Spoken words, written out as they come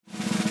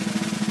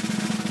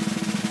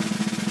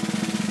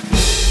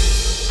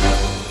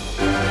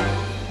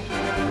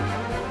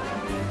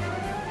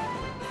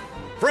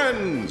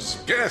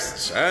friends,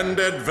 guests, and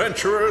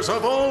adventurers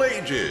of all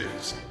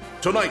ages.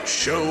 Tonight's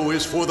show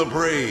is for the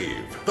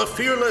brave, the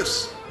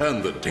fearless,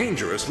 and the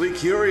dangerously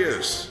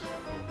curious.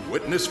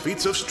 Witness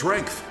feats of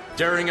strength,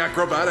 daring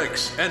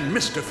acrobatics, and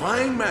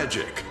mystifying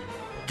magic.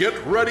 Get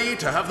ready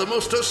to have the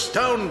most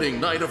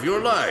astounding night of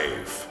your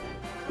life.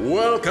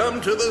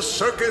 Welcome to the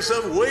Circus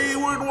of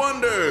Wayward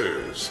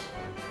Wonders.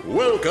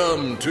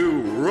 Welcome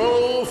to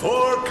Roll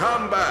for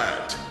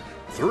Combat,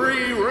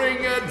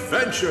 Three-Ring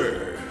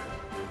Adventure.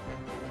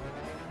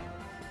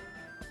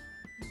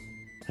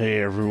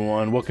 Hey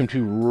everyone, welcome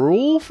to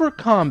Roll for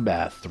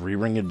Combat,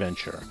 Three-Ring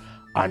Adventure.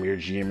 I'm your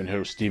GM and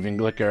host, Stephen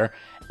Glicker,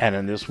 and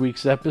in this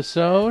week's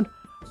episode,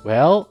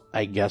 well,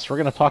 I guess we're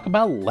going to talk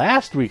about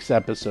last week's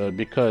episode,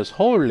 because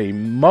holy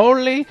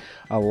moly,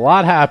 a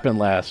lot happened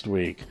last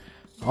week.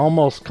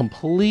 Almost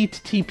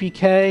complete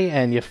TPK,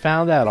 and you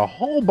found out a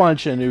whole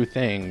bunch of new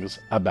things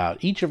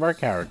about each of our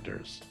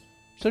characters.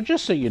 So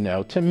just so you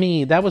know, to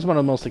me, that was one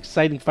of the most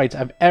exciting fights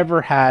I've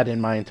ever had in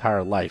my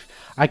entire life.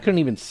 I couldn't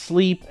even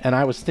sleep, and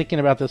I was thinking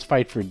about this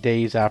fight for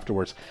days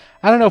afterwards.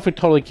 I don't know if it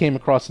totally came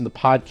across in the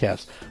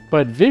podcast,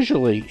 but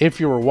visually,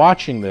 if you were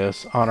watching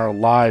this on our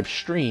live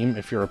stream,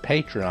 if you're a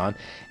Patreon,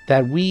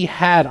 that we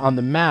had on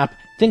the map,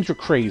 things were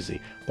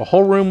crazy. The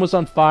whole room was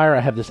on fire. I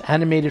have this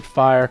animated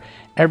fire.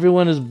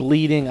 Everyone is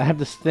bleeding. I have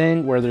this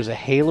thing where there's a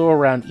halo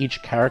around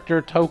each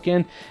character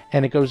token,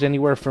 and it goes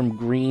anywhere from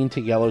green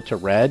to yellow to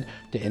red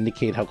to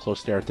indicate how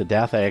close they are to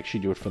death. I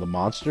actually do it for the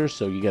monsters,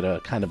 so you get a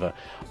kind of a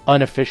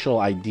unofficial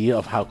idea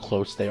of how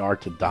close they are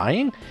to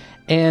dying.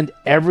 And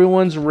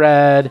everyone's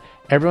red.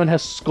 Everyone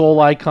has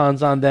skull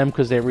icons on them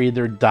because they were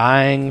either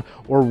dying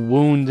or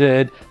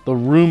wounded. The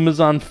room is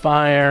on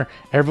fire.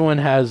 Everyone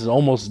has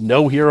almost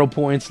no hero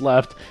points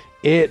left.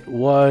 It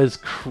was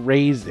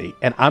crazy.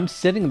 And I'm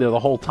sitting there the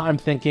whole time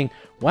thinking,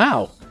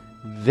 wow,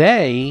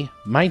 they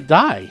might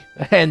die.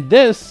 And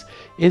this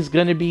is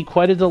going to be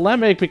quite a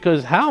dilemma,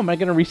 because how am I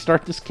going to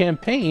restart this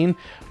campaign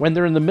when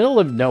they're in the middle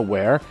of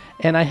nowhere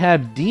and I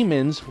have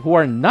demons who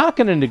are not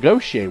going to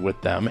negotiate with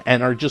them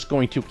and are just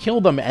going to kill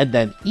them and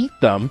then eat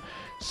them?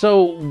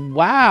 So,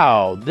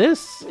 wow,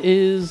 this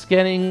is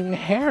getting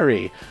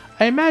hairy.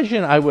 I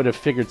imagine I would have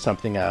figured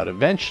something out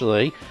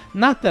eventually.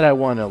 Not that I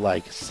want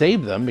to,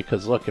 save them,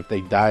 because, look, if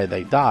they die,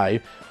 they die.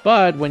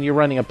 But when you're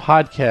running a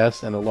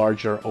podcast and a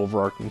larger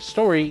overarching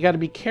story, you got to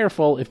be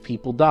careful if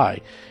people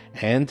die.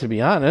 And to be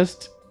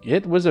honest,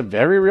 it was a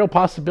very real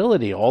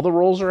possibility. All the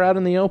rolls are out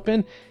in the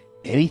open.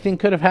 Anything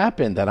could have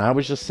happened. And I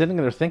was just sitting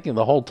there thinking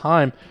the whole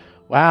time,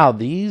 wow,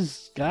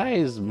 these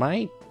guys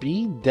might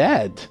be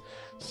dead.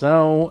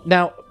 So,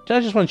 now, I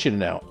just want you to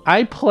know,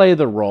 I play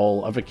the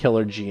role of a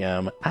killer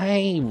GM.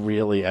 I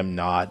really am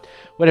not.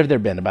 What have there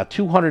been? About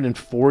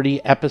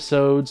 240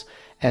 episodes.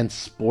 And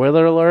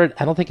spoiler alert,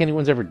 I don't think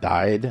anyone's ever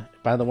died,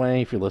 by the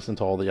way, if you listen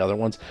to all the other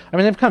ones. I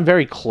mean, they've come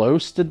very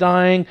close to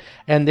dying,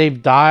 and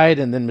they've died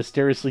and then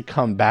mysteriously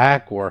come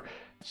back, or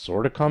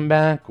sort of come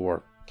back,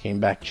 or came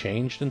back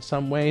changed in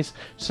some ways.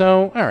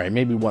 So, all right,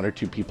 maybe one or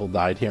two people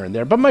died here and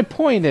there. But my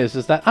point is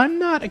that I'm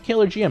not a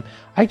killer GM.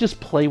 I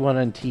just play one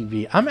on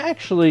TV. I'm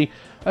actually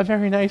a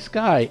very nice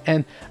guy.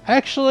 And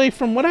actually,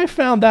 from what I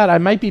found out, I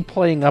might be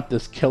playing up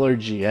this killer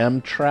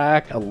GM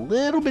track a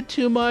little bit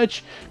too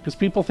much, because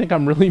people think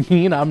I'm really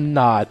mean. I'm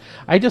not.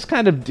 I just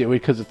kind of do it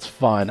because it's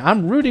fun.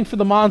 I'm rooting for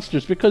the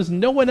monsters because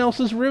no one else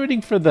is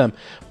rooting for them.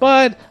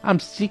 But I'm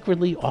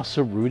secretly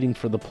also rooting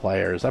for the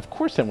players. Of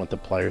course I want the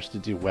players to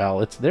do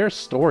well. It's their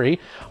story.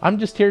 I'm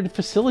just here to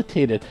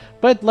facilitate it.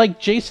 But like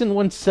Jason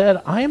once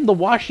said, I am the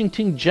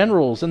Washington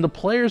Generals and the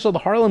players are the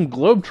Harlem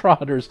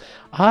Globetrotters.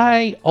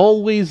 I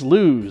always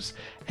lose.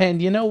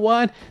 And you know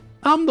what?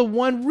 I'm the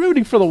one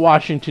rooting for the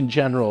Washington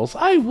Generals.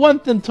 I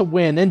want them to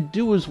win and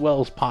do as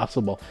well as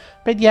possible.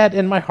 But yet,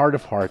 in my heart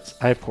of hearts,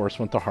 I of course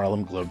want the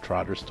Harlem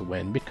Globetrotters to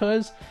win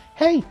because,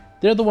 hey,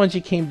 they're the ones you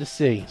came to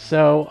see.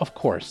 So, of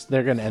course,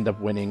 they're going to end up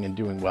winning and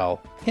doing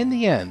well in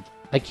the end.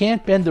 I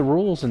can't bend the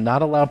rules and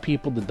not allow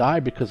people to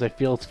die because I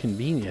feel it's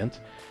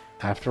convenient.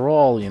 After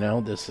all,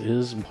 this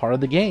is part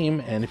of the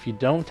game, and if you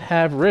don't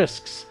have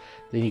risks,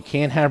 then you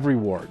can't have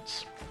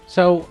rewards.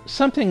 So,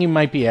 something you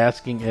might be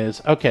asking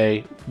is,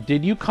 okay,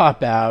 did you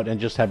cop out and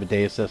just have a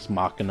Deus Ex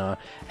Machina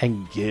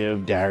and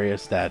give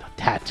Darius that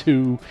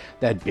tattoo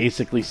that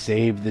basically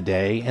saved the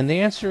day? And the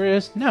answer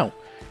is no.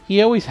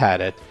 He always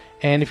had it.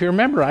 And if you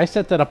remember, I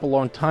set that up a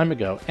long time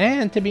ago.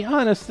 And to be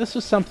honest, this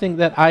was something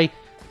that I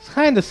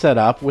kind of set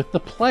up with the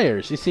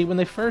players. You see, when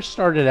they first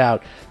started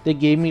out, they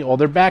gave me all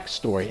their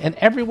backstory. And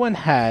everyone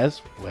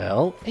has,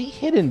 well, a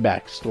hidden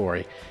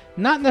backstory.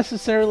 Not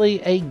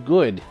necessarily a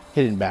good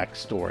hidden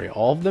backstory.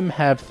 All of them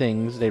have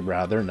things they'd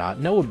rather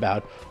not know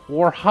about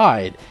or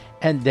hide,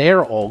 and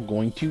they're all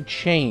going to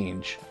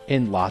change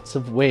in lots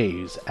of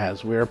ways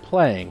as we're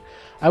playing.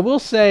 I will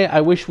say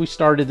I wish we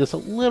started this a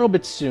little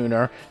bit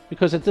sooner,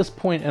 because at this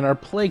point in our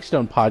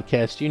Plaguestone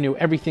podcast, you knew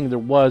everything there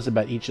was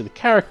about each of the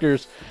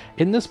characters.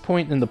 In this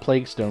point in the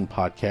Plaguestone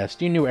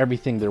podcast, you knew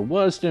everything there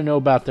was to know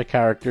about the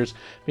characters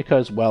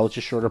because, well, it's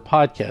a shorter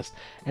podcast.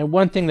 And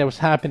one thing that was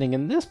happening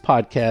in this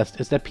podcast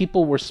is that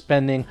people were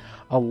spending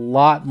a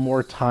lot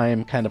more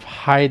time kind of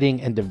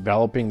hiding and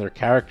developing their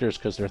characters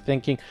because they're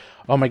thinking,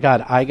 oh my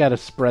god, I got to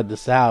spread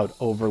this out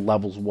over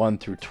levels 1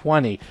 through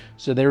 20.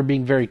 So they were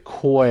being very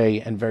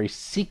coy and very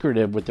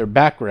secretive with their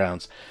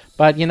backgrounds.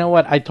 But you know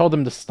what? I told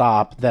them to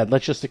stop, that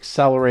let's just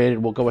accelerate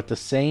it. We'll go at the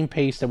same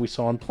pace that we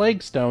saw in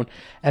Plaguestone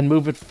and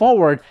move it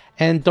forward.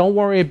 And don't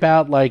worry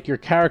about like your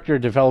character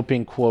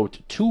developing, quote,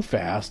 too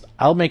fast.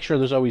 I'll make sure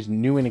there's always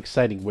new and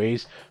exciting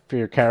ways for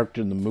your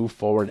character to move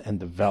forward and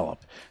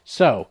develop.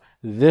 So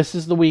this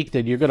is the week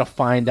that you're going to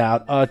find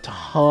out a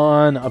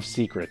ton of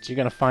secrets. You're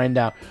going to find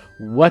out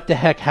what the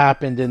heck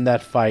happened in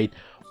that fight,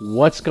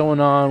 what's going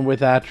on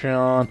with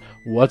Atrion,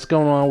 what's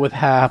going on with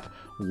Hap,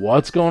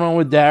 what's going on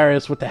with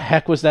Darius, what the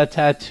heck was that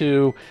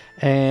tattoo,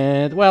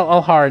 and, well,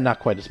 Alhara not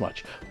quite as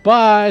much.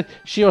 But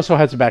she also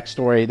has a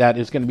backstory that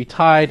is going to be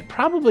tied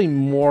probably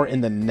more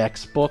in the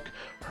next book.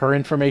 Her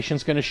information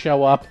is going to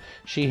show up.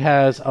 She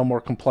has a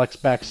more complex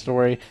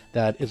backstory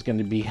that is going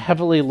to be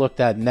heavily looked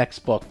at next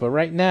book. But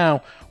right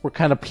now, we're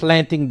kind of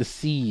planting the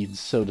seeds,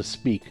 so to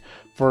speak,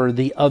 for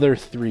the other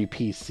 3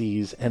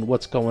 PCs and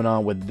what's going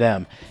on with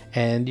them.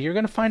 And you're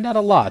going to find out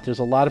a lot. There's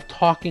a lot of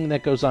talking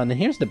that goes on. And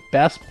here's the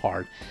best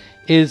part,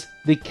 is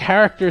the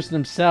characters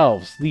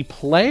themselves, the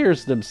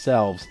players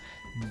themselves,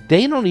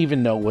 they don't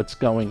even know what's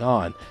going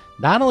on.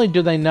 Not only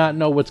do they not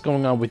know what's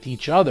going on with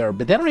each other,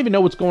 but they don't even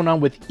know what's going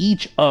on with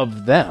each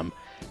of them.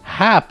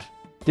 Hap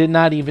did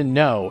not even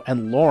know,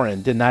 and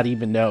Lauren did not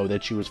even know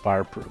that she was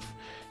fireproof.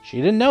 She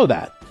didn't know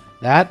that.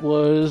 That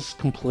was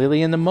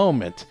completely in the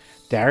moment.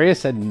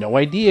 Darius had no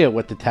idea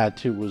what the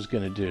tattoo was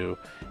going to do.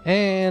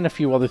 And a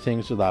few other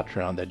things with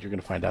Atrion that you're going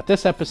to find out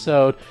this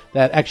episode.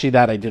 That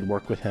I did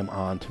work with him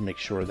on to make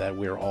sure that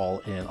we're all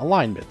in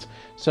alignment.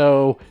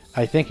 So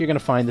I think you're going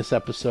to find this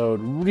episode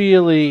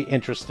really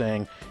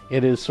interesting.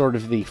 It is sort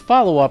of the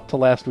follow-up to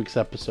last week's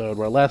episode,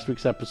 where last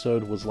week's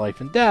episode was life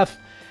and death,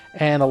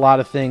 and a lot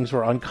of things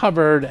were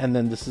uncovered, and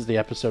then this is the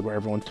episode where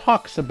everyone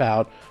talks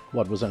about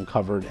what was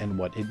uncovered and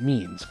what it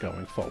means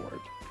going forward.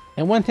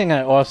 And one thing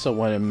I also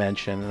want to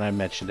mention, and I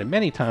mentioned it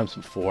many times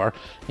before,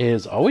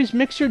 is always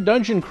mix your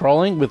dungeon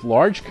crawling with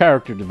large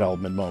character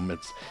development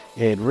moments.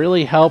 It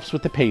really helps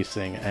with the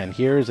pacing, and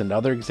here's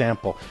another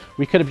example.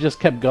 We could have just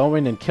kept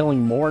going and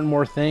killing more and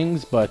more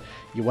things, but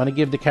you want to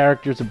give the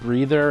characters a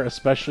breather,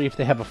 especially if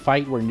they have a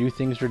fight where new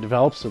things are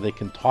developed, so they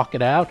can talk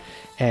it out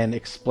and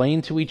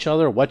explain to each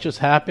other what just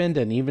happened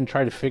and even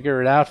try to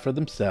figure it out for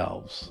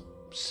themselves.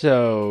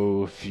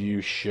 So, a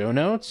few show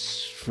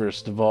notes.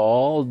 First of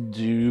all,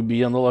 do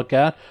be on the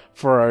lookout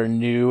for our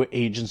new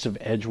Agents of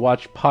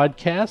Edgewatch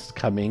podcast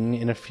coming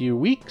in a few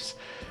weeks.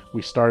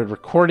 We started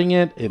recording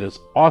it. It is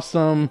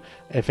awesome.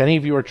 If any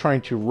of you are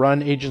trying to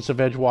run Agents of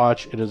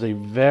Edgewatch, it is a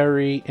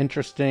very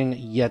interesting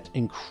yet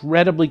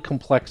incredibly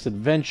complex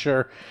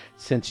adventure,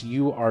 since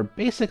you are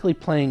basically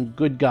playing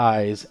good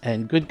guys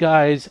and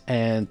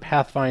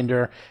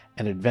Pathfinder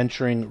and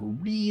adventuring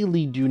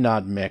really do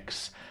not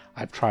mix.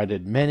 I've tried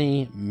it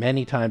many,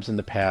 many times in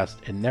the past.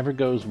 It never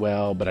goes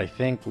well, but I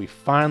think we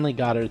finally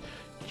got it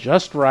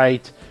just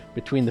right,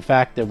 between the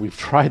fact that we've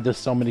tried this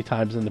so many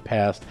times in the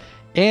past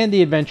and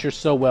the adventure's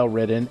so well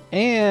written,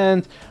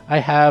 and I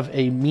have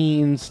a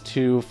means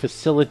to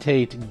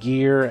facilitate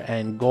gear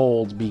and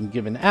gold being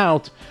given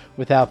out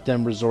without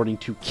them resorting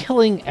to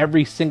killing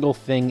every single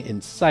thing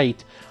in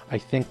sight. I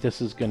think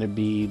this is going to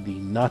be the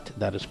nut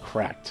that is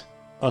cracked.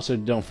 Also,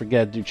 don't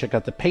forget to check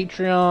out the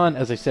Patreon.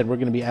 As I said, we're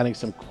going to be adding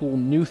some cool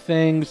new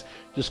things.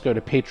 Just go to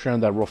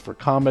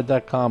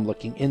patreon.rollforcombat.com,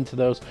 looking into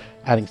those,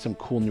 adding some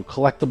cool new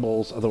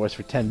collectibles. Otherwise,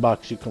 for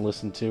 $10, you can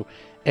listen to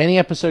any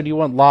episode you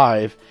want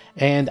live.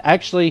 And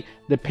actually,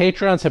 the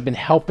Patreons have been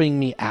helping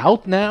me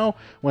out now.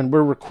 When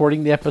we're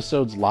recording the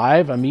episodes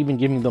live, I'm even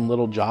giving them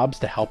little jobs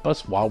to help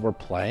us while we're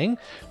playing.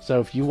 So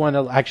if you want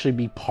to actually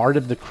be part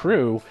of the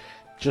crew,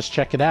 just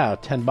check it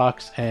out.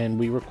 $10, and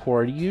we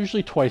record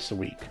usually twice a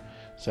week.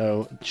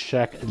 So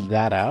check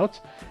that out.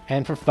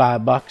 And for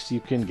 $5, you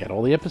can get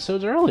all the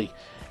episodes early.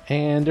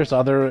 And there's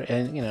other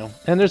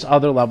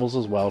levels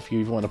as well if you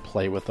even want to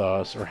play with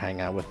us or hang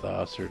out with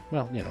us or,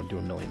 do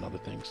a million other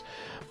things.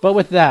 But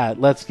with that,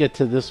 let's get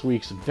to this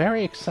week's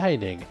very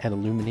exciting and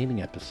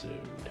illuminating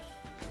episode.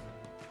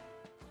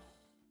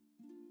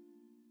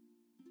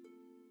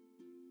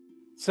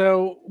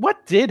 So,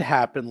 what did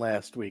happen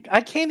last week?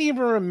 I can't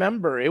even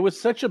remember. It was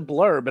such a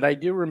blur, but I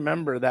do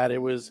remember that it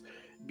was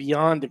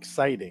beyond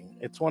exciting.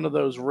 It's one of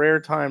those rare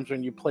times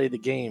when you play the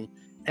game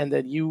and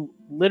that you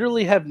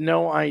literally have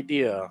no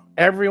idea.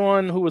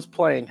 Everyone who was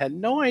playing had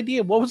no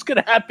idea what was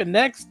going to happen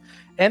next,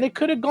 and it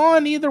could have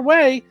gone either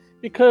way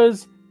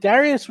because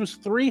Darius was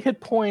 3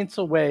 hit points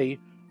away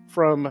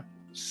from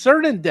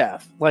certain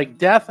death, like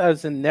death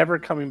as in never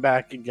coming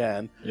back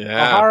again.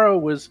 Yeah.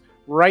 Alhara was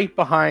right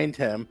behind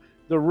him.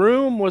 The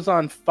room was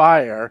on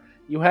fire.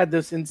 You had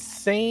this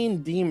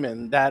insane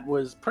demon that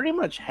was pretty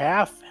much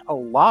half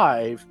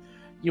alive.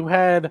 You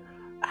had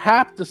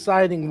Hap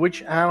deciding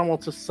which animal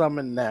to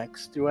summon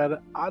next. You had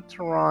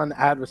Ataran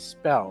out of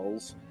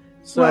spells.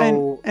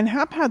 So and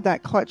Hap had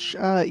that clutch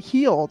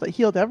heal that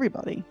healed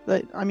everybody.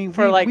 That we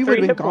would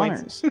have been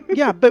goners.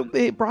 Yeah, but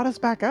it brought us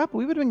back up.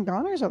 We would have been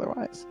goners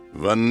otherwise.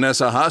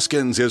 Vanessa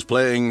Hoskins is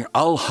playing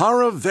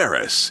Alhara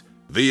Varys,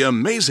 the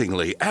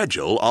amazingly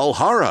agile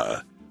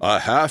Alhara, a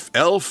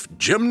half-elf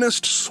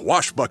gymnast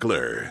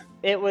swashbuckler.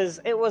 It was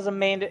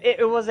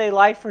a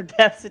life or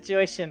death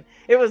situation.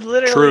 It was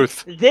literally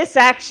Truth. This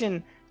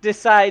action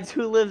decides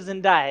who lives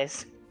and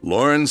dies.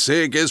 Lauren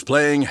Sig is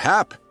playing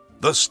Hap,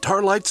 the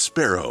Starlight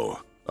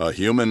Sparrow, a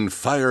human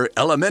fire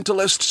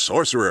elementalist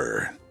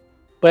sorcerer.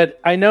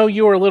 But I know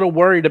you were a little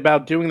worried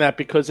about doing that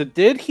because it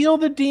did heal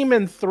the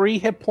demon 3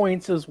 hit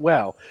points as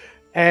well.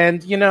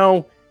 And,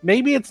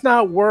 maybe it's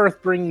not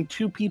worth bringing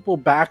 2 people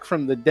back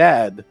from the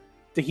dead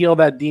to heal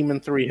that demon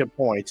 3 hit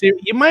points.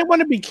 You might want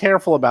to be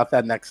careful about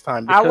that next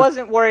time. I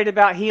wasn't worried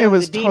about healing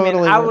the demon.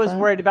 Totally I was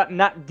worried about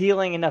not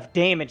dealing enough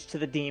damage to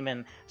the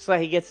demon so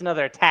that he gets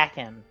another attack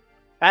in.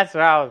 That's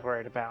what I was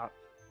worried about.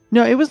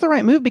 No, it was the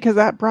right move because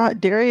that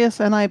brought Darius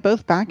and I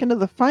both back into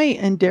the fight,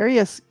 and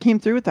Darius came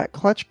through with that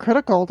clutch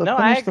critical to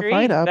finish the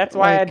fight up. That's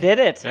why I did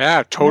it.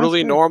 Yeah,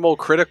 totally normal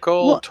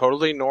critical,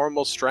 totally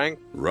normal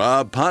strength.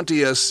 Rob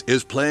Pontius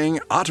is playing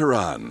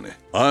Ataran,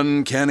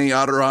 Uncanny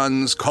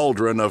Ataran's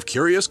cauldron of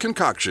curious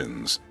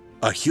concoctions,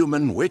 a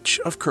human witch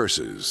of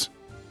curses.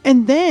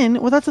 And then,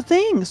 that's the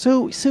thing.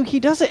 So he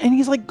does it, and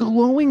he's like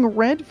glowing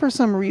red for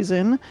some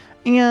reason,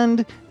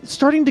 and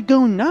starting to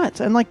go nuts.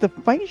 And the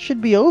fight should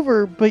be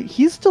over, but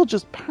he's still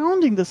just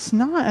pounding the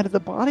snot out of the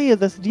body of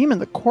this demon,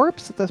 the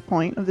corpse at this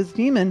point of this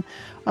demon,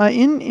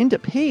 into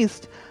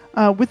paste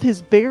with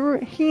his bare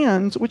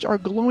hands, which are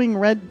glowing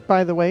red,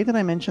 by the way. Did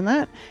I mention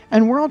that?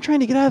 And we're all trying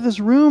to get out of this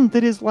room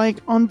that is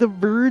on the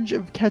verge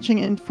of catching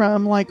in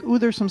from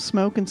there's some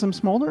smoke and some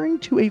smoldering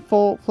to a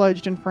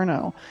full-fledged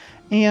inferno.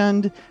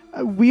 And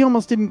we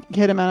almost didn't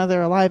get him out of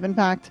there alive. In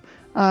fact,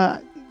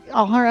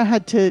 Alhara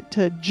had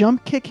to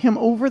jump kick him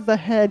over the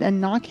head and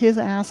knock his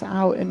ass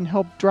out and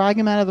help drag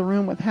him out of the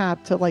room with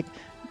Hap to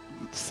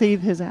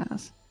save his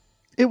ass.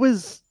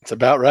 It's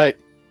about right.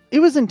 It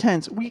was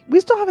intense.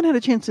 We still haven't had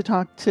a chance to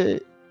talk to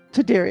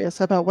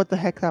Darius about what the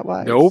heck that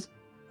was. Nope.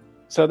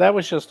 So that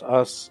was just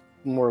us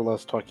more or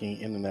less talking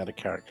in and out of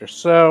character.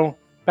 So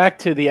back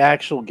to the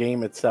actual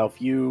game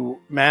itself. You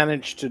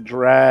managed to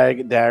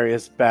drag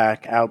Darius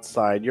back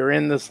outside. You're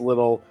in this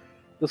little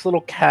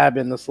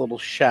cabin, this little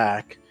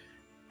shack,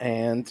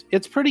 and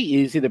it's pretty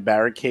easy to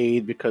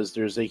barricade because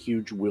there's a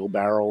huge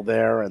wheelbarrow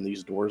there, and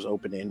these doors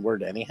open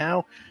inward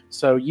anyhow.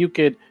 So you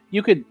could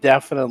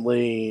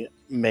definitely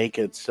make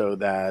it so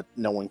that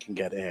no one can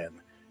get in.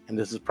 And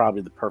this is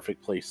probably the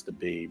perfect place to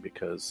be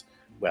because,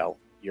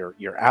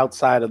 you're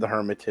outside of the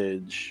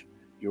Hermitage.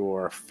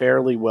 You're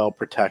fairly well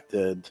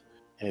protected.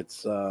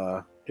 It's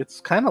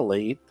kind of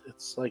late.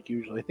 It's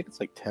usually, I think it's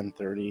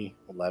 10:30,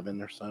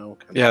 11 or so.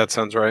 Yeah, that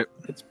sounds right.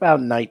 It's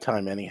about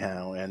nighttime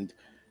anyhow, and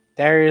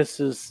Darius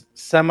is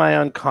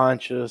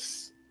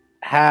semi-unconscious.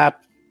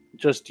 Hap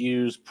just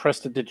used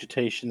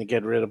prestidigitation to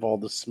get rid of all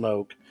the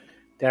smoke.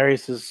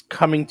 Darius is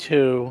coming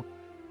to,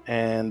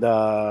 and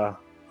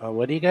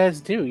what do you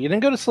guys do? You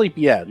didn't go to sleep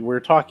yet. We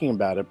were talking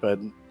about it, but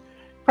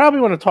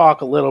probably want to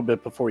talk a little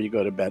bit before you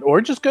go to bed,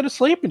 or just go to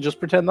sleep and just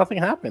pretend nothing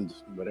happened.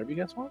 Whatever you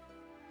guys want.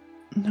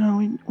 No,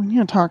 we need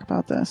to talk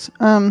about this.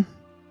 And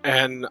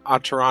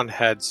Ataran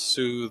had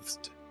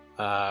soothed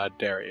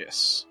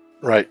Darius.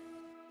 Right.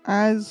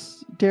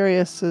 As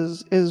Darius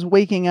is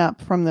waking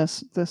up from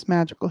this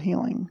magical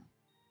healing,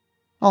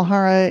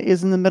 Alhara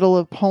is in the middle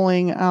of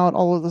pulling out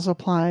all of the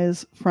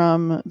supplies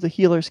from the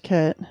healer's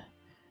kit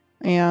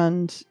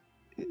and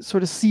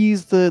sort of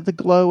sees the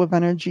glow of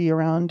energy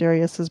around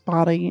Darius's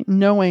body,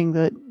 knowing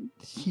that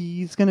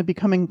he's going to be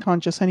coming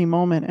conscious any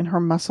moment, and her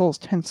muscles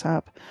tense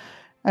up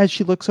as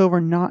she looks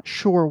over, not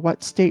sure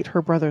what state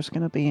her brother's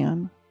going to be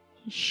in.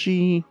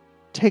 She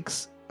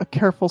takes a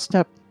careful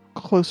step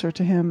closer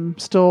to him,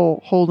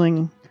 still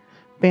holding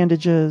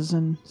bandages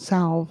and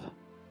salve,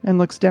 and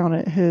looks down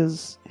at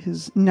his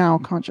now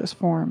conscious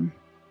form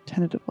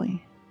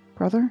tentatively.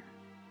 Brother?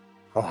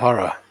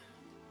 Alhara,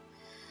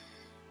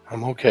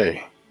 I'm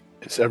okay.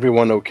 Is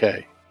everyone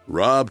okay?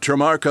 Rob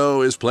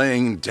Tremarco is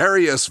playing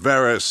Darius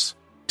Varys,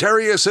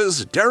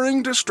 Darius's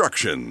Daring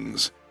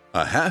Destructions,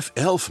 a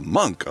half-elf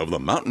monk of the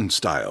mountain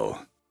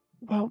style.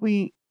 Well,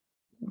 we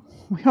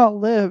all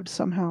lived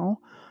somehow.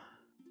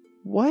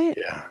 What?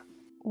 Yeah.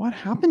 What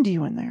happened to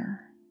you in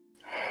there?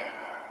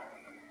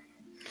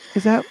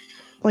 Is that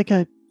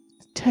a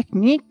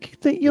technique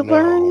that you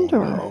learned?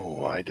 Or?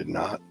 No, I did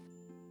not.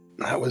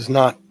 That was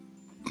not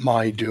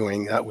my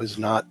doing. That was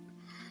not...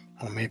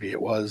 Well, maybe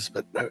it was,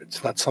 but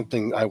it's not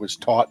something I was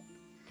taught.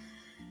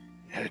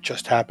 It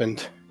just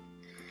happened.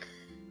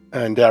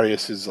 And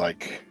Darius is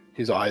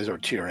his eyes are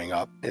tearing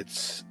up.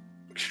 It's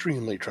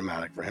extremely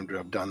traumatic for him to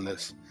have done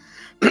this.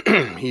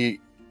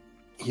 He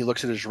he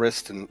looks at his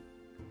wrist, and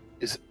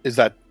is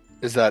that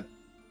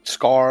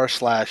scar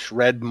 /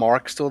 red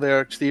mark still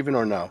there, Stephen,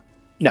 or no?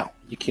 No,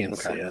 you can't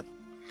Okay. see it.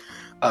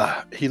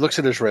 He looks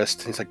at his wrist,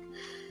 and he's like,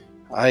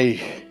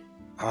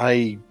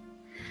 I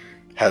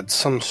had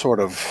some sort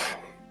of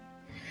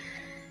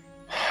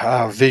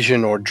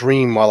vision or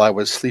dream while I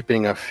was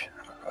sleeping a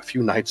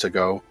few nights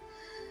ago,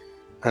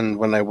 and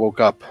when I woke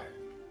up,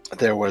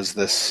 there was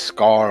this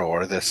scar,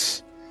 or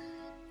this.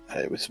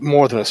 It was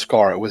more than a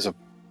scar. It was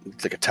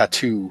like a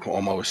tattoo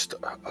almost.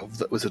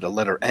 Was it a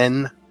letter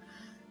N?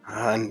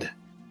 And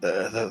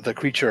the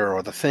creature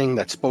or the thing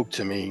that spoke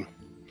to me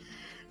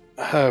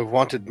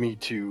wanted me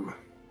to.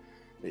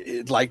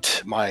 It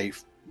liked my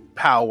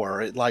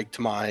power. It liked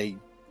my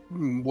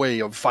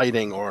way of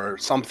fighting or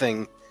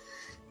something.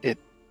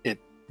 It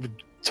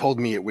told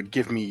me it would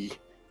give me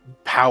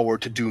power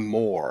to do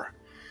more,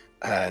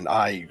 and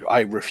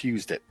I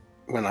refused it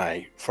when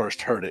I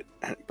first heard it.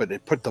 But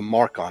it put the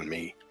mark on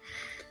me,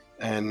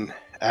 and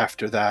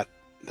after that,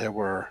 there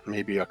were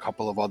maybe a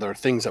couple of other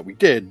things that we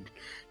did,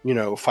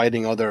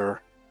 fighting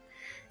other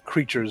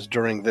creatures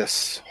during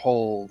this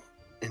whole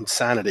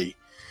insanity,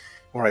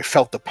 where I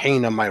felt the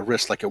pain on my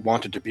wrist like it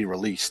wanted to be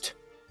released.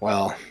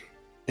 Well,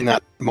 in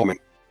that moment,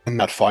 in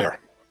that fire,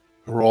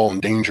 we're all in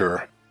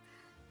danger,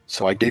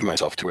 so I gave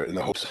myself to it in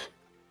the hopes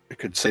it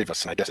could save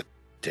us, and I guess it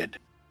did.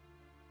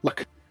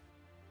 Look,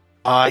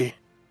 I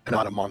am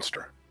not a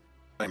monster.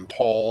 I'm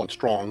tall and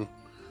strong,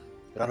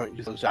 but I don't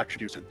use those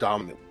attributes to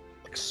dominate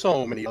like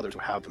so many others who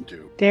have them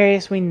do.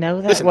 Darius, we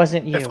know that Listen,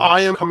 wasn't you. If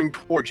I am coming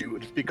towards you,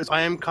 it's because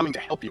I am coming to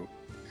help you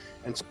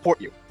and support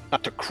you,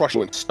 not to crush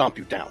you and stomp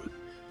you down.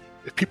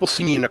 If people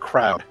see me in a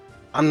crowd,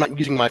 I'm not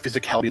using my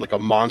physicality like a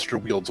monster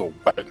wields a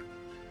weapon.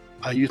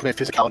 I use my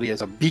physicality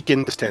as a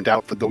beacon to stand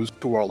out for those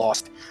who are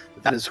lost.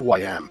 That is who I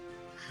am.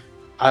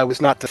 I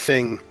was not the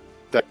thing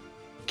that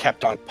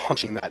kept on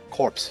punching that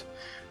corpse,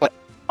 but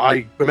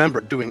I remember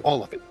doing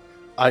all of it.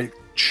 I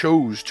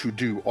chose to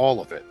do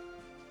all of it.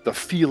 The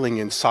feeling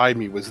inside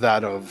me was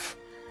that of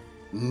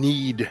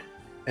need,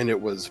 and it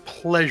was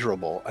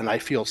pleasurable, and I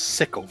feel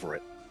sick over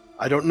it.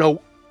 I don't know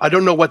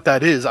what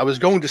that is. I was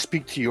going to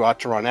speak to you,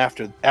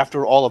 Ataran,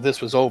 after all of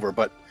this was over,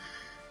 but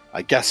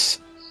I guess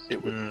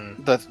it was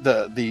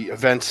the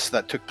events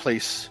that took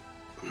place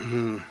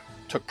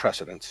took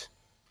precedence.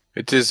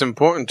 It is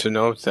important to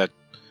note that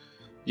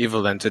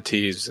evil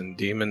entities and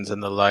demons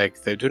and the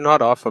like, they do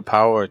not offer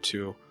power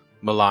to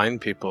malign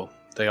people.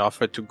 They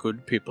offer it to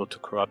good people to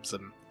corrupt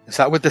them. Is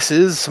that what this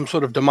is? Some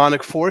sort of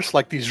demonic force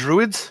like these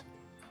druids?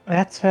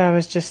 That's what I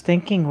was just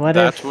thinking. What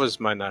That if... was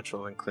my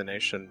natural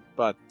inclination,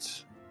 but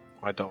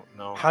I don't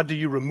know. How do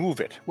you remove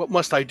it? What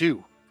must I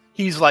do?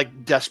 He's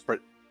like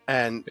desperate,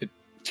 and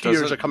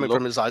tears doesn't are coming look-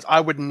 from his eyes.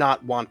 I would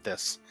not want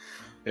this.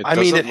 It I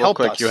mean, doesn't it helped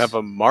look like us. you have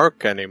a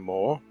mark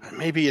anymore.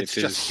 Maybe it's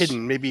It just is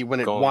hidden. Maybe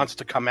when it gone. wants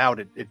to come out,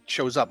 it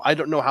shows up. I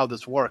don't know how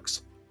this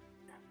works.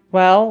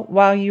 Well,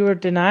 while you were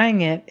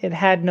denying it, it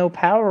had no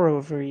power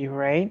over you,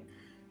 right?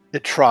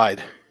 It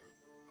tried,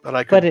 but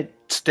I But could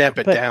stamp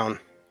it but- down.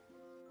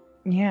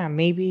 Yeah,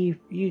 maybe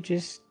you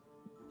just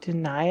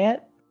deny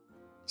it?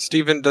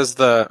 Steven,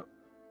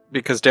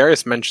 because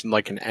Darius mentioned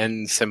like an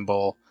N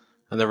symbol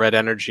and the red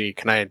energy,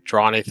 can I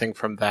draw anything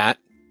from that?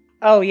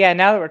 Oh, yeah,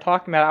 now that we're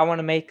talking about it, I want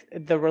to make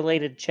the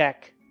related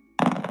check.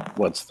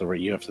 What's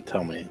you have to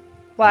tell me.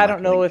 Well, I'm I not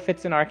don't know gonna- if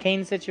it's an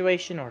arcane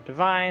situation or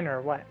divine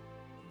or what.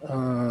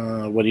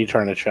 What are you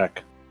trying to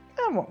check?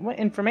 Oh, what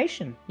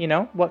information,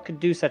 what could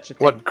do such a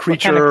thing? What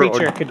creature, kind of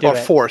creature could do or it?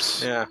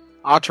 force? Yeah.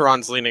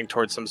 Ataran's leaning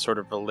towards some sort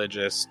of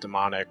religious,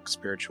 demonic,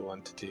 spiritual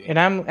entity. And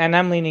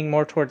I'm leaning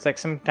more towards like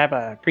some type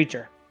of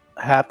creature.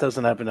 Hap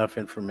doesn't have enough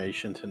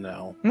information to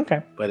know,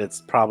 Okay. but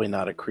it's probably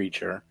not a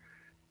creature.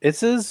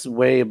 This is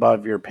way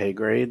above your pay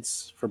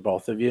grades for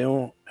both of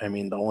you. I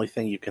mean, the only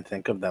thing you can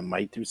think of that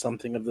might do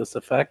something of this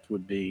effect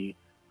would be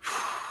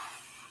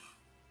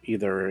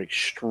either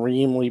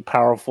extremely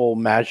powerful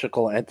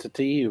magical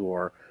entity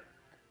or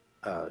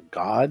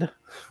god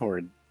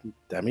or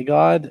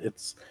demigod.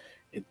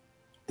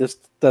 This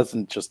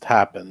doesn't just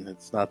happen.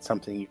 It's not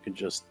something you can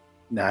just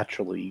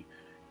naturally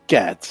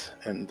get.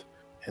 And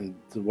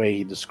the way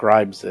he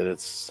describes it,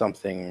 it's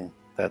something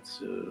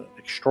that's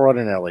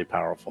extraordinarily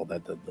powerful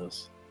that did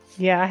this.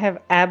 Yeah, I have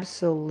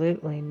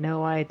absolutely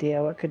no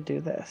idea what could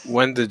do this.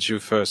 When did you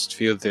first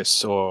feel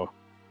this, or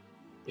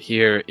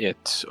hear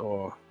it,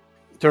 or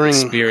During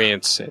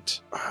experience it?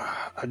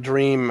 a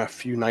dream a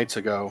few nights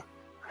ago.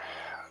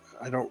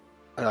 I don't...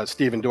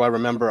 Stephen, do I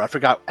remember? I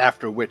forgot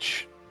after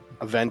which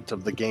event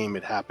of the game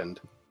it happened.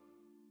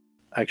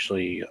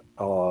 Actually,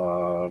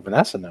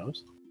 Vanessa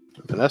knows.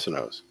 Vanessa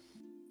knows.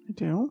 I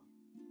do.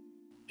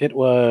 It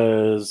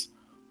was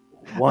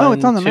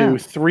it's on the map.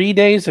 3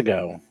 days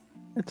ago.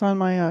 It's on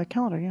my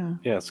calendar, yeah.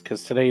 Yes,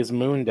 because today is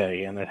Moon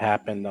Day, and it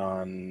happened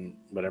on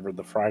whatever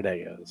the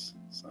Friday is.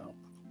 So,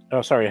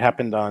 it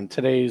happened on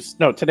today's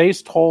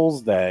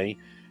Tolls Day,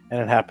 and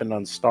it happened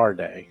on Star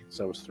Day.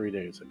 So it was 3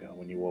 days ago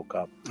when you woke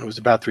up. It was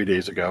about 3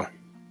 days ago.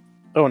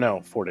 Oh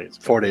no, 4 days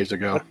ago. 4 days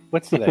ago.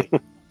 What's today?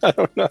 I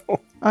don't know.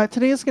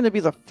 Today is going to be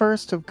the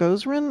 1st of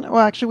Gozrin. Well,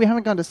 actually, we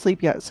haven't gone to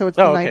sleep yet, so it's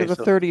the night of the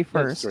so 31st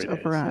that's 3 of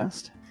days,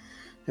 Rast.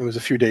 It was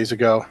a few days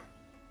ago.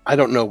 I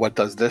don't know what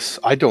does this.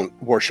 I don't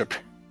worship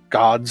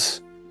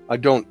gods. I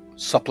don't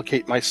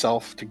supplicate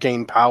myself to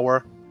gain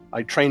power.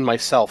 I train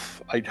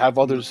myself. I have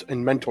others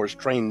and mentors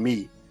train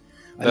me.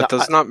 That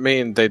does not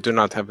mean they do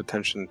not have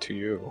attention to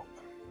you.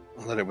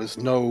 That it was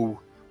no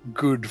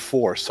good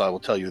force, I will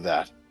tell you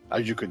that,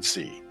 as you could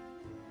see.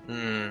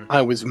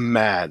 I was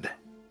mad.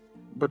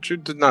 But you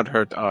did not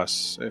hurt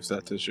us, if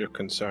that is your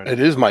concern. It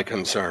is my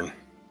concern.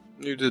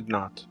 You did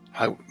not.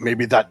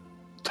 Maybe that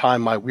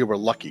time we were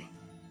lucky.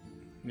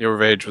 Your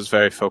rage was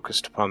very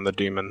focused upon the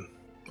demon,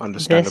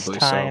 understandably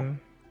This time.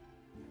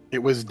 It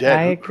was dead.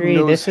 I agree,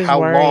 Who knows this is how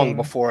long worrying.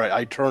 before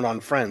I turn on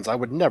friends? I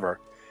would never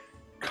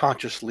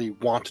consciously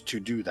want to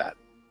do that.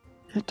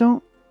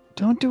 Don't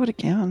do it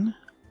again.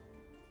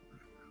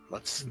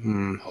 Let's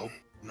hope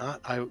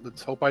not.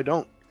 Let's hope I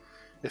don't.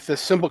 If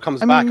this symbol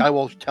comes I back, mean- I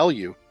will tell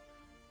you.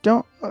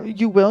 Don't.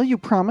 You will? You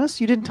promise?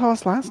 You didn't tell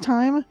us last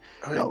time?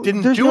 I No,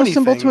 didn't There's do no anything.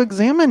 symbol to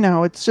examine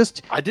now. It's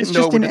just. I didn't it's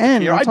know just it an would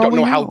N. disappear. I That's all don't we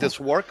know how know. this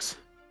works.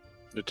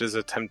 It is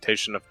a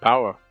temptation of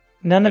power.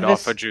 None It of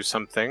us, offered you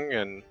something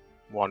and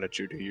wanted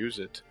you to use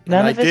it.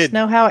 none I of us did.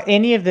 know how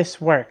any of this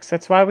works.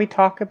 That's why we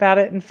talk about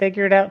it and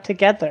figure it out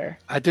together.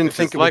 I didn't If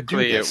think it's it would do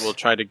likely this. it will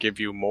try to give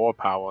you more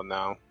power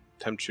now,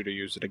 tempt you to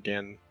use it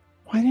again.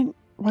 Why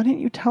didn't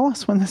you tell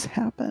us when this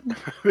happened?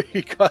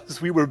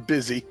 Because we were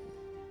busy.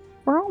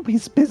 We're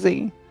always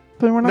busy,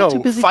 but we're not No, too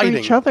busy fighting. for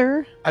each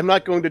other. I'm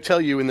not going to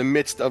tell you in the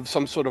midst of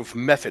some sort of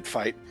method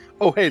fight.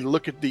 Oh, hey,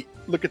 look at the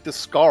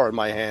scar in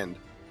my hand.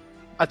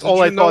 That's Did all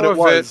you I thought know it of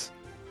was.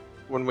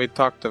 When we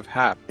talked of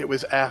Hap, It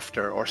was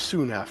after or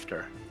soon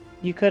after.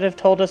 You could have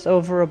told us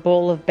over a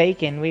bowl of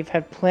bacon. We've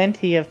had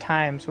plenty of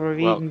times where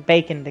we've Well, eaten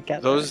bacon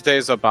together. those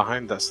days are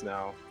behind us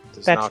now. It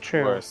is That's not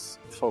true. worth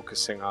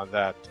focusing on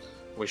that.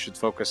 We should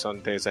focus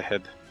on days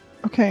ahead.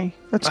 Okay,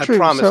 that's I true.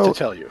 promised so to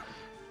tell you.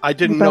 I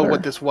didn't know better.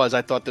 what this was.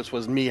 I thought this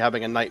was me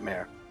having a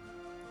nightmare.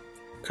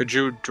 Could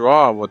you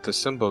draw what the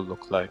symbol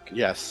looked like?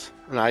 Yes.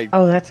 And I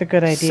Oh, that's a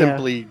good idea.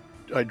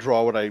 I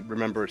draw what I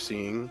remember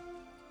seeing.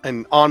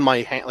 And on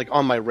my hand, like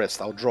on my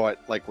wrist, I'll draw it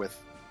like with,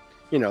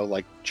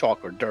 like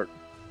chalk or dirt.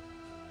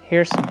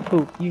 Here's some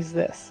poop. Use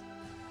this.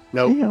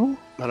 No, Ew.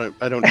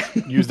 I don't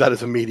use that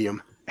as a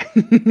medium.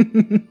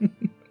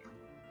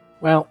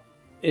 Well,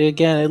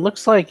 again, it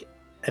looks like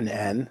an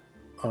N,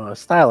 a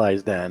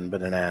stylized N,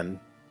 but an N,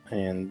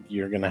 and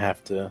you're gonna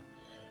have to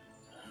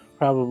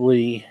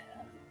probably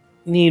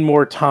need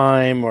more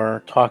time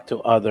or talk to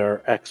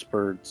other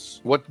experts.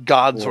 What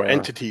gods or Or-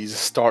 entities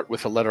start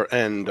with a letter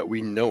N that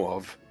we know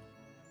of?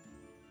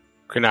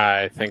 Can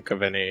I think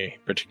of any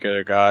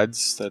particular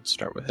gods that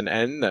start with an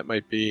N that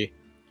might be?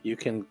 You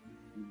can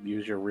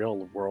use your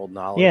real world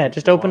knowledge. Yeah, if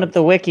just you open up want.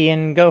 the wiki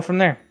and go from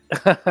there.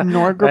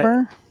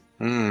 Norgriber?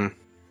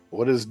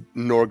 What is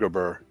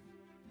Norgriber?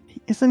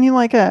 Isn't he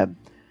like a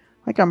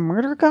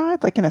murder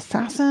god, like an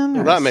assassin,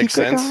 Well, or that a makes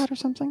secret sense. god or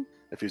something?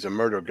 If he's a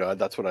murder god,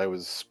 that's what I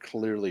was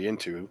clearly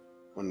into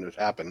when it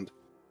happened.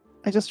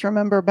 I just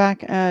remember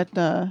back at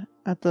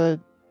the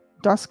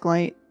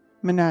Dusklight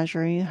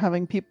Menagerie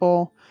having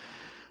people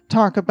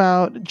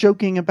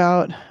joking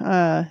about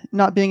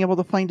not being able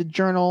to find a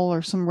journal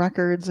or some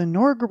records, and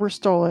Norgriber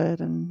stole it,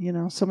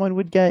 and someone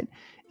would get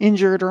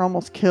injured or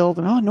almost killed,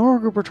 and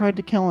Norgriber tried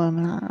to kill him,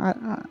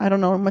 and I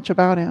don't know much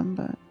about him,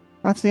 but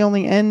that's the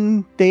only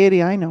N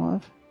deity I know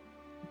of.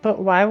 But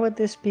why would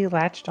this be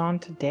latched on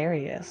to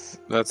Darius?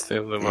 That's the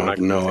only one I I have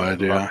can no think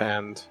idea. of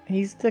offhand.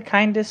 He's the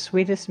kindest,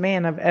 sweetest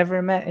man I've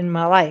ever met in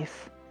my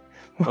life.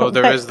 Oh,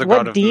 there is the what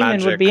god of demon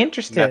magic. would be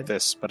interested?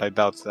 Nethys, but I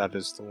doubt that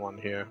is the one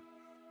here.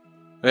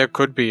 There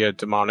could be a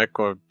demonic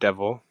or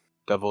devil.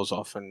 Devils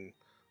often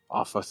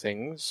offer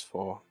things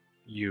for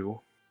you.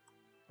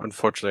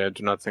 Unfortunately, I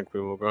do not think we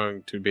were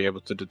going to be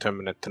able to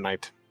determine it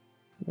tonight.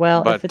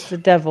 Well, But- if it's the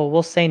devil,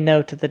 we'll say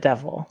no to the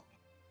devil.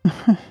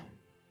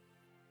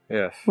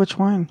 Yes. Which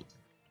one?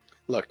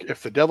 Look,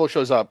 if the devil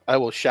shows up, I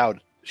will shout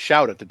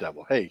at the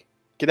devil. Hey,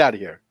 get out of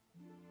here.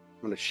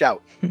 I'm going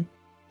to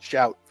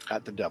shout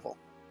at the devil.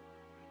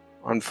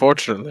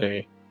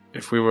 Unfortunately,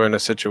 if we were in a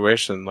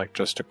situation like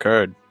just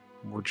occurred,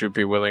 would you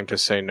be willing to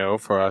say no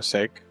for our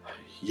sake?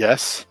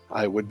 Yes,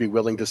 I would be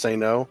willing to say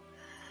no.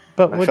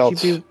 But I would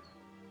felt you be...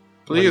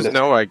 Please this-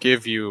 know I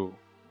give you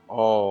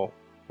all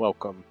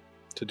welcome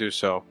to do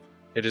so.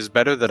 It is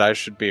better that I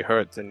should be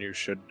hurt than you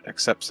should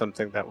accept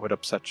something that would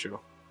upset you.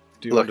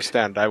 Do you Look.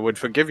 understand? I would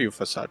forgive you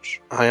for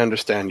such. I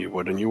understand you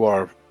would, and you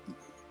are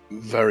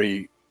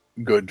very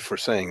good for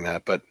saying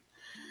that, but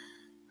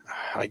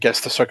I guess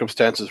the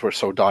circumstances were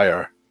so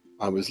dire.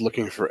 I was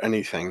looking for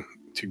anything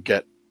to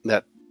get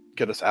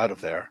us out of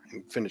there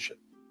and finish it.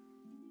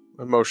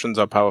 Emotions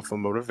are powerful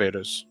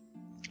motivators.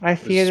 I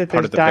fear is that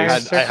part there's of the dire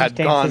base. I had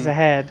circumstances gone-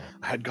 ahead.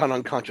 I had gone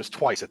unconscious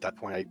twice at that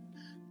point. I'm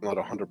not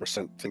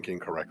 100% thinking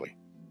correctly.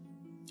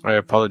 I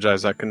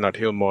apologize, I could not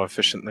heal more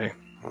efficiently.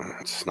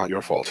 It's not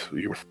your fault.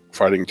 You were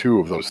fighting two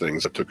of those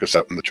things that took us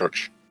out in the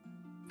church.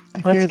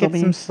 I fear Let's there'll get be...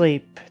 some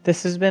sleep.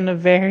 This has been a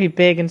very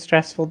big and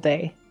stressful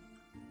day.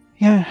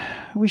 Yeah,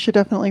 we should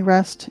definitely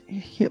rest.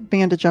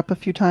 Bandage up a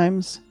few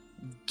times.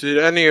 Did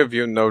any of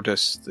you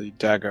notice the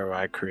dagger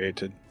I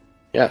created?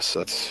 Yes,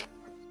 it's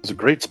a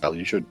great spell.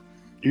 You should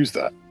use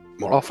that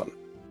more often.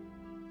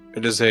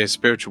 It is a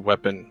spiritual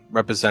weapon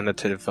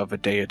representative of a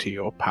deity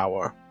or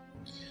power.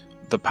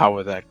 The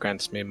power that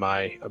grants me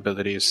my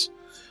abilities.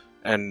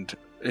 And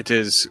it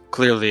is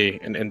clearly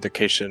an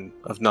indication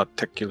of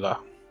Nauticula,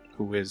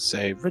 who is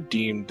a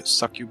redeemed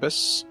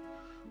succubus.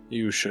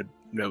 You should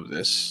know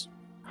this.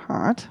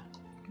 Hot.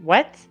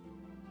 What?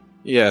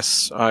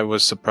 Yes, I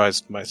was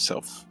surprised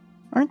myself.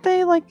 Aren't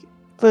they like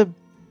the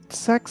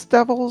sex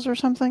devils or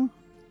something?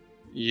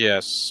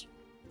 Yes.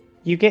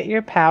 You get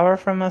your power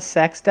from a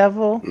sex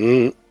devil?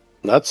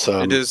 That's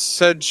It is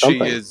said she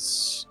something.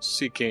 is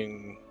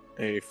seeking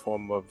a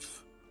form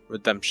of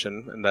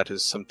redemption, and that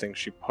is something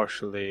she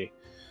partially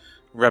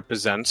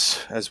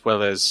represents, as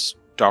well as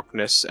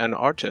darkness and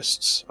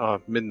artists,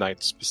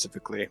 midnight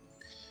specifically.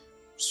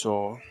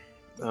 So,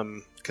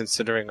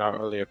 considering our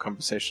earlier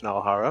conversation,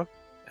 Alhara,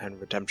 and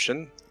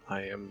redemption,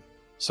 I am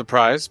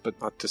surprised but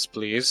not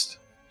displeased.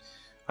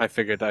 I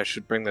figured I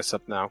should bring this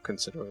up now,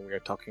 considering we are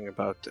talking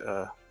about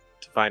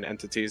divine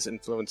entities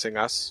influencing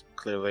us.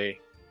 Clearly,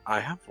 I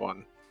have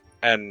one.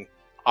 And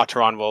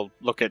Ataran will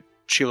look at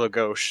Chila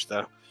Ghosh,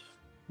 the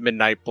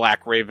midnight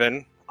black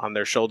raven, on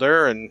their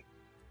shoulder and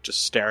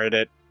just stare at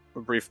it a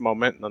brief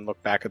moment and then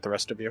look back at the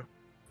rest of you.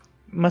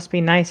 Must be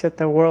nice that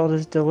the world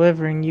is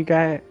delivering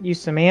you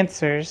some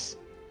answers.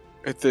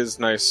 It is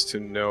nice to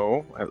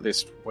know at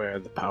least where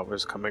the power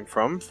is coming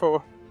from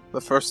for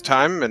the first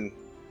time in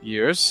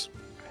years.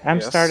 I'm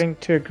Yes. starting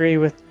to agree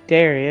with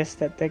Darius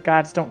that the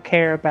gods don't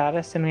care about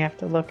us and we have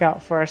to look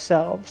out for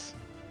ourselves.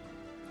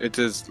 It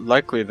is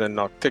likely that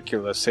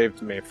Nauticula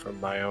saved me from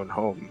my own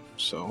home,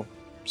 so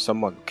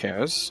someone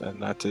cares, and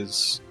that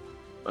is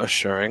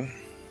assuring.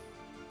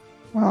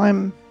 Well,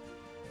 I'm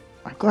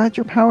glad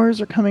your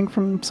powers are coming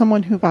from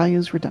someone who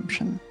values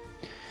redemption.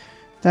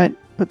 That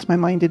puts my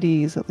mind at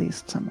ease, at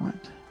least somewhat.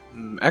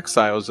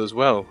 Exiles as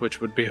well,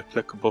 which would be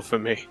applicable for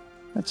me.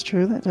 That's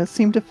true. That does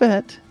seem to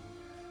fit.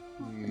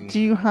 Mm, Do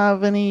you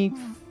have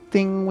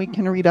anything we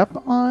can read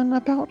up on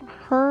about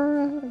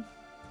her?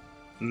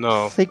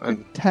 No,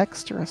 Sacred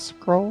text or a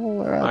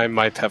scroll or a I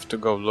might have to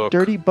go look.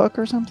 dirty book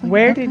or something?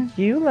 Where Okay. did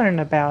you learn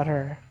about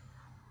her?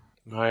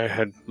 I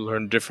had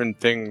learned different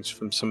things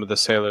from some of the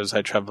sailors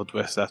I traveled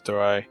with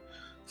after I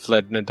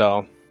fled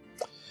Nidal.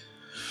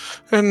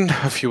 And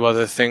a few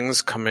other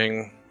things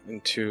coming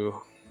into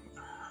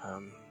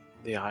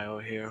the Isle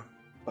here.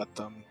 But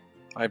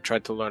I've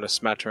tried to learn a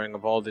smattering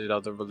of all the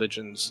other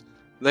religions.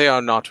 They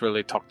are not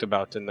really talked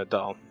about in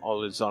Nidal.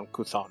 All is on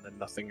Kuthan and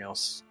nothing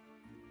else.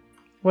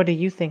 What do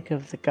you think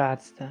of the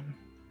gods then?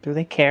 Do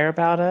they care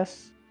about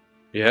us?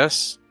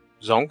 Yes,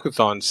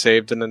 Zonkuthon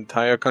saved an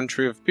entire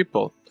country of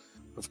people.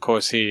 Of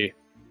course, he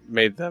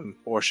made them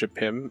worship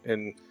him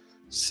in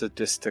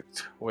sadistic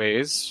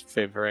ways,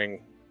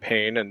 favoring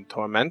pain and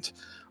torment,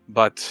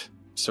 but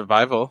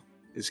survival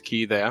is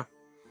key there.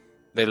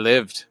 They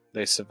lived.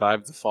 They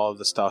survived the fall of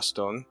the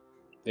Starstone.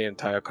 The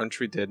entire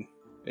country did.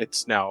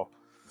 It's now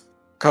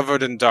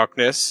covered in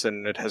darkness,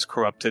 and it has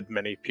corrupted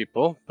many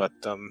people, but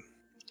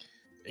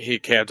he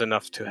cared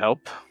enough to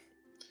help.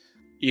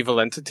 Evil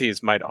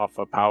entities might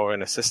offer power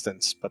and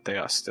assistance, but they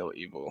are still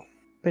evil.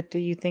 But do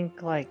you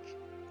think,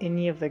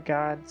 any of the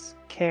gods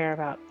care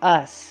about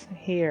us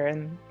here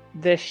in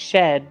this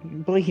shed,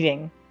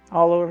 bleeding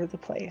all over the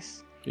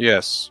place?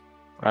 Yes,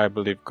 I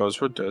believe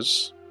Gosra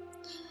does.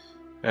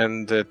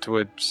 And it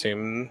would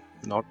seem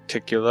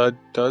Nauticula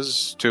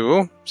does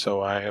too,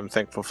 so I am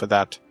thankful for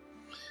that.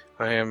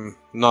 I am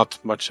not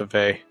much of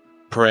a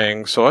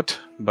praying sort,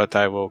 but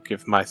I will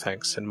give my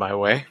thanks in my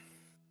way.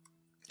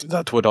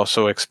 That would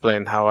also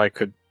explain how I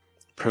could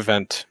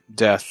prevent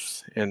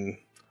death in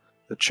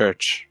the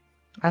church.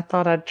 I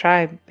thought I'd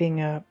try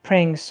being a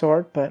praying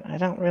sort, but I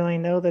don't really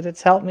know that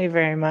it's helped me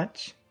very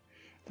much.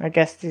 I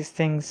guess these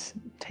things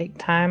take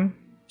time.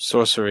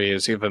 Sorcery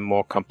is even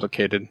more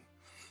complicated.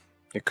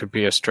 It could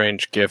be a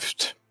strange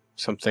gift,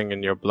 something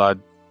in your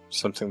blood,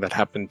 something that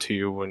happened to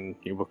you when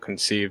you were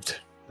conceived.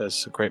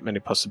 There's a great many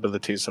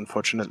possibilities,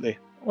 unfortunately.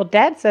 Well,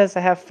 Dad says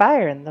I have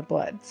fire in the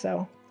blood,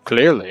 so...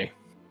 Clearly,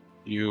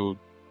 you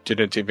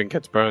didn't even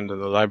get burned in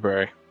the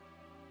library.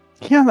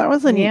 Yeah, that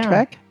was a neat Yeah.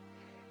 trick.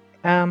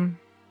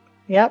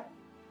 Yep.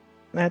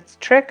 That's a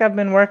trick I've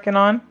been working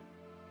on.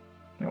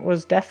 It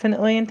was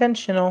definitely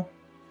intentional.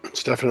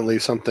 It's definitely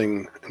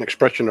something, an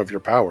expression of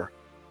your power.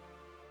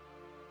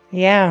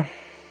 Yeah.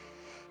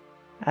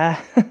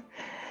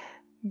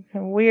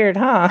 Weird,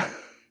 huh?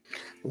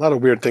 A lot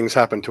of weird things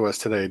happened to us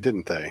today,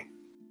 didn't they?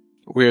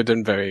 Weird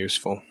and very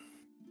useful.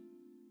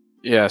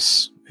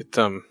 Yes,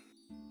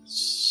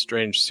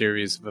 strange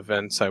series of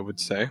events, I would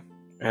say.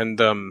 And,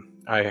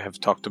 I have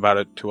talked about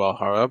it to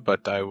Alhara,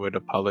 but I would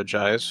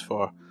apologize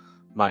for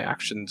my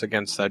actions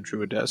against that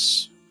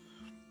druidess.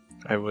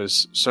 I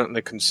was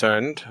certainly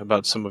concerned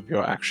about some of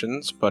your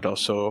actions, but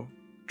also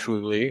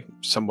truly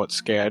somewhat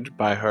scared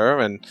by her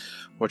and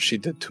what she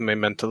did to me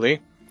mentally.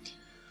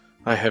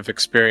 I have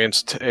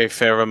experienced a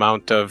fair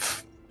amount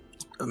of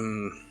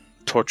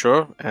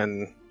torture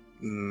and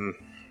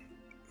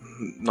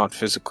not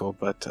physical,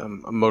 but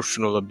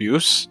emotional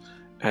abuse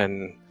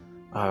and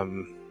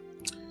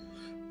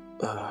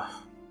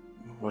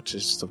what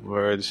is the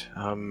word?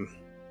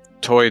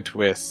 Toyed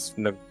with,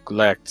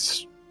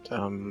 neglect,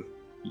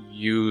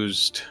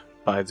 used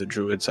by the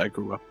druids I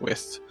grew up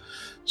with.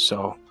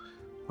 So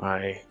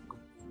I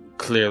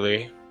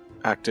clearly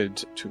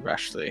acted too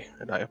rashly,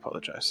 and I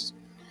apologize.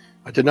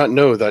 I did not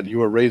know that you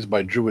were raised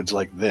by druids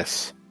like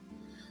this.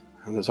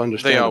 And it's They are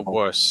understandable.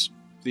 worse.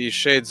 The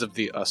shades of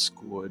the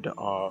Uskwood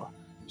are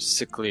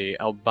sickly,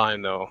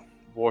 albino,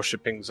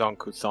 worshipping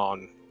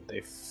Zonkuthon.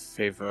 They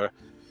favor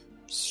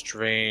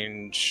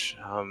strange,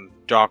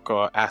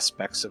 darker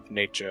aspects of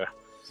nature.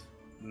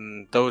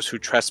 Those who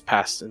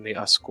trespass in the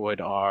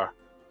Uskwood are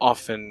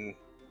often...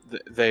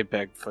 they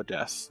beg for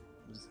death.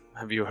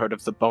 Have you heard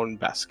of the bone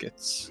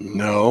baskets?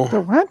 No. The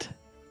what?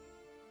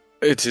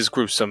 It is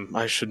gruesome.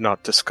 I should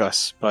not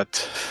discuss, but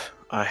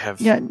I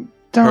have Yeah, heard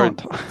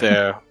don't.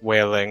 their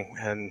wailing,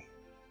 and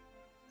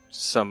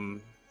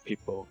some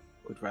people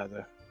would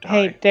rather die.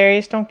 Hey,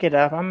 Darius, don't get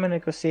up. I'm gonna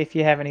go see if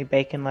you have any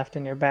bacon left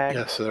in your bag.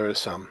 Yes, there is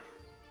some.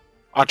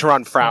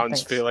 Ataran frowns,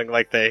 thanks. feeling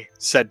like they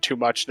said too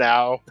much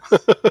now.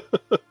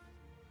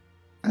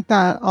 At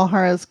that,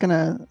 Alhara's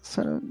gonna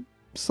sort of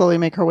slowly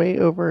make her way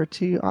over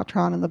to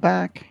Atron in the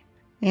back.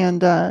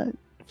 And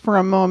for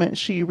a moment,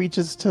 she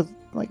reaches to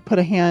put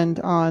a hand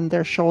on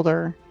their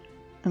shoulder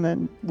and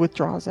then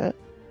withdraws it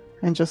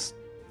and just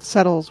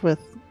settles with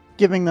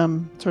giving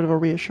them sort of a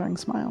reassuring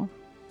smile.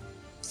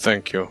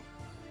 Thank you.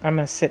 I'm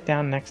gonna sit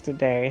down next to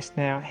Darius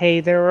now. Hey,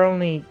 there are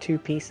only 2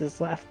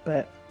 pieces left,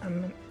 but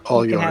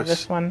All you can have yours.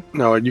 this one.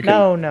 No, you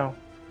can. No.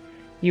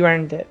 You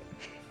earned it.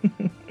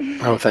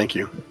 Oh, thank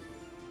you.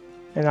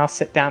 And I'll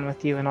sit down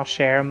with you and I'll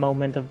share a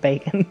moment of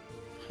bacon.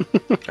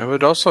 I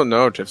would also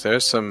note if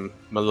there's some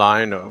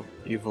malign or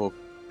evil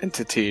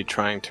entity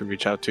trying to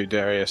reach out to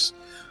Darius,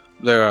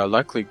 there are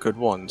likely good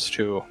ones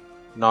too.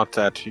 Not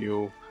that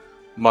you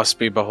must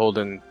be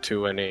beholden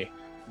to any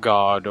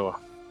god or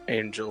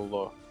angel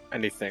or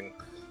anything,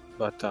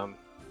 but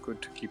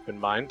good to keep in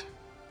mind.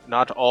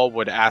 Not all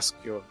would ask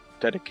your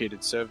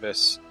dedicated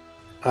service,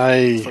 for I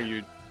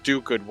you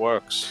do good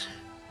works.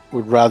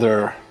 would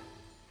rather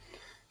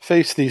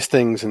face these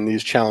things and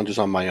these challenges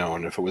on my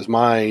own. If it was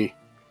my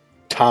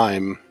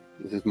time,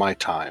 this is my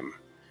time.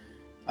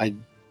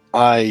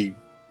 I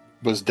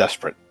was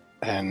desperate,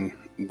 and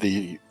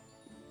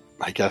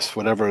I guess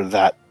whatever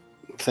that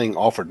thing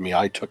offered me,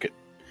 I took it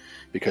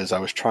because I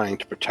was trying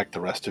to protect the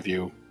rest of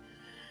you.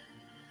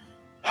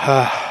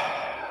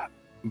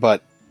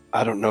 But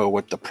I don't know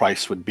what the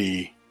price would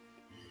be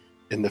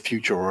in the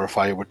future, or if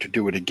I were to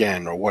do it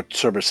again, or what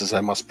services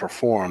I must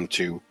perform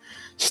to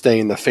stay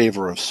in the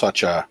favor of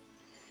such a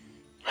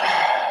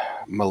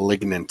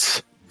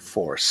malignant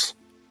force,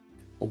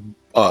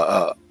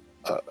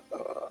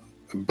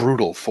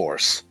 brutal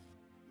force.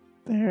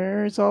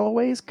 There's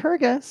always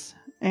Kurgus.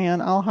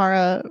 And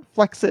Alhara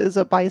flexes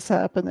a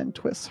bicep and then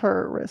twists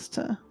her wrist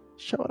to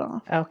show it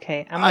off.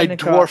 Okay, I'm I gonna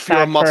go dwarf your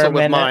outside for muscle a with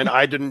minute. mine.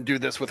 I didn't do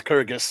this with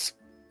Kurgus.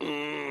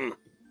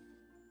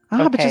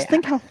 But Okay. just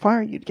think how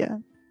far you'd get.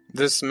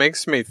 This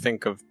makes me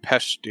think of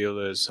pesh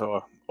dealers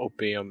or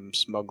opium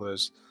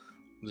smugglers.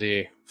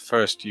 The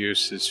first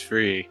use is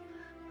free,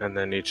 and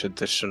then each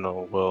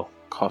additional will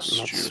cost you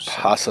That's something.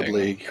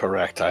 possibly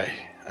correct. I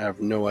have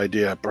no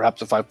idea.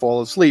 Perhaps if I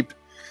fall asleep,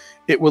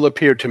 it will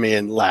appear to me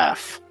and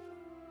laugh.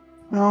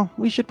 Well,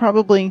 we should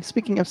probably,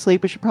 speaking of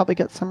sleep, we should probably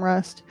get some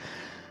rest.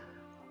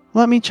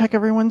 Let me check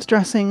everyone's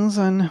dressings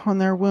on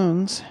their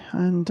wounds,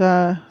 and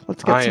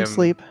let's get I some am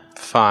sleep.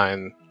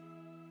 Fine,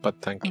 but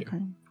thank you. Okay.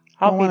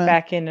 I'll I be wanna-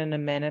 back in a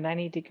minute. I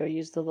need to go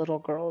use the little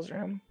girl's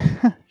room.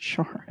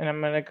 Sure. And I'm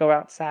gonna go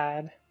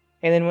outside.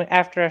 And then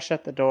after I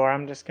shut the door,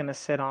 I'm just gonna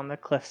sit on the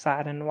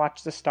cliffside and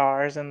watch the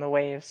stars and the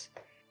waves.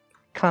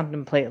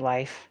 Contemplate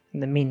life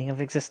and the meaning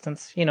of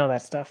existence. You know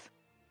that stuff.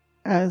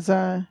 As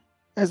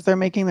they're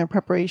making their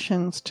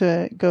preparations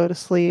to go to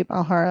sleep,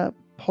 Alhara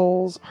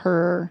pulls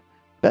her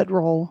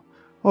bedroll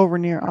over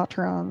near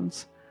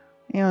Atron's,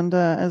 and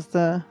as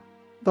the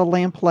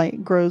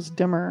lamplight grows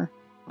dimmer,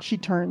 she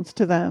turns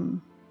to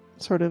them,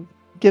 sort of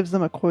gives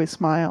them a coy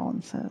smile,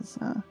 and says,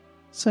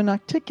 "So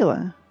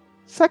Nocticula,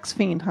 sex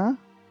fiend, huh?"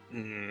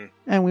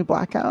 And we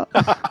black out.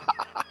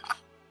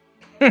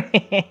 That's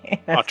good.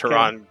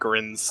 Ataran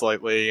grins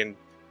slightly and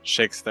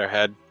shakes their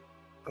head.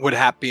 Would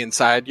Hap be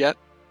inside yet?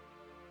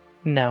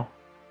 No.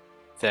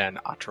 Then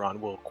Ataran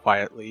will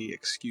quietly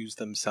excuse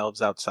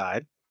themselves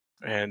outside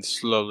and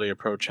slowly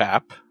approach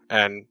Hap,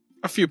 and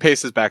a few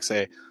paces back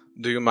say,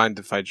 "Do you mind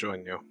if I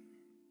join you?"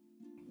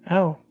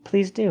 Oh,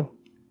 please do.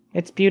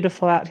 It's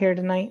beautiful out here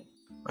tonight.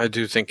 I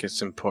do think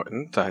it's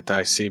important that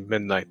I see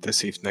midnight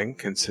this evening,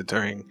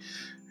 considering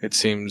it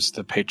seems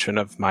the patron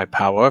of my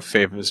power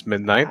favors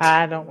midnight.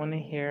 I don't want to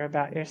hear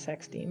about your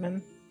sex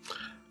demon.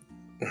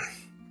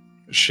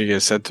 She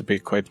is said to be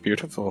quite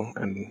beautiful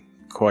and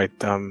quite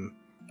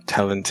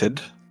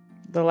talented.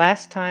 The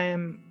last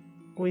time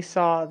we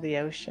saw the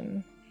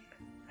ocean,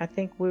 I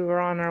think we were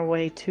on our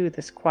way to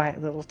this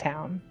quiet little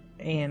town,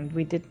 and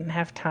we didn't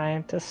have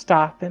time to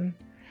stop and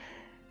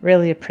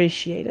really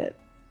appreciate it.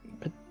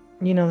 But,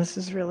 this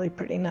is really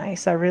pretty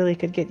nice. I really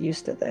could get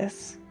used to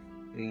this.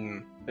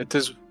 It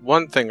is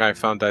one thing I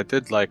found I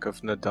did like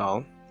of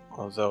Nadal,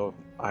 although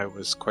I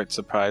was quite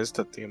surprised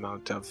at the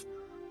amount of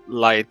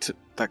light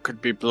that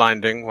could be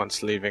blinding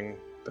once leaving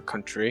the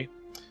country.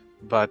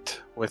 But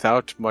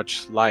without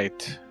much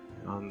light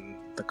on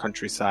the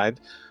countryside,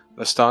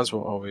 the stars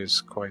were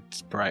always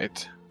quite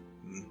bright,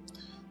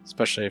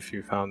 especially if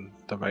you found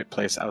the right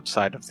place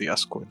outside of the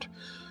Uskwood.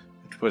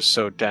 It was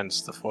so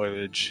dense, the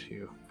foliage.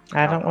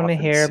 I don't want to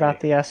hear about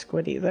the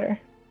Uskwood either.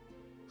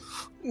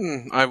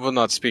 I will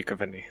not speak of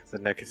the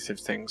negative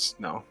things,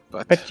 no.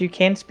 But you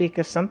can speak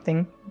of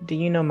something. Do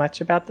you know much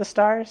about the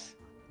stars?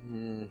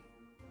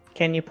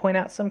 Can you point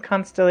out some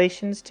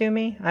constellations to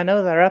me? I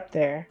know they're up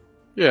there.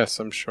 Yes,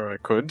 I'm sure I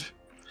could.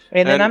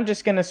 And then I'm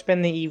just going to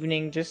spend the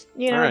evening just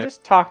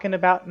talking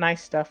about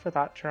nice stuff with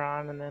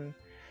Atron, and then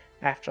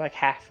after like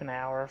half an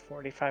hour,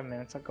 45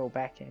 minutes, I'll go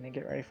back in and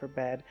get ready for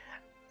bed.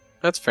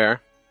 That's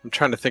fair. I'm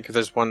trying to think if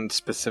there's one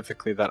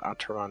specifically that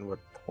Atron would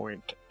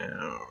point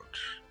out.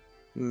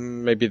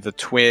 Maybe the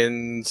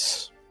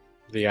twins,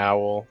 the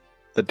owl,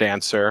 the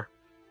dancer.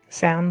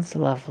 Sounds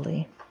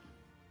lovely.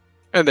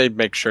 And they'd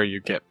make sure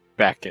you get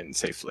back in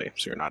safely,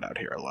 so you're not out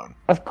here alone.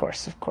 Of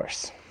course, of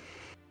course.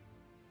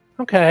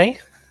 Okay.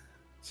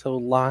 So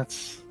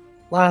lots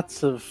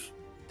of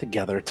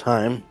together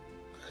time.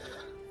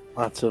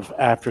 Lots of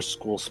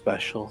after-school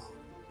special.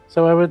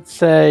 So I would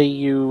say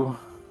you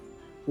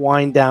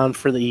wind down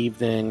for the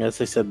evening. As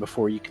I said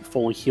before, you can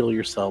fully heal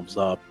yourselves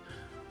up.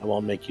 I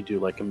won't make you do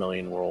like a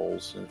million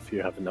rolls. And if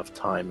you have enough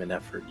time and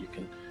effort, you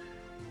can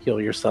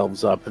heal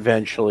yourselves up.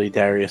 Eventually,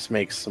 Darius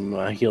makes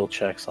some heal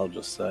checks, I'll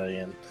just say.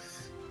 And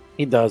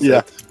he does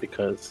it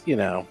because,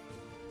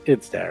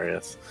 it's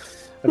Darius.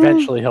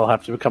 Eventually, he'll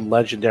have to become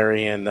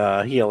legendary in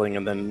healing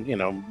and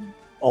then,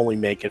 only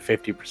make it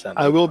 50%.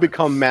 I will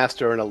become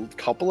master in a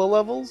couple of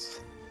levels,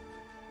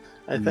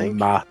 I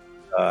think.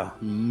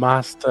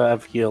 Master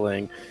of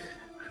healing.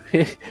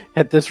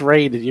 At this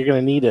rate, you're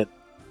going to need it.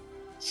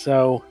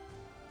 So,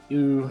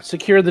 you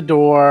secure the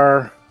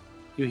door.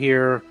 You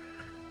hear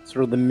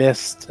sort of the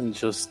mist and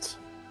just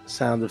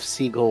sound of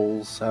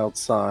seagulls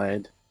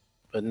outside,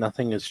 but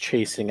nothing is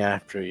chasing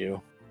after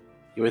you.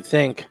 You would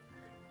think,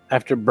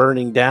 after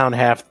burning down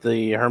half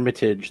the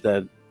hermitage,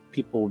 that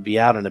people would be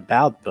out and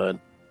about, but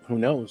who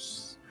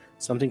knows?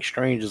 Something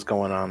strange is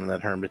going on in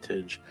that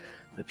hermitage.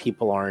 That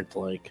people aren't,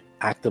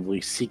 actively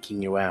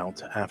seeking you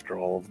out after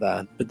all of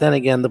that. But then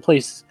again, the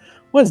place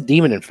was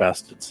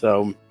demon-infested,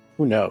 so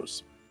who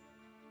knows?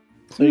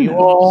 So you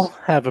all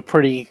have a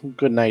pretty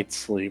good night's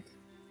sleep,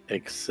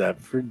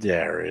 except for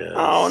Darius.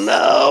 Oh,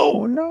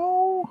 no! Oh,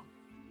 no!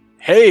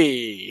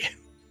 Hey!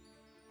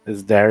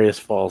 As Darius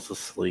falls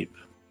asleep.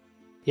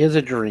 He has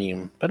a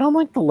dream, but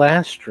unlike the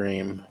last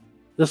dream,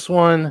 this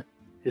one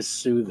is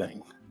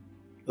soothing.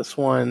 This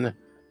one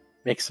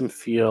makes him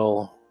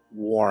feel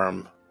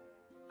warm,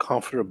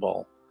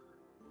 comfortable,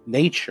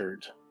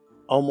 natured,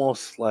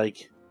 almost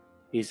like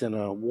he's in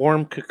a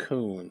warm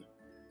cocoon.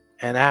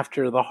 And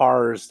after the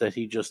horrors that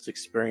he just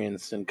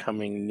experienced in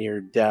coming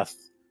near death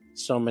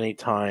so many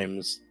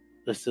times,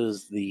 this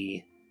is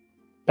the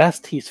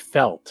best he's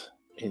felt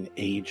in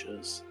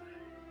ages.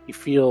 He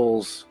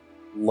feels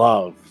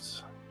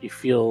loved. He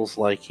feels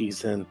like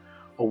he's in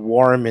a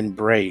warm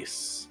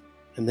embrace.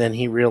 And then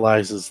he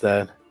realizes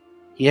that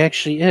he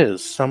actually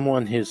is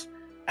someone who's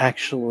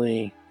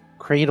actually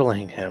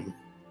cradling him,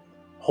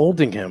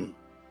 holding him.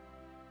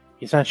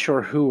 He's not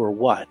sure who or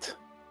what,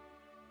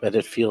 but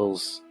it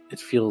feels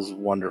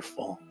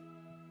wonderful.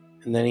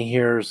 And then he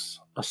hears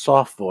a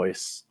soft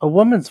voice, a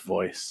woman's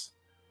voice,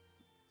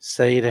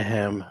 say to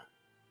him,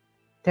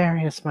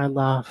 "Darius, my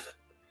love,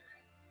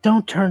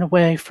 don't turn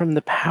away from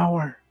the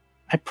power.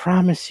 I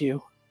promise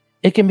you,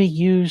 it can be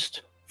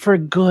used for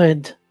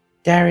good.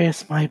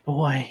 Darius, my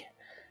boy,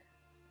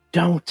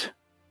 don't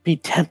be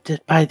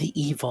tempted by the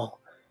evil.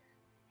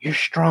 You're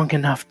strong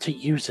enough to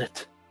use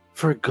it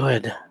for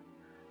good.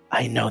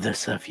 I know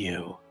this of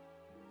you."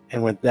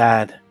 And with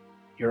that,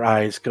 your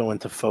eyes go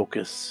into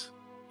focus,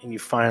 and you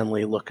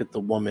finally look at the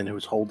woman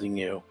who's holding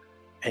you,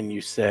 and you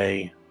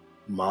say,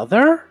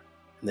 "Mother?"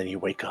 And then you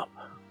wake up.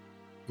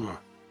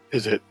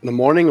 Is it the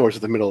morning or is it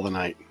the middle of the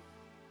night?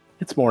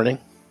 It's morning.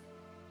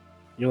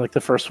 You're like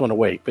the first one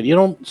awake, but you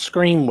don't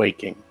scream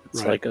waking.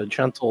 It's Right. like a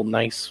gentle,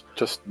 nice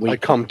Just I waking.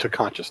 come to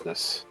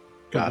consciousness.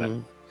 Got it.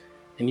 Mhm.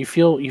 And you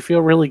feel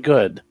really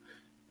good,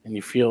 and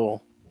you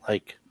feel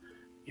like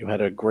you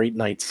had a great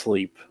night's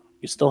sleep.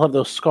 You still have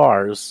those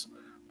scars,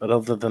 but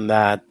other than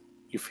that,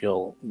 you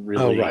feel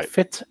really right.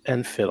 fit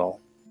and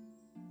fiddle.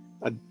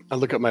 I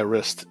look at my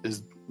wrist.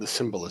 Is the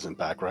symbol isn't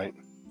back, right?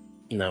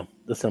 No,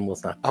 the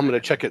symbol's not. I'm going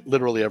to check it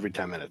literally every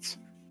 10 minutes.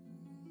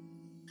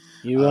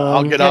 You,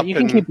 I'll get up You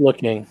can and, keep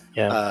looking.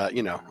 Yeah.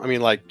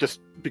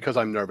 just because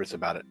I'm nervous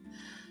about it,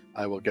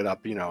 I will get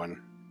up, and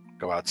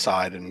go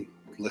outside and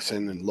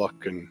listen and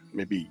look and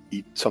maybe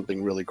eat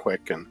something really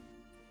quick and,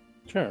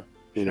 Sure.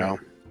 you know.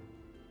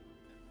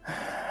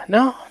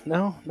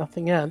 No,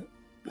 nothing yet.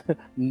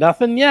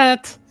 Nothing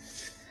yet.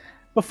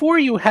 Before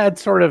you had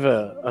sort of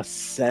a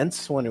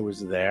sense when it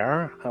was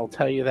there. I'll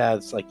tell you that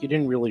it's like you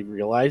didn't really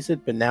realize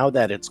it, but now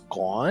that it's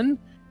gone,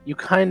 you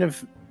kind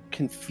of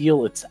can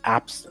feel its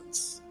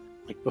absence.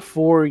 Like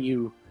before,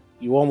 you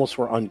almost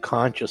were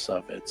unconscious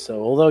of it.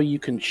 So although you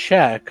can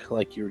check,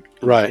 like you're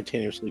Right.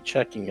 continuously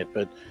checking it,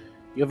 but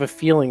you have a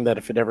feeling that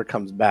if it ever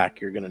comes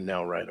back, you're going to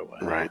know right away.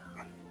 Right.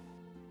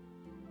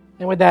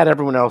 And with that,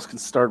 everyone else can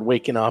start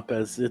waking up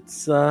as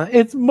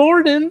it's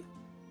morning.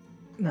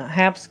 No,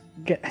 Hap's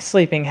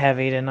sleeping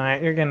heavy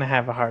tonight. You're gonna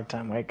have a hard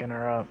time waking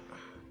her up.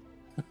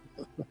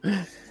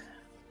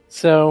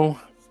 So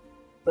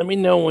let me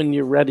know when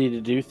you're ready to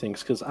do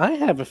things, because I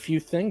have a few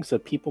things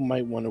that people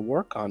might want to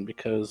work on.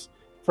 Because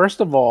first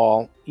of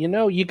all,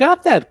 you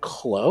got that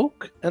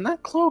cloak, and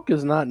that cloak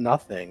is not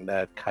nothing,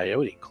 that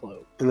coyote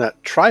cloak. And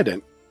that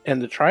trident.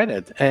 And the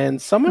trident.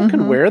 And someone could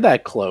Mhm. wear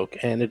that cloak,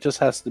 and it just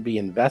has to be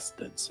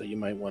invested. So you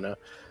might want to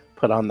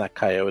put on that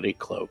coyote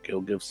cloak.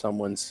 It'll give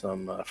someone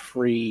some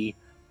free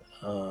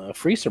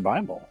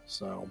survival.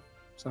 So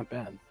it's not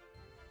bad.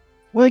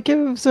 Well, it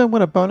gives a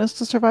bonus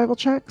to survival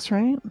checks,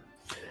 right?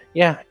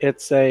 Yeah,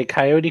 it's a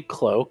coyote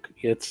cloak.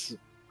 It's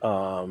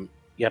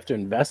you have to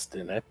invest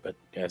in it, but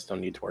you guys don't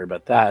need to worry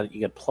about that. You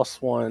get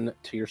 +1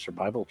 to your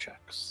survival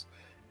checks.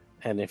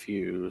 And if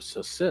you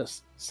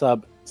subsist,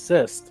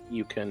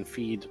 you can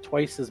feed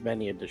twice as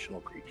many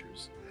additional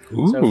creatures.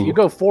 So if you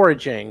go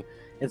foraging,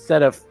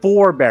 instead of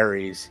 4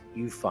 berries,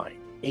 you find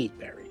 8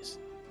 berries.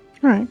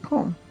 All right,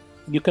 cool.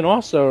 You can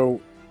also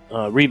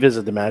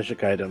revisit the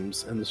magic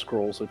items and the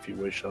scrolls if you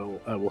wish.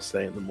 I will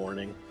say in the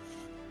morning.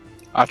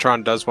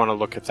 Atron does want to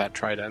look at that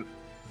trident.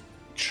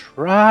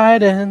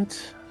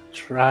 Trident.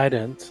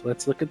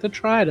 Let's look at the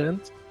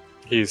trident.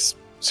 He's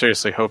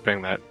seriously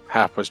hoping that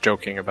Hap was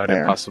joking about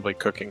There. it possibly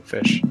cooking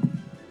fish.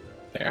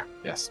 There,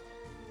 yes.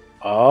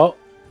 Oh,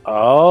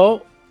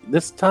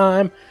 this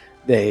time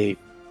they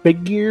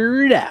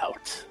figured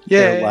out.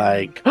 They're Yay.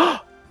 like,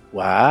 oh,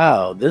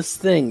 wow, this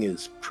thing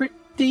is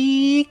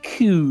pretty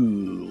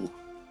cool.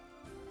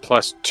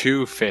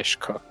 +2 fish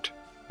cooked.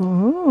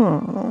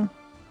 Ooh.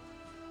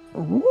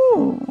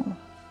 Ooh.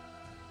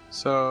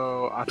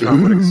 So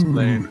Atron would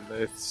explain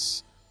that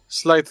it's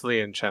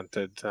slightly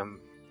enchanted,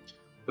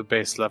 the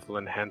base level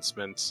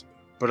enhancements,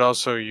 but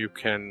also you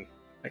can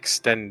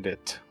extend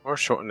it or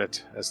shorten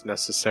it as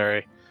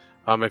necessary.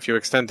 If you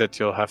extend it,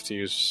 you'll have to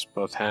use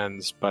both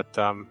hands, but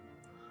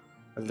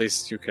at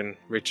least you can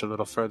reach a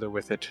little further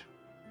with it.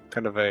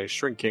 Kind of a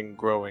shrinking,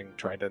 growing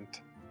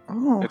trident.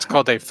 Oh, It's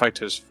called a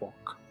fighter's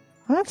fork.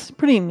 that's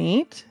pretty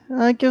neat.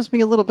 It gives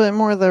me a little bit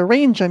more of the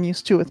range I'm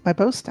used to with my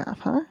bow staff,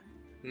 huh?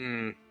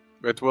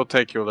 It will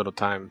take you a little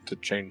time to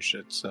change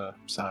its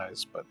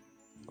size, but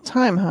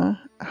Time, huh?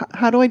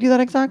 How do I do that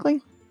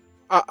exactly?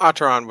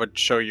 Atron would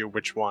show you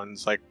which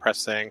ones, like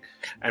pressing,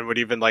 and would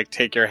even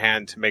take your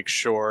hand to make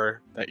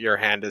sure that your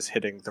hand is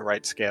hitting the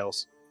right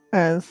scales.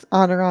 As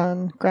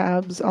Adoran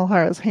grabs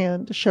Alhara's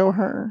hand to show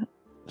her,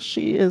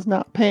 she is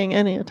not paying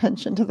any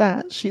attention to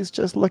that. She's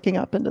just looking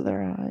up into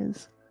their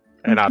eyes.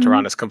 And Mhm.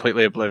 Atron is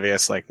completely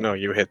oblivious, no,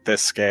 you hit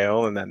this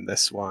scale, and then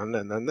this one,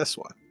 and then this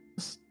one.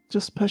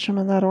 Just push them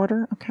in that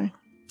order? Okay.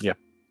 Yeah.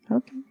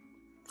 Okay.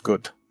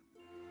 Good.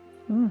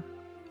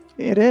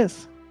 It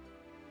is.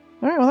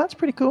 All right, well, that's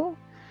pretty cool.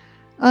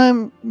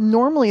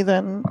 Normally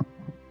then,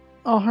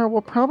 Alhara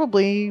will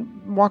probably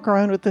walk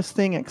around with this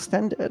thing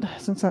extended,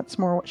 since that's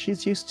more what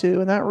she's used to,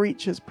 and that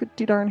reach is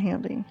pretty darn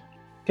handy.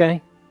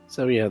 Okay.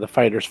 So yeah, the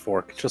fighter's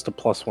fork. It's just a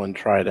 +1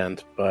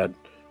 trident, but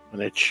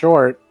when it's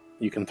short,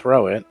 you can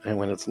throw it, and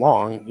when it's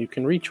long, you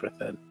can reach with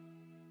it.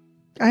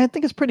 I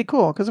think it's pretty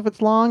cool, because if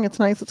it's long, it's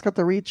nice, it's got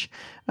the reach.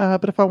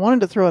 But if I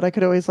wanted to throw it, I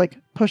could always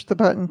push the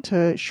button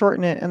to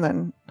shorten it and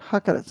then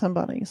huck it at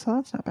somebody, so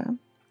that's not bad.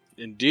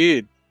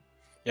 Indeed.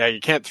 Yeah, you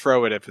can't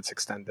throw it if it's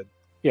extended.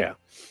 Yeah.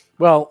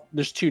 Well,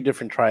 there's 2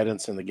 different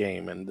tridents in the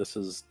game, and this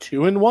is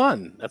 2 in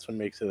 1. That's what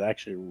makes it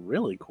actually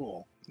really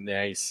cool.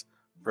 Nice.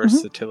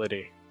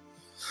 Versatility.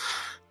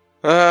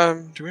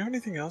 Do we have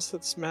anything else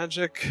that's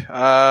magic?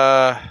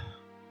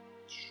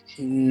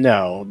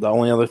 No, the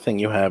only other thing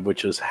you have,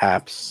 which is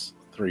Hap's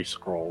 3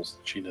 scrolls.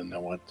 She didn't know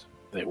what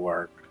they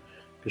were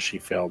because she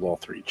failed all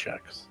 3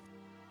 checks.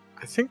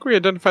 I think we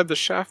identified the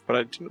shaft, but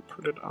I didn't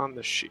put it on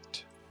the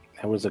sheet.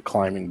 That was a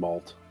climbing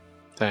bolt.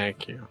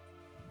 Thank you.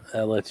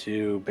 That lets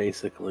you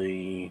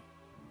basically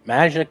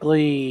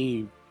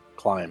magically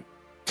climb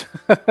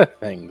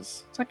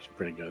things. It's actually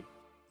pretty good.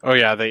 Oh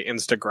yeah, the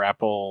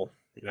insta-grapple,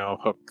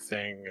 hook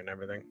thing and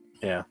everything.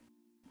 Yeah.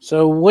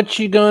 So what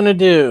you gonna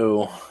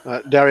do?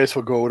 Darius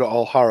will go to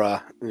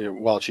Alhara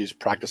while she's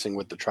practicing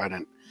with the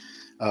trident.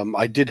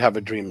 I did have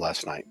a dream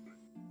last night,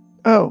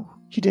 Oh,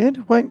 you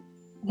did? What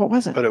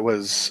was it? but it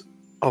was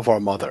of our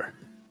mother.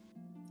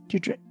 You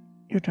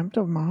dreamt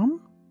of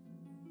Mom?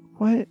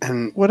 What?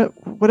 And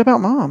What about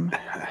Mom?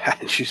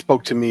 she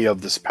spoke to me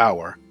of this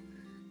power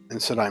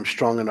and said I'm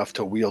strong enough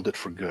to wield it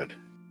for good.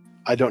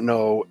 I don't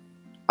know.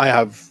 I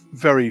have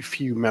very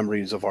few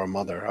memories of our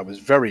mother. I was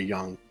very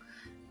young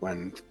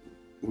when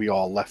we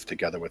all left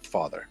together with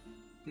father.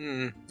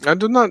 I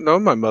do not know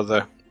my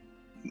mother.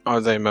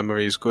 Are they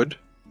memories good?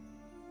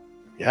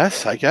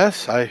 Yes, I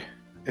guess.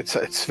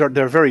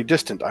 They're very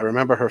distant. I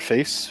remember her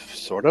face,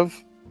 sort of,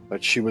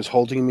 but she was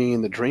holding me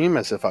in the dream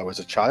as if I was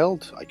a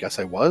child. I guess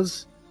I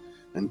was,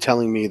 and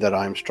telling me that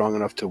I'm strong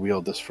enough to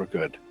wield this for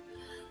good.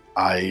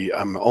 I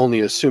am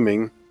only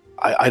assuming.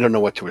 I don't know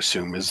what to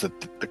assume. Is that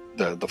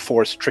the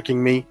force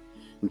tricking me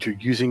into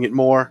using it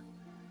more?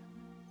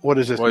 What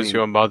does this mean? Was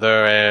your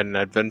mother an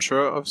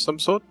adventurer of some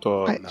sort,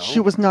 or No.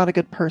 She was not a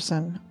good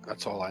person.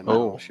 That's all I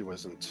know. Oh. She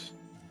wasn't.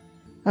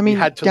 I mean,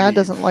 had to Dad leave.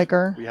 doesn't like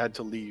her. We had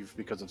to leave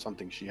because of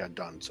something she had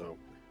done. So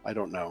I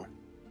don't know.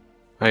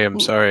 I am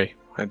sorry.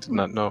 I did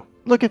not know.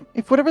 Look,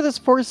 if whatever this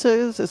force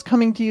is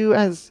coming to you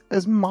as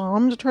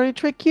mom to try to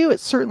trick you, it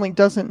certainly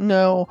doesn't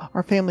know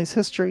our family's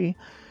history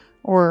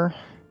or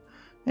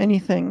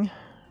anything.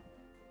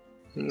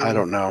 I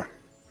don't know.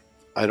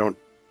 I don't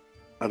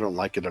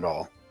like it at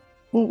all.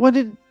 Well, what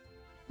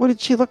did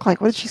she look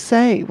like? What did she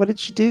say? What did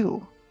she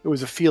do? It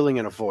was a feeling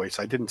and a voice.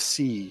 I didn't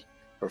see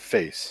her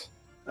face.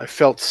 I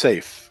felt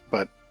safe,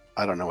 but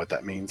I don't know what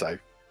that means. I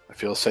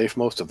feel safe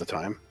most of the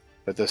time,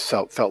 but this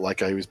felt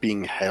like I was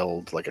being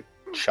held like a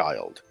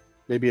child.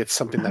 Maybe it's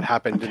something that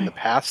happened in the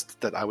past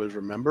that I was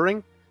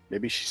remembering.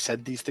 Maybe she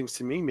said these things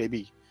to me.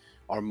 Maybe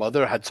our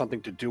mother had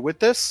something to do with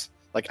this.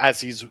 Like, as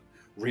he's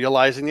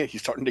realizing it,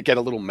 he's starting to get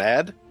a little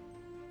mad.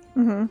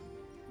 Mm-hmm.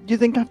 Do you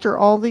think after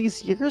all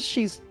these years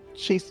she's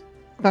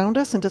found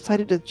us and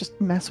decided to just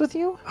mess with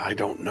you? I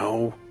don't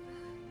know.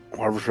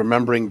 I was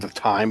remembering the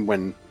time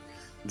when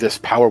this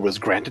power was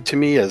granted to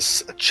me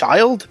as a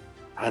child.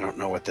 I don't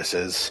know what this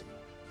is.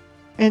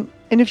 And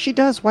if she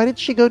does, why did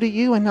she go to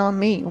you and not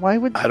me? Why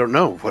would... I don't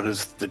know. What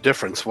is the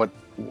difference?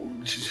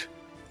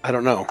 I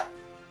don't know.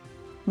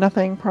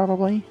 Nothing,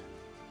 probably.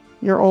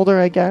 You're older,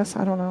 I guess.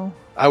 I don't know.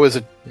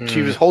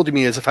 She was holding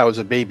me as if I was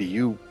a baby.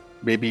 You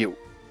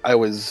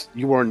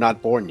were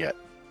not born yet.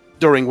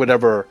 During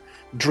whatever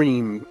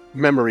dream,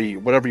 memory,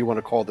 whatever you want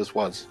to call this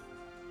was.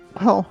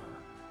 Well,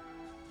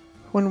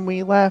 when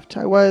we left,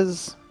 I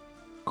was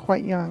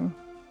quite young.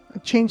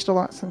 I've changed a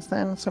lot since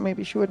then, so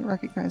maybe she wouldn't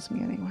recognize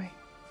me anyway.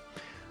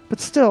 But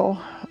still,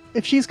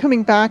 if she's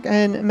coming back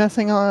and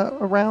messing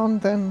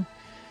around, then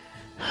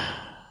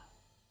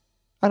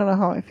I don't know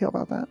how I feel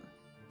about that.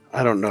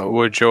 I don't know.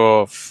 Would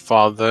your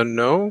father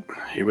know?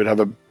 He would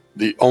have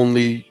the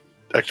only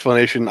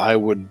explanation I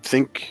would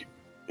think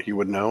he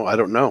would know. I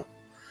don't know.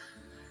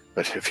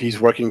 But if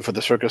he's working for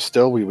the circus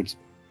still, we would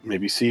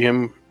maybe see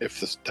him if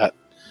the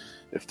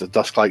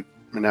Dusklight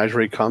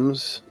Menagerie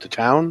comes to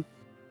town.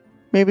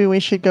 Maybe we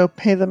should go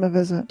pay them a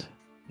visit.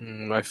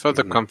 My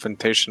further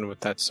confrontation with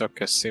that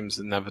circus seems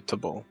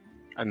inevitable.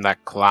 And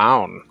that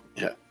clown.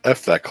 Yeah,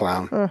 F that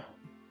clown.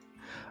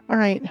 All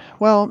right.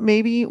 Well,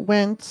 maybe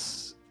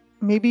once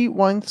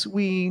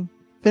we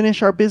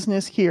finish our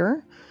business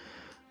here,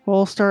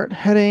 we'll start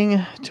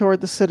heading toward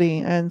the city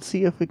and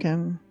see if we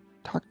can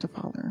talk to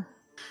Father.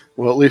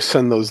 We'll at least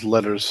send those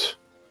letters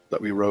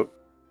that we wrote.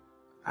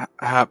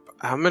 How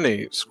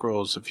many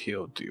scrolls of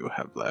heal do you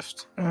have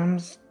left? I'm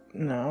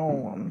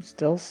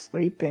still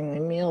sleeping.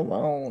 Leave me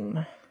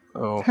alone.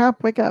 Oh,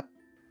 Hap, wake up.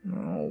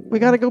 No. We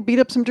gotta go beat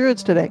up some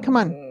druids today. Come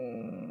on.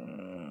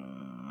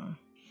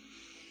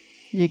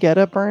 You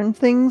gotta burn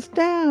things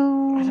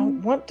down. I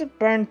don't want to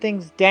burn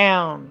things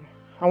down.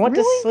 I want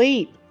to Really?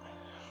 sleep.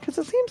 Because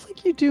it seems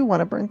like you do want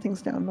to burn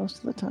things down most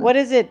of the time. What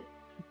is it?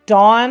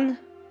 Dawn?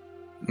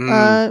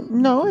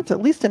 No, it's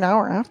at least an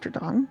hour after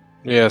dawn.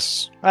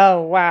 yes.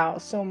 Oh, wow.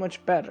 So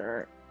much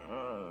better.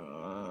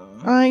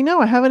 I know,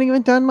 I haven't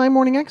even done my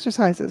morning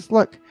exercises.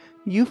 Look,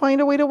 you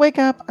find a way to wake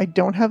up. I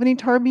don't have any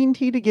Tarbean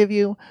tea to give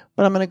you,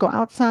 but I'm going to go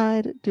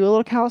outside, do a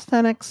little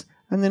calisthenics,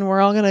 and then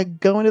we're all going to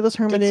go into this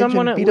hermitage Did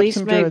someone and at beat up least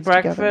some make druids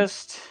together.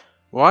 breakfast?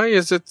 Why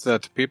is it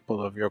that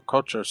people of your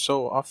culture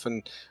so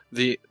often,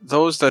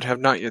 those that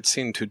have not yet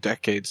seen 2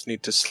 decades,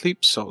 need to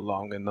sleep so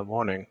long in the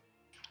morning?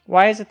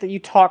 Why is it that you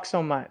talk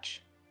so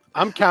much?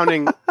 I'm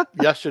counting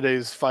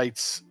yesterday's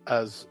fights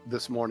as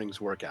this morning's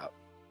workout.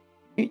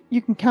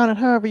 You can count it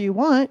however you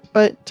want,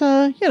 but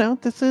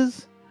this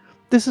is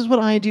what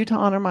I do to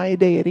honor my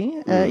deity.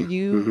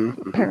 You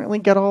apparently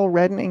get all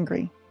red and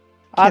angry.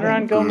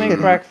 Audron, go make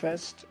Kidding.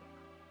 breakfast.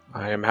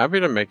 I am happy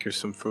to make you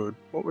some food.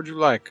 What would you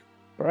like?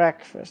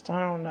 Breakfast, I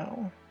don't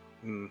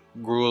know.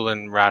 Gruel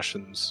and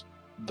rations.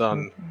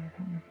 Done.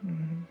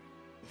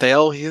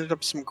 They'll heat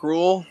up some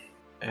gruel,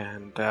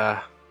 and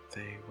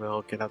they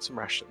will get out some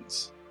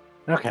rations.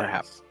 Okay.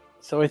 Perhaps.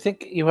 So I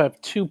think you have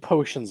 2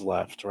 potions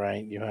left,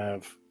 right? You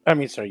have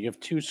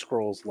 2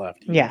 scrolls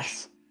left. Each,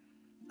 Yes.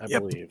 I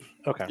Yep. believe.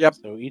 Okay. Yep.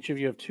 So each of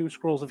you have 2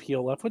 scrolls of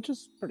heal left, which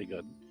is pretty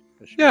good.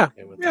 I should be Yeah.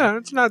 okay with Yeah, that.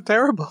 it's not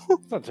terrible.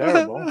 It's not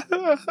terrible.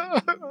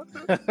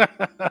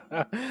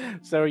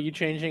 So are you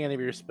changing any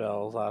of your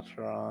spells,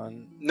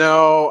 Atron?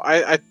 No,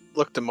 I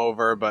looked them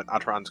over, but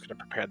Atron's going to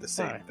prepare the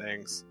same Alright.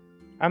 things.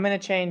 I'm gonna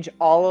change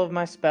all of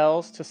my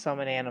spells to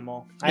summon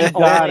animal. I You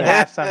got only it.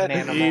 have summon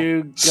animal.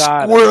 You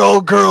got it. Squirrel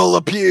girl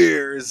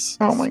appears.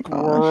 Oh my gosh.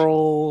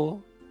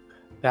 Squirrel.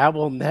 That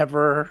will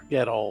never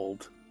get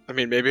old. I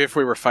mean, maybe if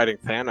we were fighting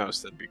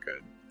Thanos, that'd be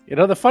good. You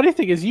know, the funny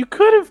thing is, you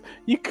could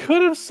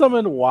have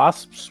summoned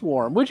Wasp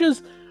Swarm, which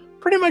is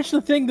pretty much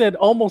the thing that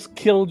almost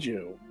killed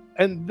you,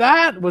 and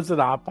that was an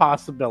odd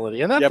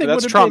possibility. And that Yeah, thing but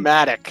that's would have been,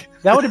 traumatic.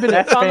 that would have been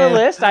That's on the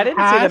list. I didn't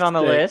see that on the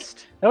fantastic.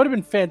 list. That would have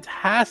been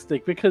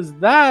fantastic because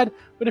that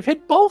would have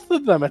hit both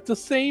of them at the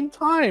same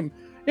time.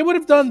 It would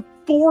have done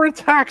 4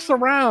 attacks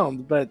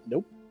around, but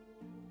nope.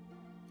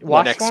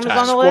 Watch next Swarm is time.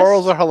 on the list.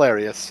 Squirrels are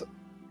hilarious.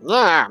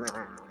 I'm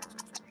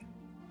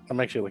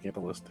actually looking at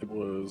the list. It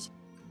was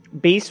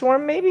Bee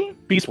Swarm, maybe.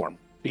 Bee Swarm.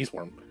 Bee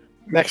Swarm.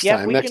 Next Yep,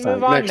 time. we Next can time.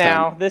 move on next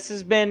now. Time. This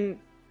has been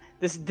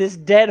this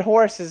dead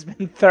horse has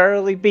been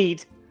thoroughly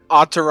beat.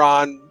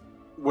 Otteron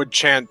would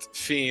chant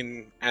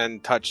Fiend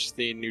and touch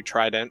the new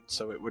trident,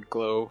 so it would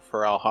glow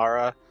for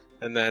Alhara.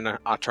 And then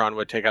Otteron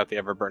would take out the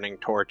ever-burning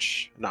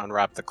torch and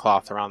unwrap the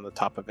cloth around the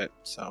top of it,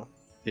 so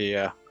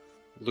the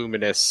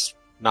luminous,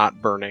 not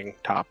burning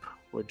top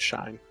would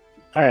shine.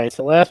 All right.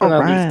 So last but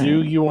not Alright. least,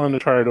 do you want to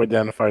try to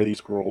identify these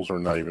squirrels or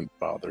not even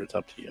bother? It's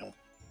up to you.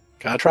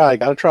 Gotta try.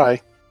 Gotta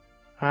try.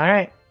 All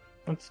right,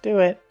 let's do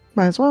it.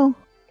 Might as well.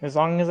 As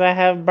long as I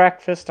have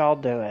breakfast, I'll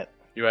do it.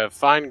 You have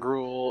fine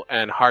gruel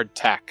and hard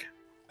tack.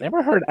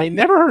 I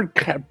never heard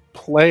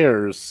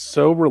players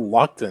so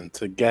reluctant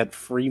to get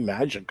free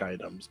magic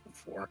items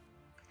before.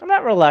 I'm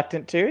not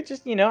reluctant to. It's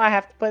just, I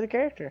have to play the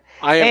character.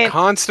 I am And-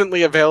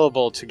 constantly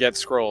available to get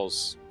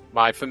scrolls.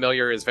 My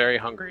familiar is very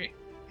hungry.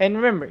 And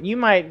remember, you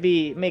might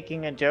be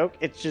making a joke.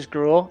 It's just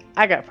gruel.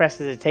 I got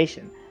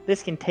prestidigitation.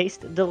 This can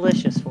taste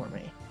delicious for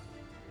me.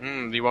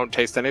 You won't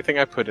taste anything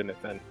I put in it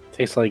then.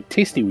 Tastes like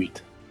tasty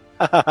wheat.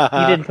 You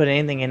didn't put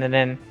anything in it,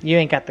 and you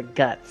ain't got the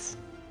guts.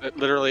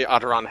 Literally,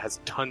 Otteron has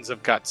tons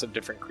of guts of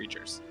different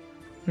creatures.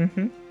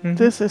 Mm-hmm.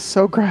 This is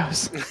so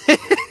gross. This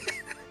is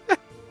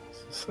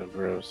so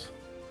gross.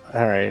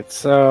 All right.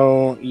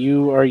 So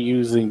you are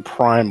using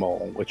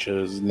primal, which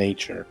is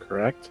nature,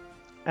 correct?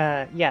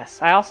 Yes.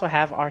 I also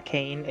have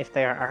arcane if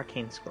they are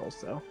arcane scrolls,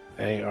 though.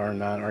 They are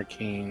not I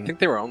arcane. think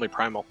they were only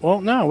primal.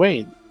 Well, no,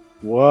 wait.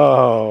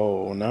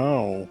 Whoa,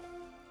 no.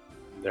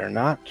 They're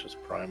not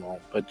just primal,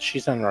 but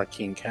she's an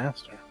arcane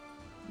caster.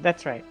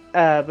 That's right.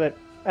 But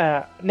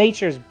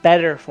nature's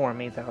better for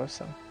me, though,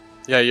 so.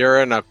 Yeah, you're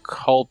an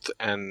occult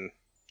and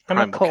I'm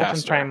primal a cult and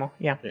caster. primal,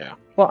 yeah. Yeah.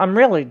 Well, I'm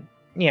really.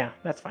 Yeah,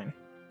 that's fine.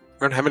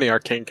 We don't have any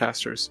arcane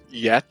casters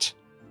yet.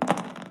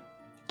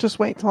 Just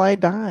wait till I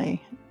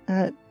die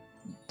at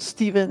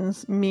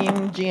Steven's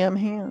mean GM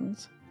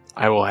hands.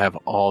 I will have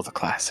all the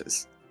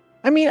classes.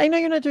 I mean, I know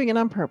you're not doing it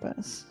on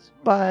purpose,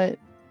 but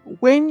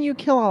when you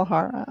kill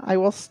Alhara, I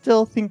will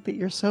still think that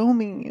you're so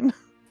mean.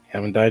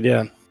 Haven't died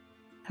yet.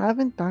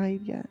 Haven't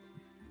died yet.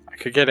 I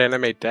could get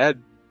animate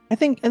dead. I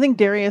think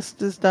Darius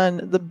has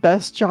done the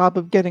best job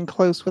of getting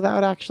close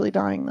without actually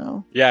dying,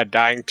 though. Yeah,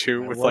 dying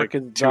 2 My with work like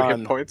is 2 done.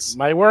 hit points.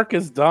 My work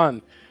is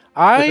done.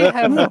 I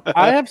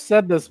have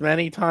said this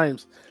many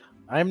times.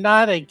 I'm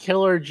not a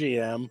killer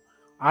GM.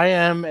 I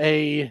am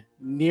a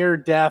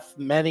near-death,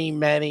 many,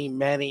 many,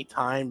 many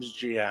times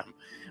GM,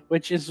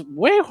 which is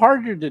way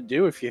harder to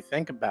do if you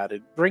think about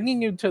it.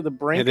 Bringing you to the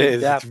brink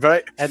of death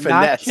very and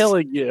not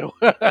killing you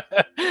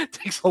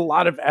takes a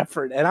lot of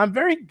effort, and I'm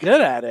very good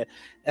at it.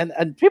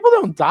 And people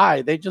don't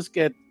die; they just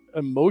get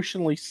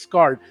emotionally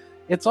scarred.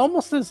 It's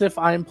almost as if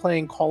I'm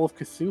playing Call of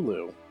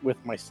Cthulhu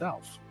with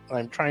myself.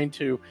 I'm trying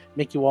to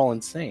make you all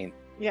insane.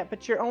 Yeah,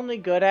 but you're only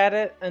good at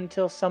it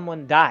until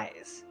someone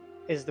dies,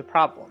 is the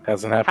problem.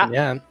 Hasn't happened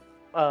yet.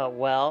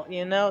 Well,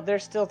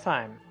 there's still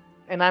time.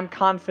 And I'm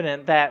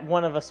confident that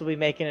one of us will be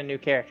making a new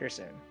character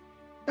soon.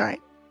 All right,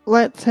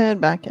 let's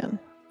head back in.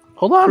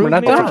 Hold on, we're Prove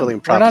not me done. wrong.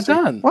 Fulfilling We're not prophecy.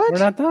 done. What? We're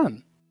not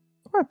done.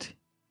 What?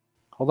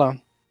 Hold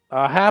on.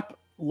 Hap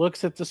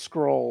looks at the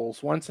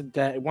scrolls once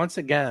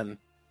again.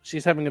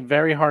 She's having a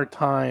very hard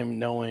time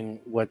knowing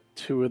what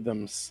 2 of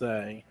them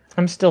say.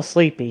 I'm still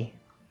sleepy.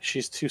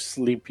 She's too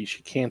sleepy.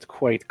 She can't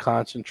quite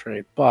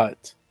concentrate,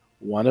 but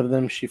one of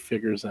them she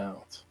figures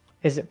out.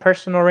 Is it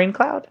personal rain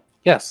cloud?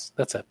 Yes,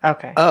 that's it.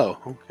 Okay. Oh,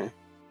 okay.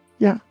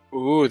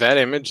 Ooh, that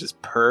image is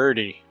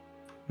purty.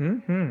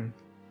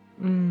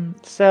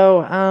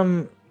 So,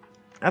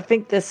 I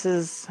think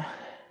this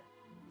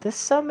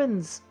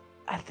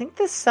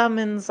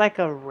summons like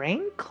a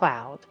rain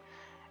cloud,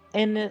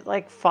 and it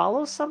like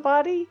follows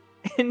somebody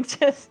and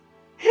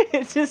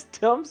it just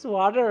dumps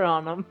water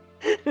on them.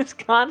 It's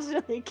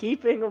constantly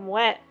keeping them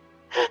wet.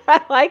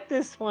 I like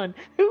this one.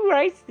 Who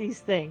writes these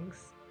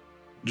things?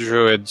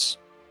 Druids.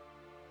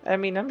 I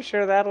mean, I'm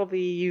sure that'll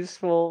be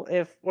useful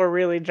if we're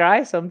really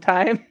dry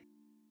sometime.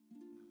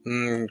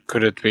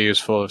 Could it be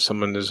useful if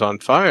someone is on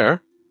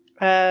fire?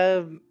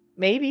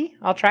 Maybe.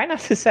 I'll try not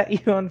to set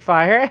you on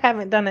fire. I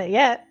haven't done it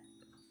yet.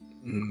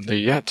 The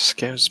yet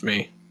scares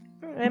me.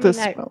 I mean,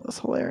 This spell is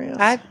hilarious.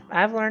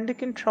 I've learned to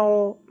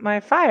control my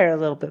fire a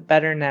little bit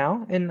better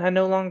now, and I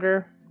no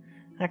longer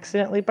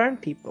accidentally burn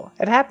people.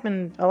 It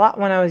happened a lot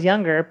when I was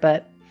younger,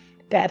 but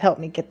Dad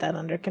helped me get that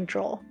under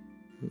control.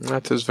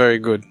 That is very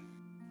good.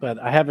 But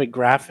I have a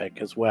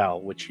graphic as well,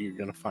 which you're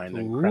going to find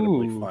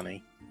incredibly Ooh.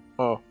 funny.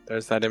 Oh,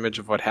 there's that image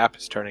of what Hap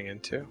is turning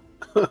into.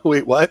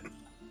 Wait, what?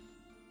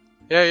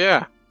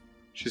 Yeah.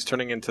 She's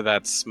turning into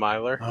that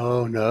Smiler.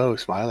 Oh no,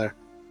 Smiler.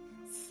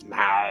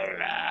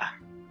 Smiler.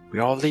 We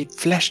all eat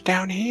flesh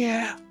down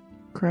here.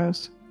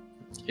 Gross.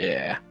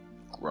 Yeah.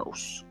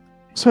 Gross.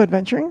 So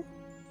adventuring?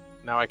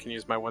 Now I can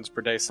use my once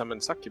per day summon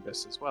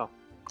succubus as well.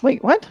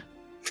 Wait, what?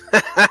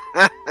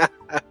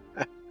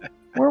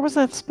 Where was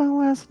that spell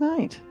last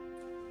night?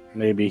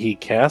 Maybe he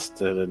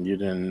cast it and you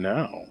didn't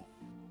know.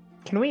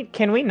 Can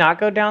we not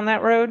go down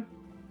that road?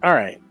 All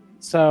right.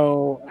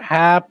 So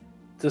Hap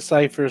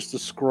deciphers the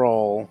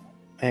scroll,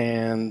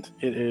 and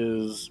it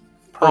is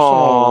personal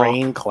Aw.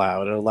 rain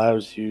cloud. It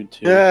allows you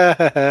to Yeah.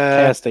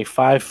 cast a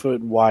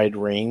 5-foot wide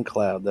rain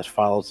cloud that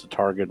follows the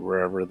target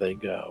wherever they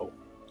go.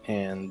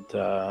 And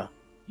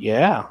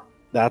yeah,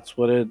 that's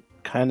what it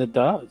kind of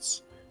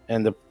does.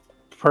 And the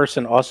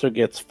person also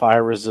gets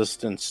fire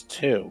resistance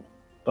too.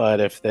 But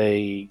if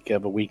they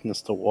give a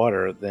weakness to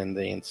water, then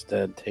they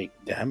instead take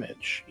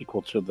damage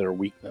equal to their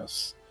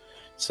weakness.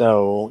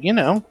 So,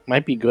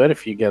 might be good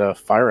if you get a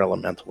fire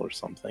elemental or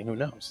something. Who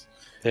knows?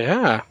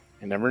 Yeah.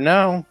 You never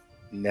know.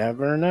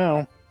 Never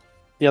know.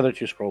 The other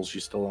 2 scrolls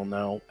you still don't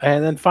know.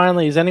 And then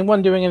finally, is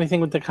anyone doing anything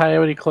with the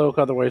coyote cloak?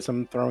 Otherwise,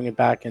 I'm throwing it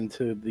back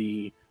into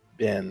the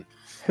bin.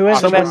 Who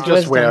has the Someone best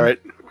just wisdom? wear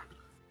it.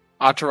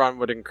 Ataran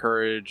would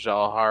encourage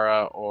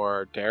Alhara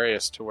or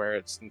Darius to wear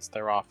it since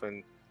they're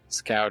often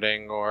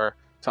scouting, or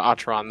to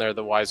Ataran, they're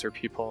the wiser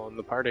people in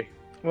the party.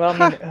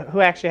 Well, I mean,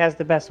 who actually has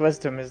the best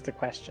wisdom is the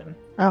question.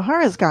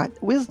 Alhara's got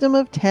wisdom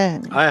of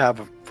 10. I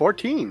have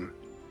 14.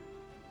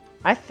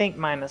 I think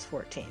mine is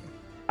 14.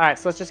 All right,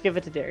 so let's just give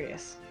it to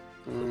Darius.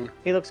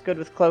 He looks good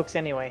with cloaks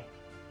anyway.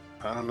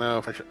 I don't know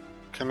if I should.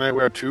 Can I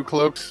wear 2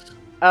 cloaks?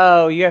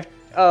 Oh,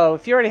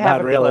 if you already have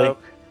Not a really.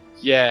 cloak,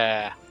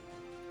 Yeah.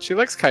 She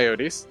likes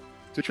coyotes.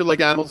 Did you like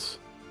animals?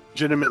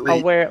 Legitimately.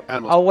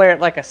 animals. I'll wear it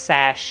like a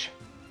sash.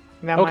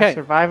 Now my Okay,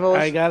 survival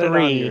is I got 3. it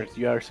on yours.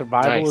 Your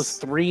survival Nice. is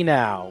 3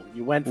 now.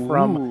 You went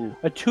from Ooh.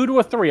 a 2 to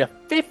a 3, a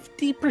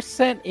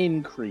 50%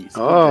 increase.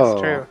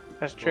 Oh.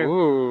 That's true.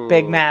 Ooh.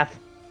 Big math.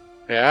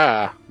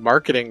 Yeah.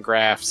 Marketing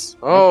graphs.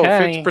 Oh,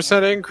 Okay.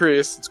 50%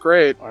 increase. It's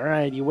great. All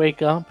right, you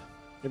wake up.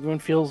 Everyone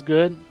feels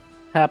good.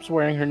 Hap's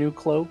wearing her new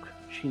cloak.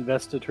 She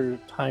invested her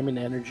time and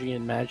energy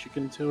and magic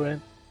into it.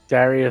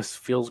 Darius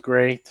feels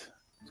great.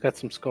 He's got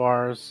some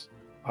scars.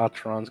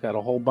 Atron's got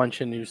a whole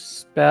bunch of new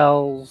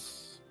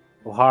spells.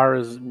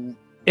 Alhara's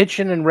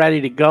itching and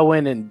ready to go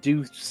in and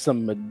do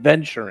some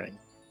adventuring.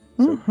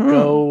 So Mhm.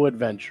 go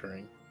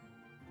adventuring.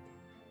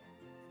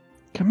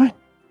 Come on.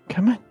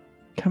 Come on.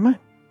 Come on.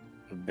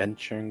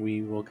 Adventuring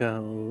we will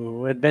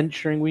go.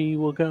 Adventuring we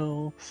will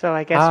go. So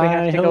I guess we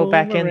have to go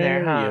back in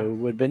there, huh?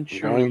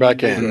 Adventuring Going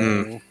back we in.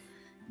 will go.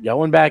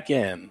 Going back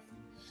in.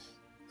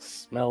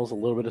 Smells a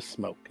little bit of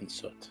smoke and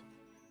soot.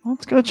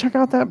 Let's go check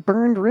out that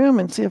burned room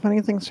and see if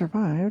anything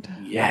survived.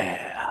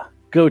 Yeah.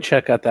 Go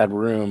check out that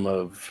room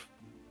of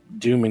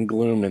doom and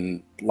gloom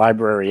and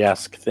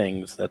library-esque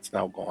things that's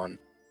now gone.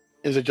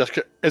 Is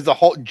the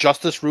whole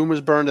justice room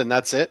is burned and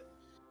that's it?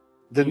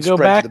 Didn't You go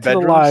spread back to to the the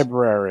bedrooms?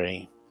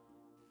 library.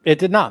 It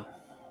did not.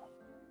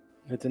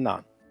 It did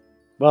not.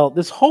 Well,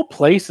 this whole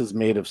place is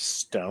made of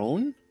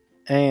stone,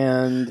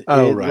 and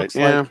it looks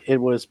like it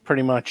was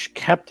pretty much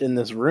kept in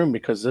this room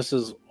because this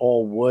is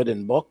all wood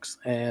and books,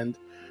 and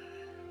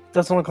it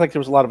doesn't look like there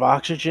was a lot of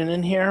oxygen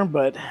in here,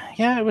 but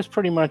yeah, it was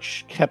pretty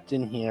much kept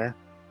in here.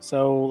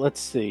 So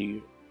let's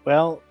see.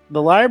 Well,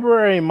 the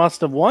library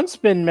must have once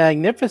been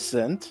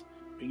magnificent.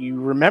 You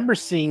remember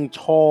seeing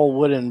tall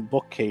wooden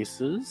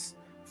bookcases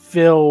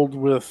filled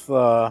with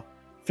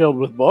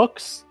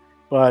books,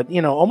 but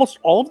almost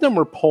all of them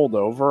were pulled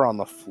over on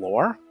the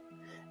floor,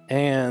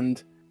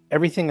 and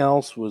everything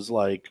else was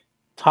like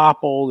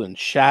toppled and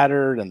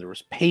shattered, and there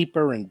was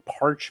paper and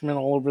parchment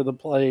all over the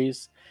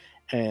place,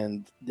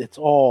 and it's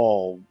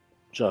all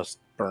just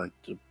burnt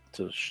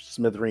to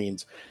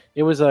smithereens.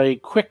 It was a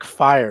quick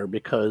fire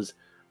because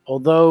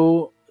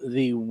although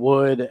the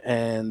wood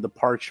and the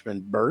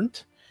parchment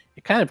burnt,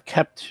 it kind of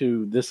kept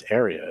to this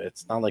area.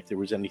 It's not like there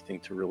was anything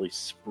to really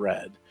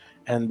spread.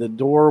 And the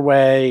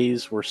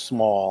doorways were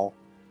small,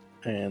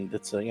 and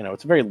it's a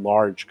very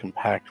large,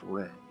 compact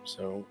room.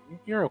 So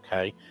you're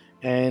okay.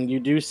 And you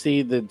do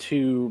see the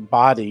 2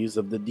 bodies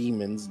of the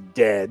demons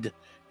dead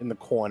in the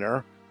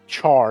corner,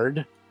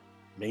 charred.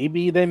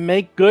 Maybe they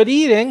make good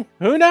eating.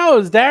 Who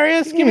knows,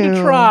 Darius? Give it a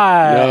Ew.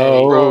 try.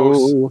 No.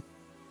 Gross.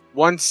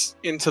 Once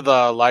into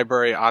the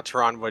library,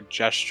 Ataran would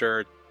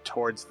gesture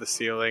towards the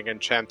ceiling and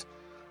chant,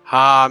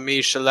 "Ha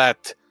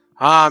Michelet!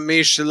 Ha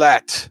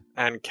Michelet!"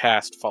 and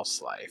cast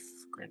False Life,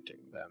 granting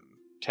them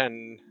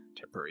 10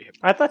 temporary hit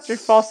I thought your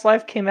false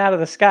life came out of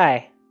the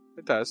sky.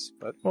 It does,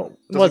 but Well,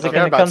 Doesn't was it care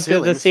going to about come through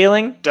the ceilings.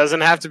 ceiling?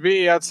 doesn't have to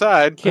be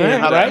outside. Came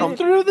Yeah, right come-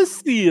 through the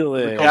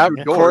ceiling. come-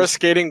 Yeah, Doors.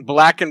 coruscating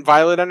black and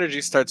violet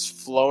energy starts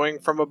flowing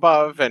from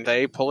above, and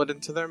they pull it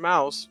into their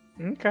mouths.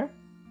 Okay.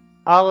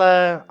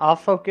 I'll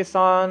focus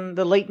on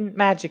the latent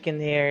magic in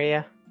the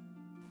area.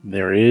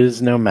 There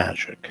is no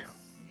magic.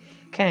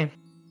 Okay.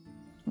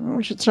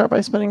 We should start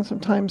by spending some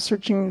time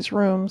searching these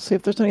rooms, see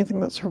if there's anything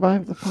that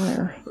survived the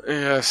fire.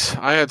 Yes,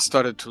 I had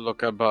started to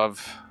look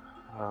above.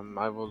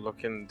 I will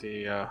look in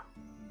the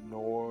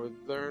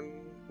northern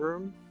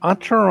room.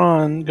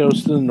 Ataran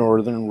goes to the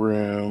northern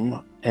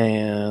room,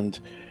 and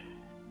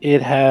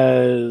it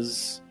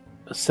has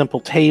a simple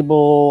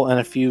table and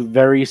a few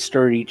very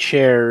sturdy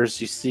chairs.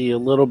 You see a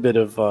little bit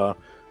of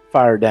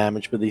fire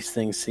damage, but these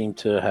things seem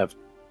to have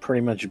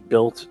pretty much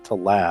built to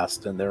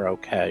last, and they're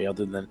okay.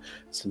 Other than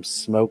some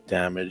smoke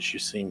damage, you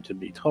seem to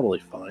be totally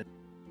fine.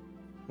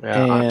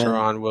 Yeah, And-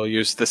 Ataran will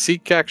use the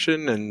seek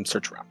action and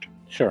search around.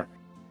 Sure.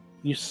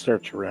 You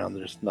search around.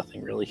 There's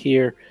nothing really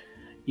here.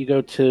 You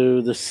go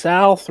to the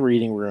south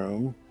reading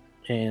room,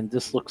 and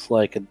this looks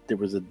like there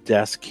was a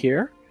desk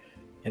here.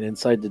 And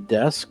inside the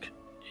desk,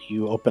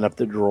 you open up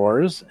the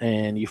drawers,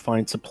 and you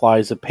find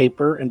supplies of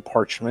paper and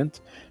parchment,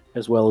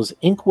 as well as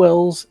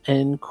inkwells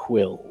and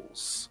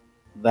quills.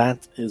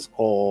 That is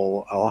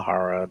all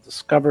Alhara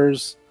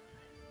discovers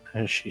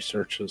as she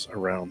searches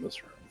around this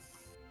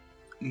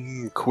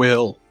room.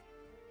 Quill.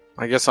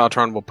 I guess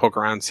Ataran will poke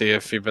around and see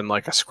if even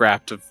like a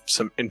scrap of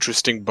some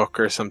interesting book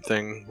or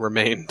something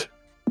remained.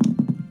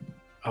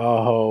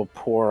 Oh,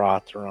 poor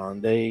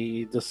Ataran.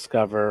 They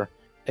discover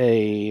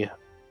a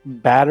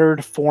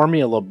battered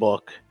formula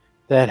book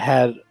that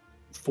had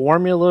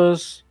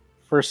formulas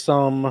for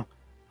some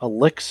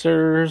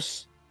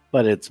elixirs,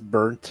 but it's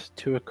burnt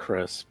to a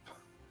crisp.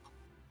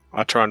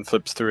 Ataran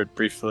flips through it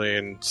briefly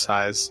and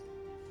sighs.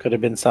 Could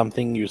have been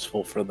something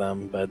useful for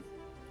them, but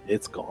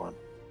it's gone.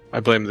 I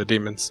blame the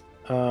demons.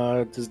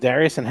 Does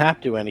Darius and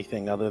Hap do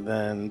anything other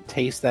than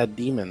taste that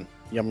demon?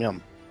 Yum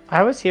yum.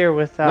 I was here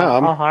with No,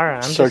 I'm Alhara.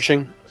 I'm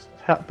searching. just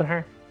helping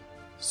her.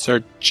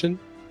 Searching,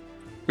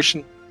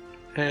 wishing,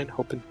 and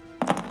hoping.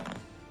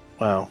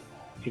 Wow.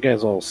 You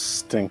guys all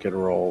stink at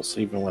rolls,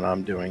 even when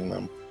I'm doing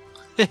them.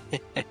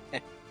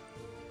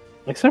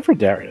 Except for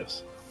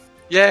Darius.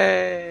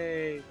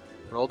 Yay!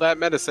 Roll that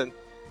medicine.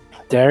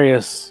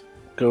 Darius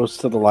goes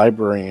to the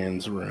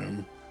librarian's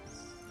room,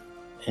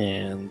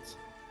 and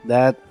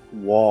that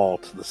wall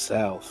to the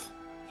south,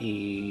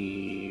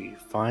 he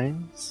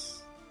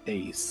finds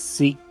a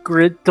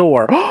secret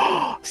door.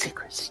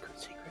 Secret.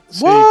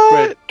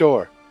 Secret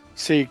door.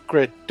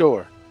 Secret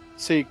door.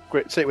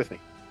 Secret. Say it with me.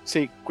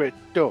 Secret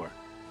door.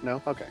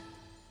 No? Okay.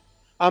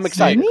 I'm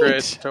excited.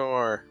 Neat. Secret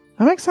door.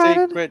 I'm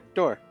excited. Secret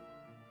door.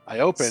 I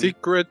open.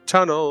 Secret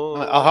tunnel.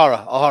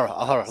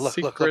 Alhara. Look,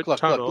 Secret look.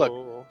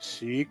 tunnel.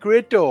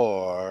 Secret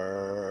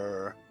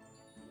door.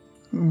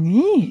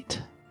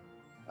 Neat.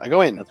 I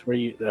go in. That's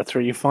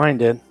where you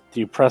find it. Do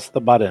you press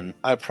the button?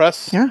 I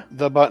press Yeah.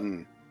 the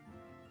button.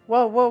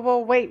 Whoa,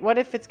 wait. What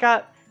if it's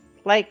got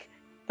like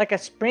a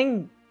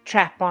spring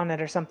trap on it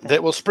or something?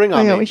 That will spring Oh,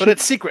 on yeah, me, we but should-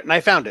 it's secret, and I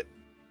found it.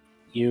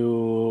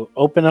 You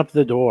open up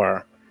the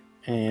door,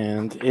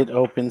 and it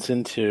opens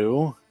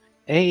into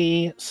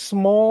a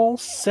small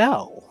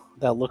cell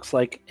that looks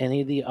like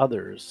any of the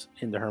others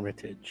in the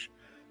Hermitage.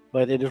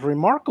 But it is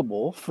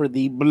remarkable for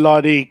the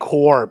bloody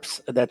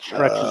corpse that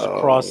stretches Oh,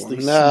 across the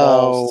no.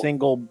 small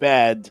single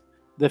bed.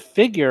 The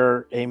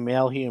figure, a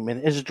male human,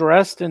 is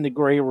dressed in the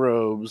gray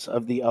robes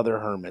of the other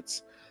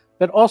hermits,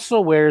 but also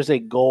wears a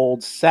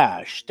gold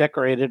sash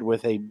decorated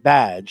with a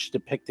badge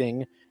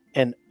depicting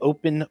an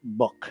open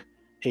book.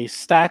 A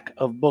stack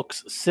of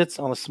books sits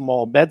on a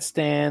small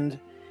bedstand.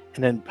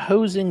 An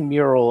imposing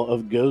mural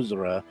of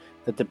Gozra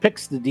that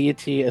depicts the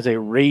deity as a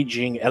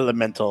raging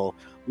elemental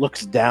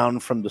looks down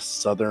from the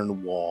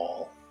southern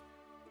wall.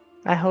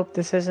 I hope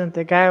this isn't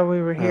the guy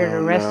we were here Oh,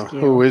 to no. rescue.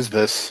 Who is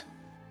this?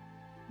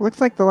 Looks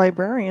like the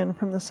librarian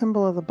from the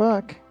symbol of the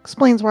book.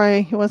 Explains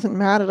why he wasn't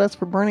mad at us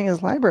for burning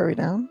his library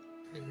down.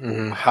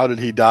 How did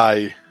he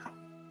die?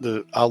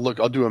 I'll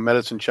do a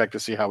medicine check to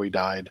see how he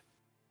died.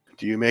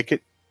 Do you make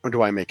it, or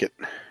do I make it?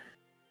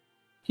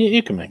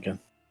 You can make it.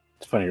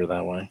 It's funnier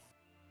that way.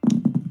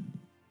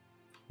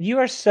 You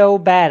are so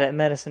bad at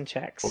medicine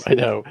checks. I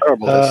know.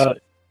 Terrible. this.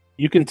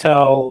 You can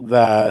tell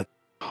that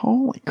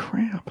Holy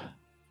crap.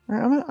 All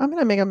right, I'm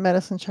gonna make a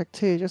medicine check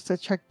too, just to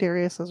check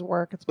Darius's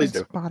work. It's Please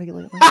been do. spotty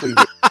lately. Please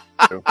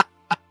do.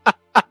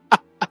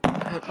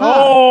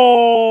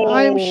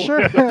 I'm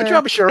sure. Good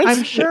job, assurance.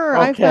 I'm sure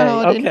I Okay,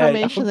 found okay,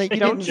 information that you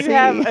Don't didn't you see.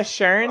 have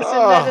assurance in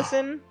Oh.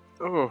 medicine?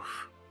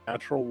 Oof.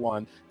 natural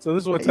one. So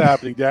this is what's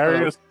happening.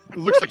 Darius It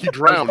looks like he is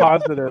drowned.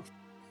 positive.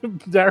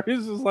 Darius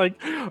is like,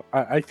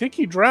 I think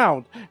he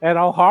drowned. And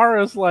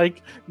Alhara's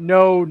like,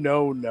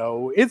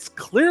 no. It's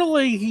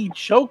clearly he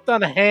choked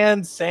on a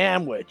ham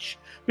sandwich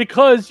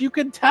because you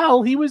can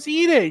tell he was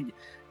eating.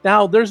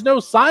 Now, there's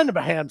no sign of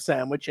a ham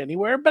sandwich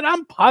anywhere, but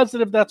I'm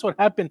positive that's what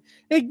happened.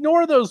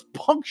 Ignore those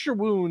puncture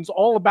wounds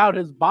all about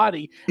his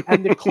body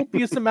and the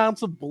copious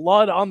amounts of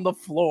blood on the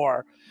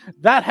floor.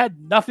 That had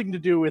nothing to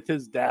do with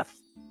his death.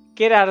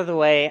 Get out of the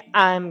way.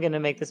 I'm going to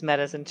make this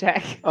medicine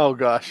check. Oh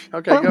gosh.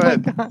 Okay, Oh go my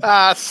ahead.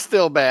 God.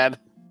 Still bad.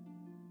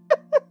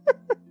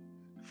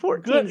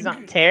 14's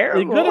not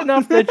terrible. Good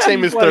enough that Same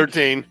she's as like,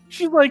 13.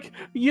 She's like,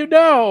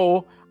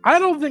 I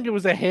don't think it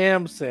was a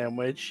ham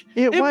sandwich.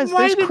 It was. might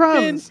There's have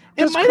crumbs. It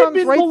There's might have crumbs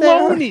been right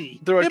bologna.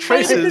 There are It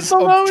might have been traces of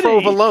bologna.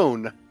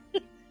 provolone.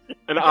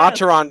 And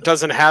Otteron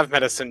doesn't have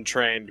medicine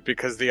trained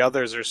because the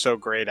others are so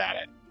great at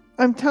it.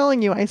 I'm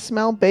telling you, I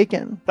smell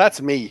bacon.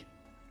 That's me.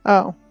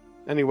 Oh.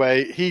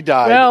 Anyway, he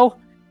died. Well,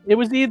 it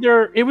was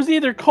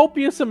either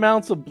copious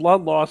amounts of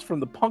blood loss from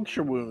the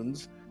puncture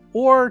wounds,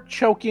 or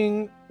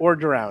choking, or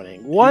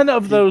drowning. One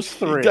of those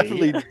three. He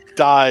definitely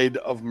died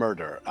of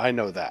murder. I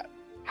know that.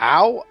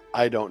 How?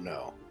 I don't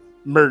know.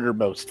 Murder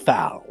most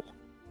foul.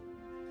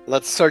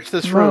 Let's search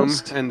this room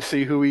Most. and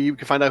see who we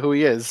can find out who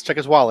he is. Check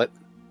his wallet.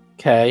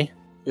 Okay.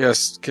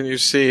 Yes, can you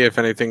see if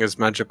anything is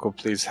magical,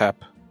 please,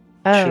 Hep?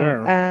 Oh,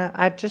 Sure.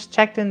 I just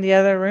checked in the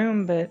other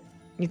room, but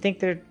you think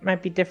there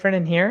might be different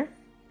in here?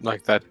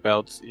 Like that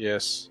belt,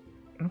 yes.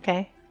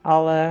 Okay.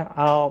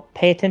 I'll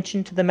pay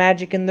attention to the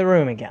magic in the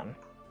room again.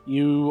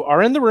 You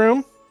are in the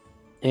room,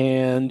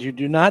 and you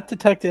do not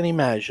detect any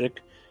magic.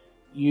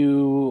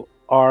 You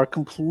are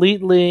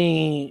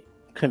completely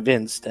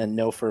convinced and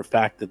know for a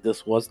fact that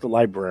this was the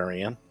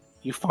librarian.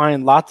 You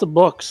find lots of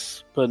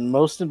books, but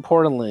most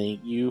importantly,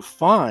 you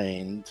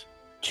find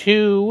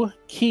 2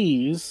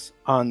 keys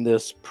on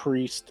this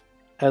priest,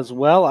 as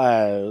well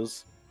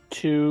as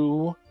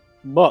 2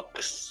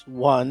 books.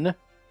 One,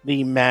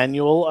 the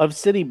Manual of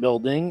City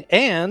Building,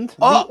 and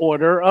the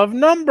Order of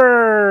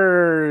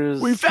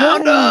Numbers. We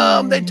found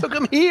him! They took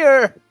him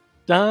here!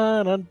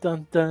 Dun, dun,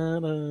 dun,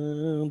 dun,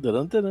 dun,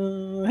 dun, dun,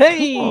 dun.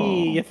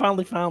 Hey, you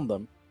finally found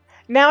them.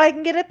 Now I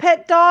can get a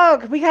pet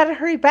dog. We gotta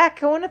hurry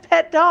back. I want a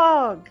pet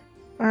dog.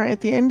 All right,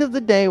 at the end of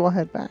the day, we'll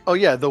head back. Oh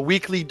yeah, the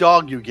weekly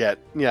dog you get.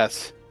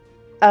 Yes.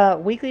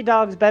 Weekly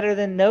dog's better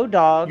than no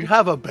dog. You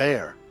have a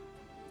bear.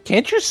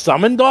 Can't you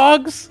summon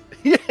dogs?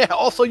 Yeah,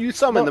 also you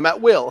summon them at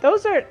will.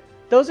 Those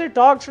are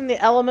dogs from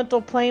the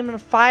elemental plane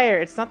of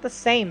fire. It's not the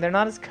same. They're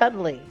not as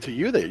cuddly. To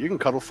you there, you can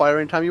cuddle fire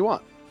anytime you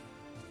want.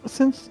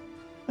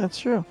 That's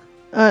true.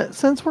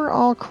 Since we're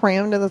all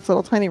crammed in this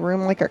little tiny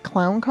room like a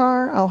clown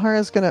car,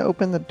 Alhara's going to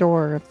open the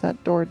door if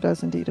that door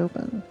does indeed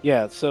open.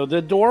 Yeah, so the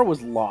door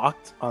was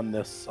locked on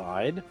this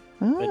side,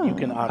 but you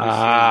can Oh.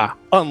 obviously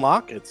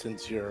unlock it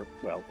since you're,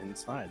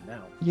 inside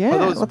now. Yeah, Are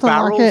those let's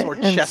unlock barrels it or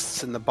and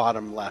chests in the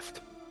bottom left?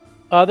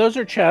 Those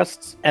are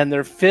chests, and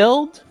they're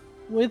filled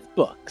with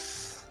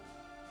books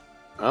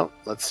Well,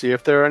 let's see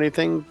if they're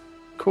anything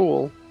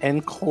cool.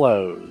 and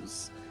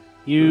clothes.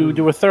 You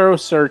do a thorough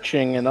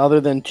searching, and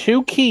other than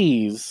 2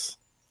 keys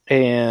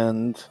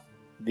and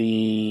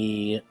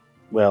the,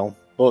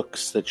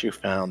 books that you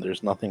found,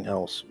 there's nothing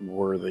else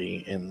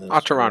worthy in this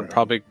Otteron room.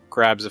 probably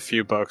grabs a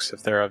few books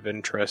if they're of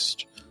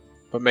interest,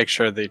 but make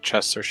sure the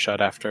chests are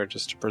shut after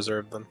just to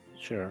preserve them.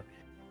 Sure.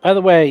 By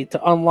the way,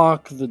 to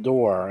unlock the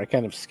door, I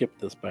kind of skipped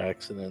this by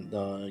accident.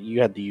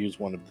 You had to use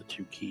one of the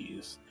 2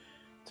 keys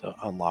to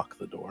unlock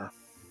the door.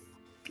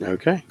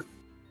 Okay.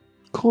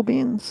 cool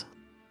beans.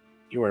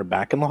 You are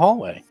back in the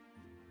hallway.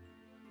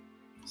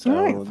 So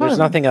All right, there's fun.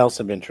 nothing else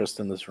of interest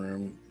in this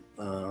room,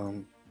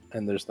 and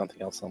there's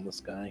nothing else on this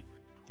guy.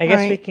 I guess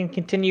we Alright. can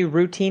continue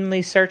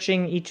routinely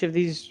searching each of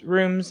these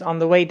rooms on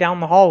the way down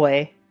the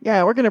hallway.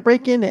 Yeah, we're going to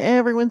break into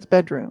everyone's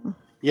bedroom.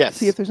 Yes.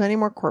 See if there's any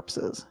more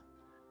corpses.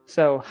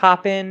 So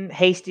hop in,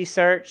 hasty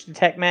search,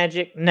 detect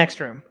magic, next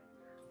room.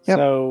 Yep.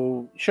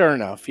 So sure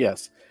enough,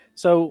 yes.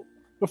 So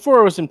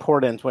before it was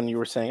important when you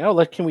were saying,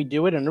 "Oh, can we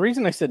do it?" And the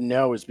reason I said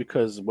no is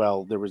because,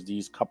 there was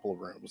these couple of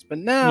rooms, but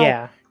now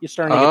Yeah. you're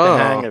starting to get the Oh.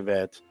 hang of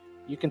it.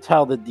 You can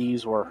tell that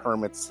these were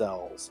hermit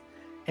cells,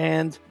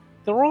 and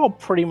they're all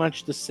pretty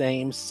much the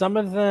same. Some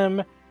of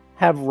them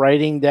have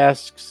writing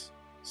desks.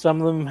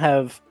 Some of them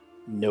have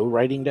no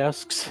writing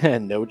desks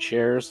and no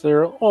chairs.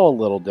 They're all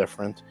a little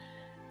different.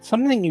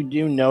 Something you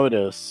do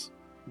notice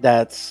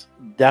that's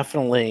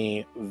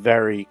definitely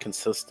very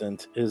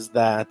consistent is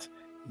that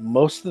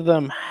most of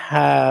them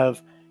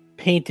have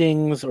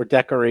paintings or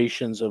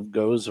decorations of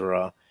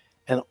Gozra,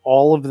 and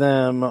all of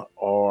them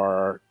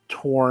are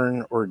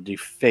torn or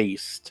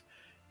defaced.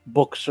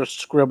 Books are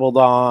scribbled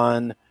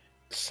on.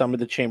 Some of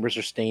the chambers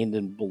are stained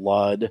in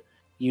blood.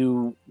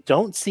 You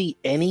don't see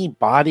any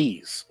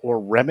bodies or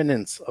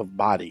remnants of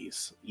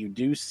bodies. You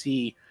do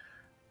see,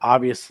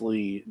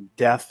 obviously,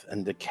 death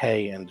and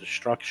decay and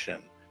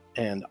destruction.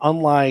 And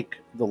unlike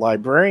the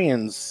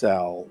librarian's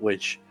cell,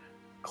 which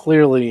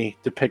clearly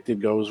depicted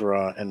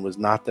Gozra and was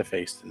not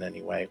defaced in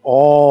any way,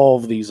 all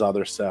of these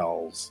other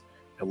cells,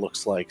 it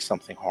looks like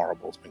something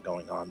horrible has been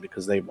going on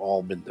because they've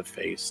all been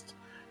defaced.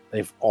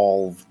 They've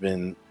all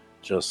been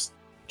just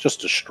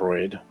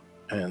destroyed.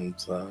 And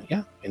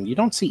and you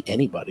don't see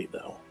anybody,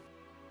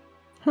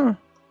 though.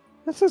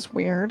 This is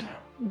weird.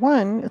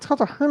 One, it's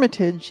called a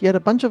hermitage, yet a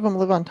bunch of them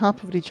live on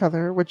top of each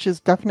other, which is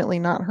definitely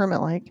not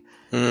hermit-like.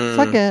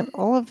 Second,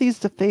 all of these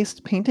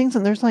defaced paintings,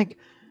 and there's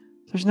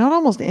not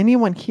almost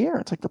anyone here.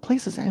 It's like the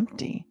place is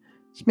empty.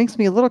 Which makes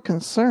me a little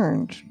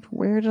concerned.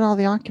 Where did all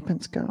the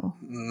occupants go?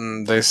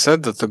 They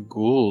said that the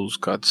ghouls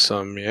got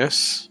some,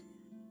 yes?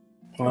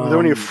 Were there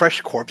any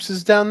fresh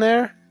corpses down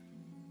there?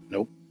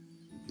 Nope.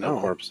 No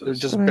They're corpses.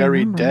 just But I buried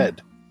remember.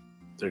 dead.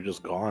 They're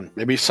just gone.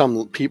 Maybe some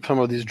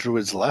of these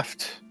druids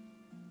left.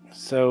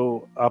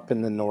 So up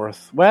in the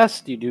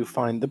northwest, you do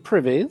find the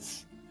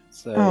privies.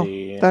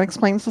 That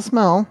explains the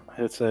smell.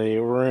 It's a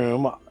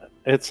room.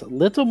 It's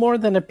little more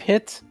than a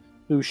pit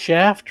whose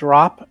shaft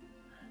drop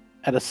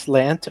at a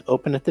slant to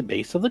open at the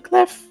base of the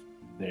cliff.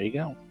 There you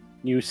go.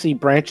 You see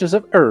branches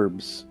of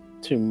herbs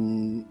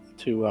to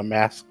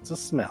mask the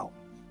smell.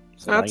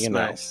 So That's now you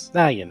know. nice.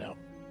 Now you know.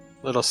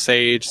 Little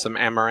sage, some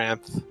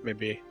amaranth,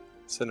 maybe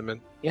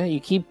cinnamon. Yeah,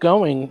 you keep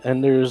going,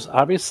 and there's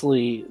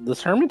obviously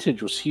this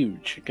hermitage was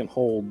huge. It can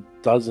hold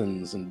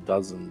dozens and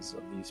dozens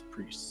of these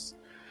priests.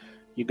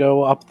 You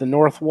go up the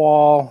north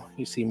wall,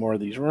 you see more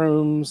of these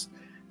rooms.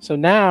 So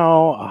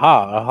now,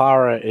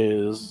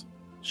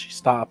 she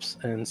stops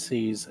and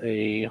sees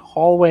a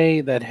hallway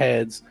that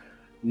heads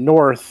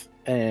north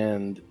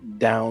and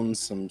down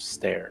some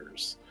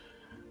stairs.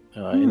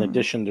 In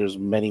addition, there's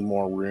many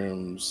more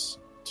rooms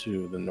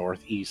to the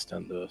northeast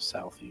and the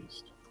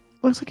southeast.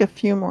 Looks like a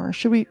few more.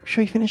 Should we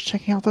finish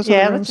checking out those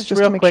Yeah, other let's rooms just just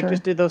real to make quick sure?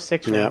 just do those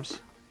 6 Yeah. rooms.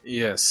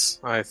 Yes,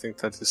 I think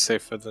that is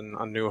safer than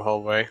a new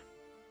hallway.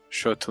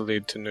 Sure to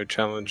lead to new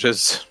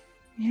challenges.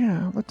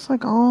 Yeah, looks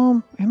like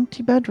all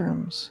empty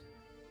bedrooms.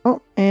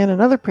 Oh, and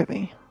another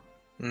privy.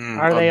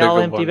 Are they all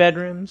empty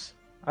bedrooms?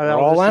 Are they They're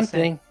all just the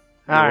same? empty.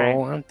 All They're right.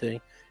 all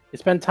empty. You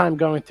spend time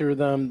going through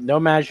them. No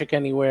magic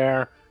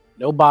anywhere.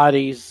 No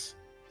bodies.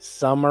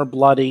 Some are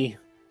bloody.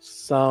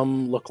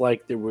 Some look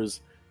like there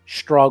was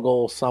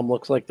struggle. Some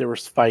looks like there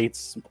was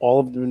fights. All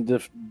of them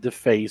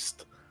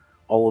defaced.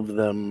 All of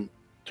them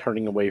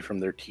turning away from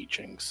their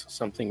teachings.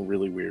 Something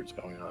really weird's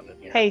going on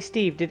in here. Hey,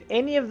 Steve, did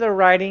any of the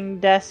writing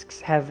desks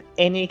have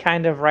any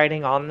kind of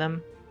writing on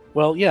them?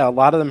 Well, yeah, a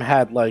lot of them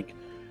had like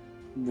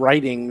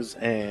writings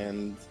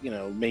and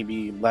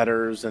maybe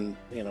letters and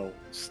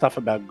stuff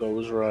about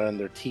Gozra and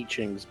their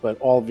teachings,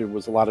 but all of it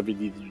was a lot of it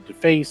either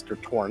defaced or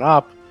torn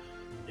up.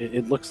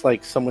 It looks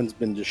like someone's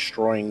been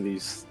destroying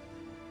these.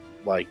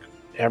 Like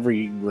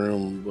every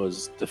room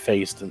was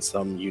defaced in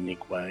some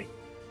unique way.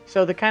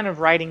 So the kind of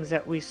writings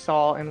that we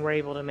saw and were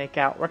able to make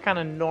out were kind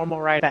of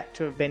normal writings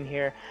to have been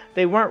here.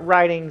 They weren't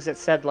writings that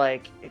said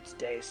like, "It's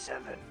day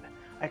 7.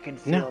 I can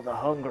feel the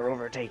hunger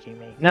overtaking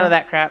me." None of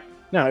that crap.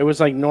 No, it was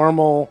like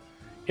normal.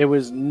 It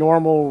was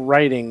normal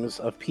writings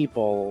of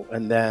people,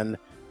 and then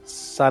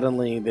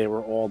suddenly they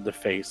were all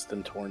defaced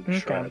and torn to Okay.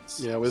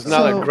 shreds. Yeah, it was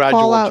not So a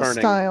gradual Fallout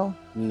turning. style.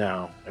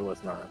 No, it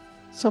was not.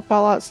 So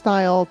Fallout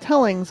style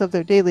tellings of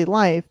their daily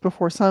life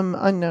before some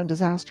unknown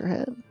disaster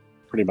hit.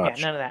 Pretty Yeah,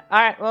 much. none of that. All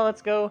right, well,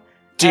 let's go.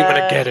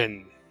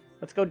 Demonageddon!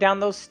 Let's go down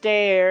those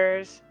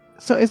stairs.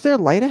 So is there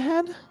light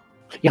ahead?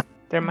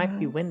 There might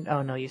be window.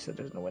 Oh no, you said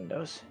there's no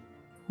windows.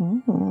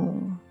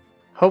 Ooh.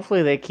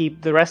 Hopefully they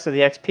keep the rest of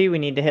the XP we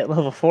need to hit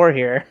level 4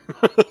 here.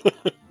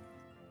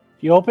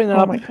 You open Oh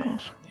up. my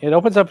gosh. It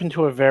opens up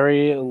into a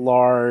very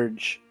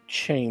large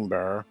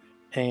chamber,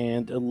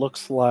 and it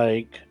looks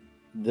like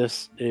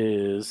this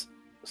is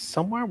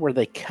somewhere where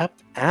they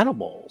kept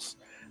animals.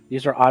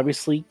 These are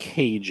obviously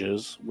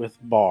cages with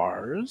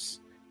bars.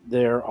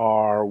 There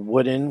are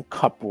wooden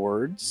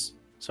cupboards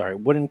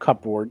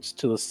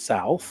to the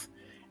south,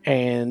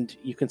 and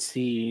you can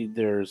see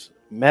there's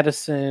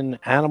medicine,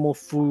 animal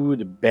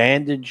food,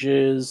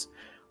 bandages,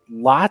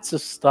 lots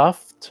of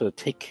stuff to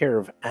take care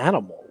of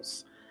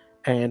animals.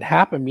 And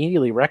Hap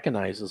immediately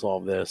recognizes all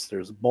this.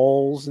 There's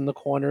bowls in the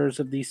corners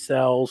of these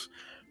cells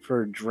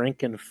for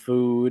drink and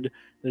food.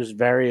 There's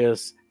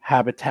various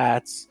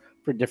habitats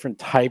for different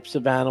types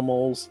of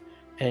animals.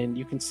 And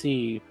you can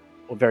see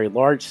a very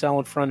large cell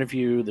in front of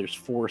you. There's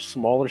 4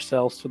 smaller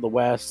cells to the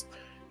west,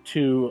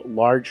 2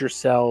 larger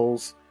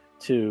cells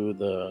to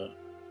the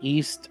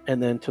east,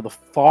 and then to the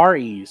far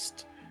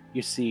east,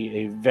 you see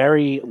a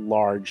very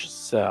large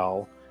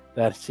cell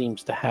that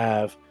seems to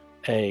have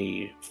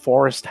a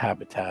forest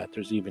habitat.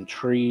 There's even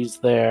trees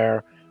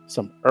there,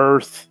 some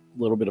earth, a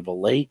little bit of a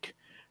lake,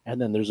 and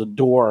then there's a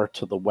door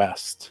to the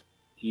west.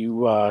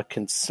 You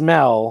can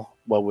smell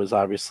what was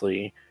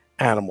obviously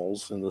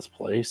animals in this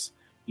place.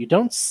 You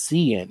don't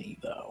see any,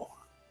 though.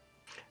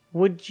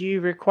 Would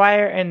you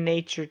require a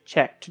nature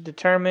check to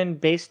determine,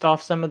 based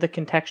off some of the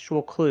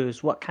contextual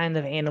clues, what kind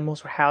of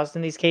animals were housed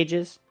in these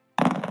cages?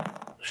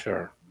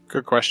 Sure.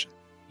 Good question.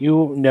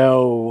 You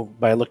know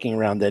by looking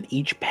around that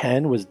each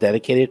pen was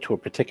dedicated to a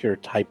particular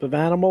type of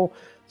animal,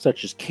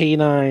 such as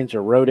canines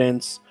or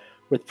rodents,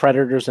 with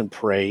predators and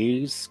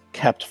prey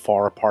kept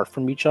far apart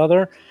from each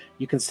other.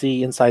 You can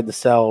see inside the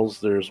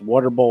cells there's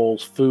water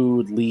bowls,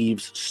 food,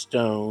 leaves,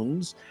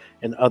 stones,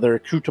 and other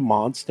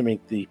accoutrements to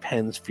make the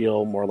pens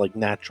feel more like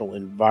natural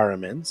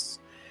environments.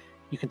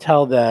 You can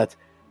tell that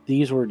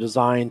these were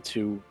designed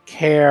to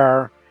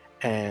care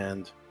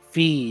and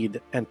feed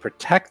and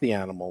protect the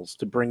animals,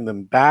 to bring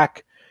them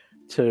back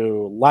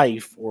to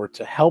life or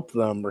to help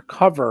them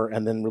recover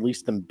and then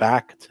release them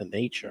back to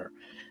nature.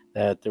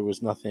 That there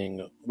was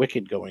nothing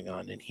wicked going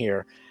on in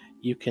here.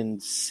 You can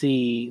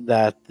see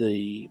that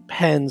the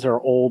pens are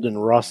old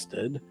and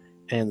rusted,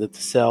 and that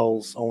the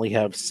cells only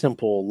have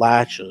simple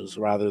latches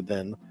rather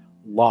than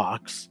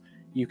locks.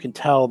 you can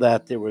tell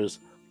that there was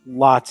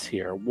lots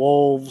here.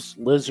 Wolves,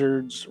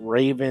 lizards,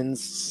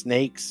 ravens,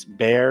 snakes,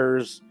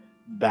 bears,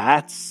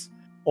 bats,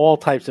 all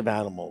types of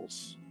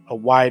animals. A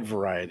wide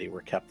variety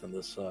were kept in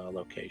this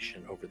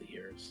location over the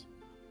years.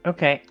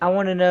 Okay, I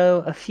want to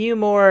know a few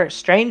more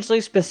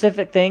strangely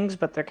specific things,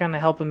 but they're kind of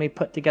helping me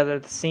put together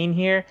the scene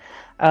here.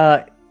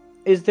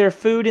 Is there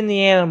food in the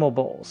animal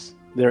bowls?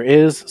 There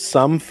is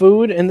some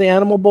food in the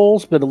animal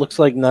bowls, but it looks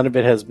like none of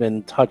it has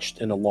been touched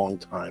in a long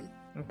time.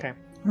 Okay.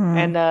 Hmm.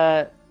 And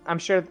I'm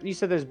sure you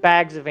said there's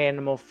bags of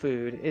animal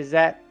food. Is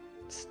that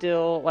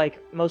still like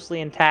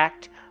mostly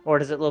intact, or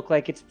does it look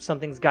like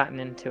something's gotten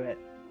into it?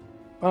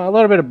 A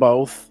little bit of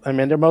both. I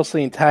mean, they're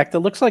mostly intact. It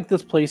looks like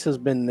this place has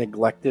been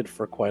neglected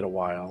for quite a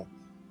while.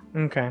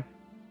 Okay.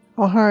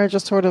 Alhara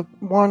just sort of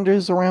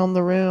wanders around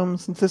the room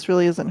since this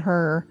really isn't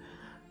her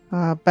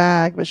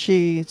bag, but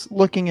she's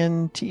looking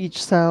into each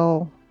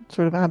cell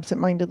sort of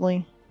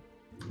absent-mindedly.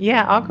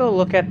 Yeah, I'll go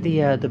look at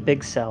the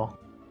big cell.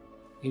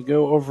 You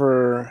go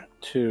over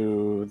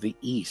to the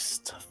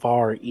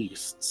far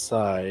east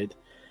side,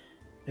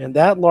 and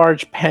that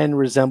large pen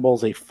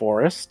resembles a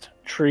forest.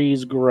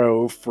 Trees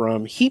grow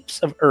from heaps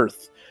of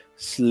earth,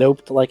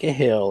 sloped like a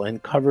hill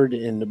and covered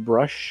in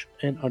brush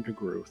and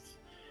undergrowth.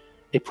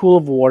 A pool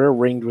of water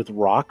ringed with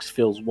rocks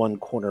fills one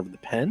corner of the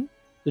pen.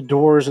 The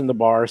doors in the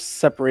bar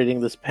separating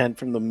this pen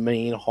from the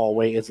main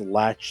hallway is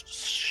latched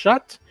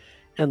shut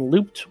and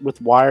looped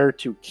with wire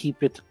to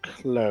keep it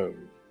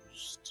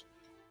closed.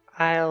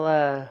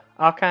 I'll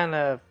kind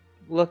of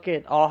look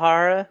at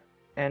Alhara,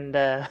 and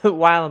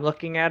while I'm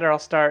looking at her, I'll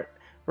start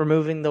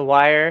removing the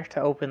wire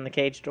to open the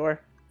cage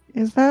door.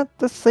 Is that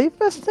the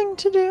safest thing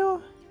to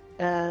do?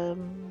 I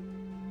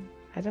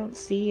don't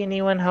see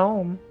anyone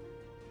home.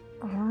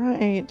 All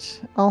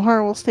right.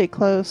 Alhara will stay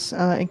close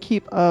and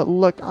keep a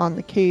look on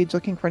the cage,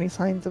 looking for any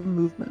signs of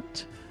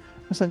movement.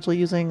 Essentially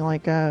using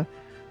like I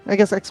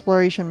guess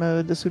exploration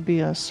mode. This would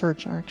be a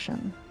search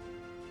action.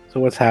 So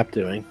what's Hap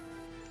doing?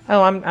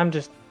 Oh, I'm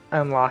just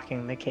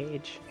unlocking the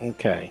cage.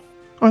 Okay.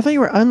 Oh, I thought you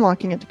were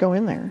unlocking it to go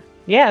in there.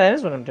 Yeah, that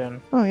is what I'm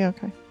doing. Oh, yeah,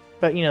 okay.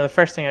 But, the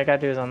first thing I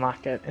gotta do is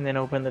unlock it and then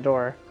open the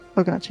door.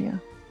 Oh, gotcha, yeah.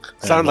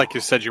 Sounded like you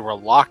said you were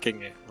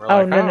locking it. We're Oh,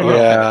 like, no.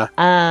 Yeah.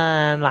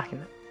 Unlocking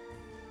it.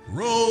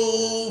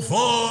 Roll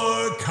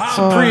for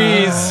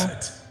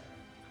combat.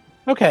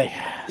 Okay,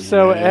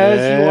 so as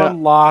you Yeah.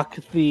 unlock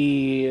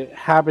the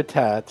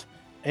habitat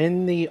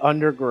in the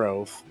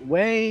undergrowth,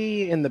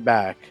 way in the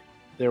back,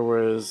 there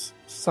was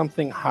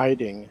something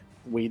hiding,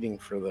 waiting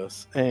for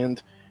this.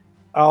 And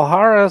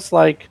Alhara's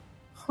like,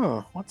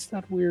 what's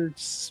that weird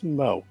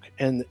smoke?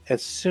 And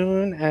as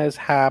soon as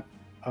Hap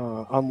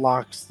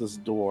unlocks this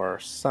door,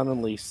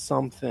 suddenly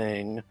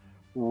something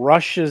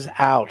rushes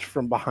out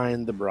from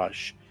behind the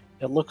brush.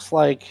 It looks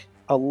like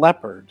a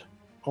leopard,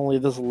 only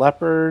this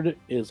leopard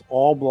is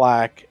all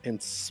black and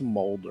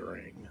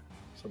smoldering.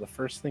 So the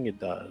first thing it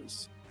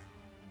does,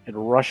 it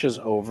rushes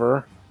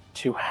over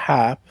to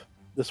Hap.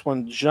 This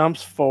one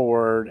jumps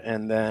forward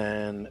and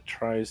then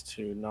tries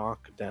to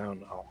knock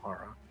down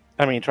Alhara.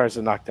 Tries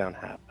to knock down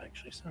Hap,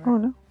 actually. Sorry. Oh,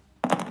 no.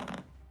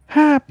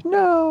 Hap,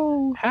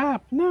 no!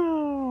 Hap,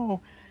 no!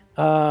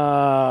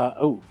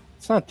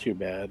 It's not too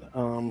bad.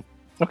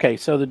 Okay,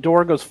 so the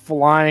door goes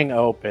flying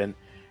open.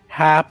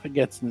 Hap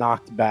gets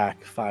knocked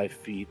back 5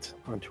 feet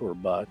onto her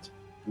butt.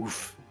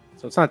 Oof.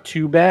 So it's not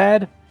too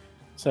bad.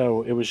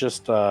 So it was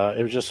just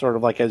sort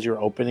of like as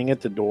you're opening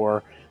it, the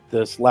door,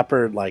 this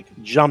leopard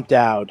jumped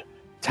out,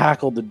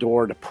 tackled the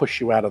door to push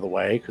you out of the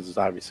way because it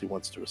obviously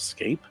wants to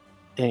escape.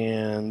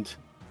 And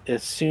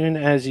as soon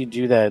as you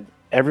do that,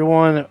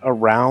 everyone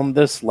around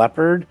this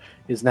leopard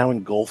is now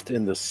engulfed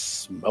in the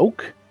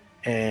smoke,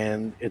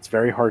 and it's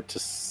very hard to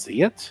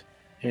see it.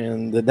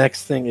 And the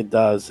next thing it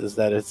does is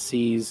that it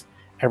sees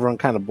everyone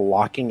kind of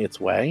blocking its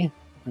way,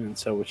 and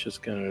so it's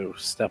just going to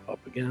step up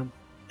again.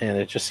 And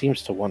it just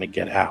seems to want to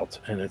get out,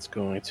 and it's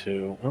going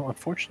to,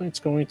 unfortunately, it's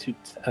going to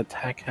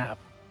attack Hap.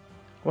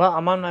 Well,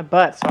 I'm on my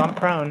butt, so I'm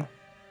prone.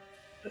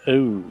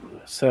 Ooh,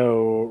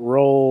 so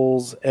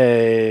rolls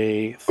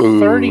a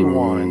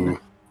 31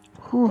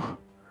 Whew.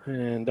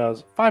 and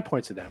does 5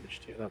 points of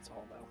damage to you. That's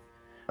all,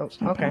 though. Oh,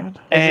 not okay. bad.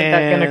 Isn't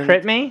that gonna And-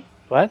 crit me?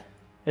 What?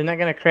 Isn't that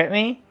gonna crit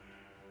me?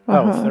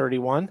 Uh-huh. Oh,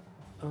 31?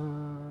 Yeah,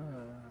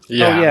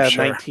 oh, yeah, I'm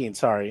sure. 19.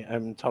 Sorry,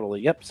 I'm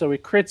totally. Yep, so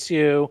it crits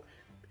you.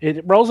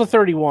 It rolls a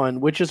 31,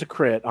 which is a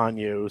crit on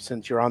you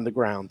since you're on the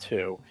ground,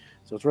 too.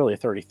 So it's really a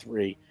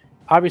 33.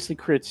 Obviously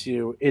crits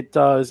you. It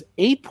does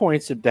 8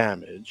 points of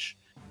damage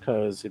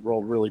because it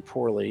rolled really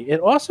poorly. It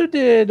also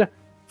did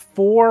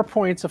 4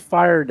 points of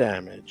fire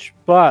damage,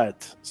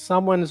 but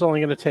someone is only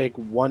going to take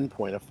 1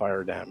 point of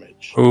fire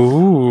damage.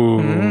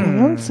 Ooh.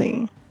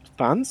 Fancy.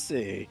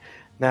 Fancy.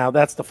 Now,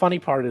 that's the funny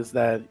part is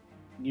that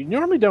you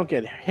normally don't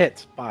get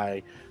hit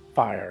by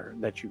fire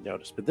that you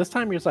notice, but this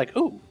time you're just like,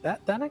 oh,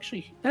 that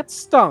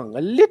stung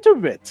a little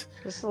bit.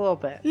 Just a little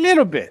bit.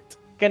 Little bit.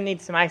 Gonna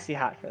need some icy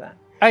hot for that.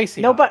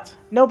 Icy No, hot.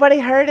 nobody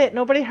heard it.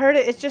 Nobody heard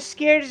it. It's just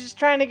scared. It's just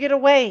trying to get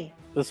away.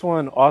 This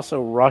one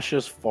also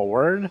rushes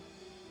forward,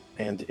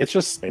 and it's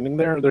just standing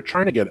there. They're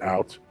trying to get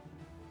out.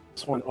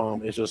 This one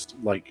is just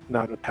like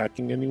not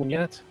attacking anyone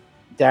yet.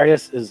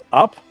 Darius is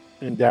up,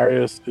 and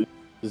Darius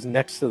is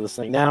next to this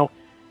thing. Now,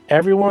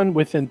 everyone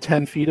within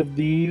 10 feet of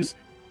these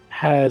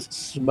has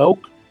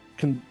smoke,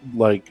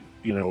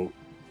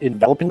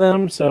 enveloping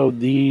them. So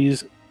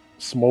these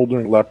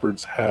smoldering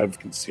leopards have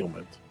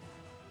concealment.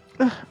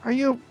 Are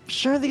you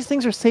sure these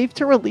things are safe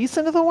to release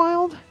into the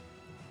wild?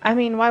 I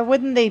mean, why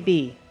wouldn't they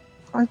be?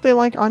 Aren't they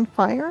like on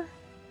fire?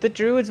 The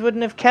druids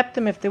wouldn't have kept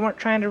them if they weren't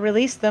trying to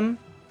release them.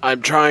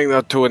 I'm trying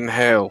not to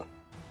inhale.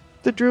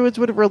 The druids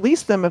would have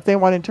released them if they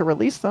wanted to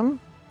release them.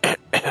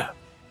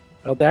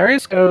 Well,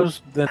 Darius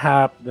goes, then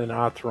Hap, then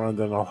Atron,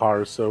 then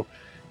Alhar. So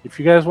if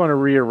you guys want to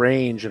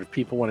rearrange, and if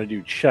people want to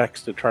do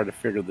checks to try to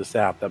figure this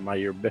out, that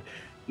might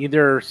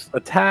either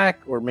attack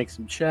or make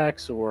some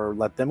checks or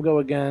let them go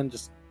again.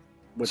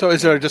 So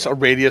is there just a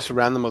radius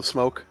around them of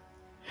smoke?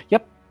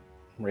 Yep.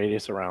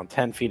 Radius around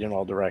 10 feet in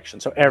all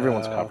directions. So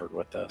everyone's covered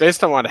with this.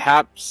 Based on what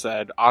Hap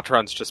said,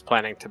 Atron's just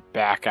planning to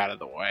back out of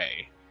the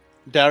way.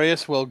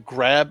 Darius will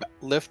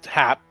lift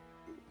Hap,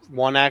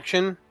 one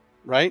action,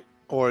 right?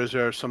 Or is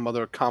there some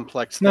other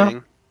complex thing?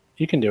 No,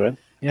 you can do it.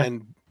 Yeah.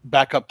 And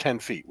back up 10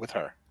 feet with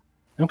her.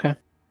 Okay.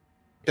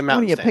 The What,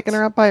 mountain are you picking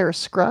her up by her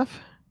scruff?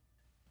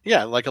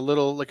 Yeah, like a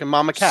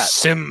mama cat.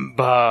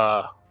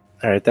 Simba!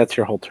 All right, that's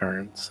your whole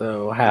turn.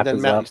 So And Hap then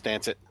is mountain up.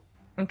 stance it.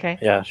 Okay.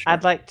 Yeah, sure.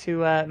 I'd like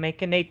to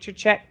make a nature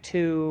check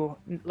to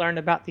learn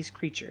about these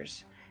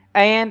creatures.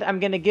 And I'm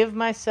going to give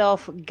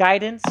myself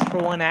guidance for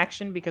one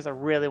action because I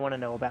really want to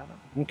know about them.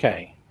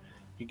 Okay.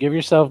 You give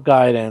yourself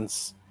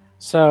guidance.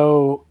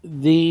 So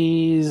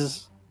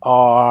these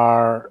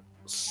are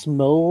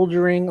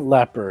smoldering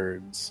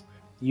leopards.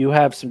 You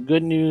have some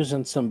good news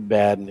and some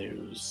bad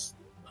news.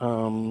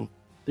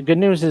 The good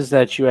news is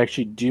that you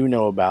actually do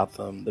know about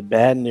them. The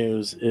bad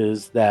news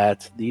is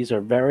that these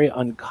are very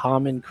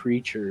uncommon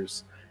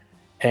creatures,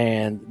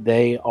 and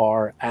they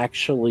are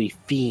actually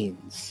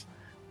fiends.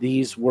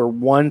 These were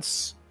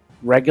once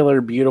regular,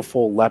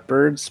 beautiful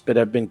leopards, but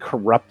have been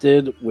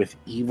corrupted with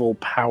evil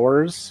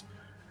powers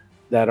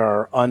that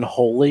are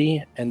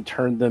unholy and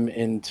turned them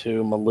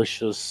into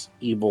malicious,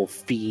 evil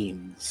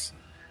fiends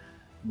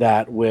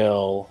that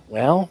will,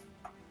 well,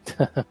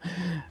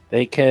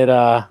 they could,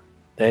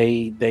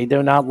 they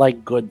do not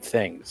like good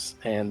things.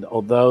 And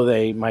although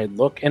they might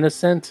look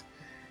innocent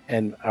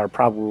and are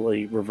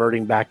probably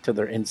reverting back to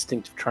their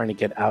instinct of trying to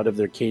get out of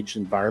their caged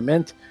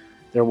environment,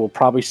 they will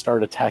probably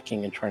start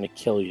attacking and trying to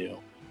kill you.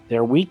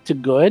 They're weak to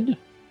good.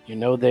 You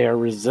know they are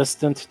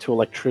resistant to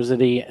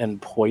electricity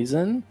and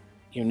poison.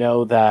 You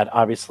know that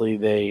obviously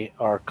they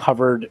are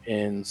covered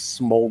in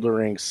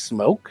smoldering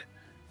smoke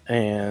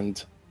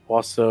and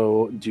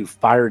also do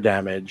fire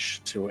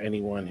damage to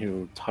anyone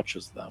who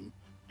touches them.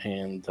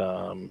 And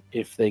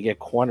if they get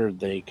cornered,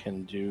 they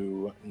can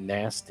do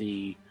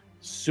nasty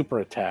super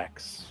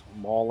attacks,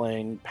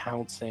 mauling,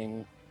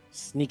 pouncing,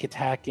 sneak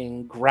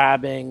attacking,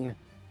 grabbing.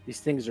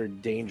 These things are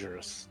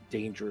dangerous,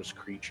 dangerous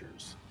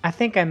creatures. I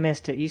think I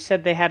missed it. You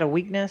said they had a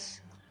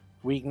weakness?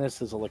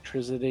 Weakness is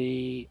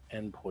electricity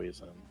and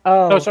poison.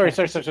 Oh, sorry.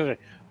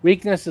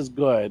 Weakness is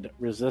good.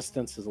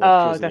 Resistance is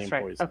electricity that's and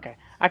right. poison. Okay.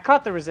 I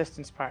caught the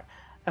resistance part.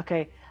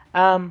 Okay.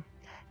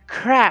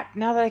 Crap.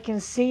 Now that I can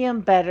see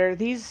them better,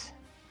 these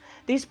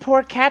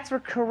poor cats were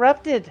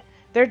corrupted.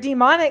 They're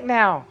demonic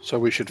now. So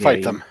we should Yeah,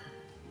 fight them.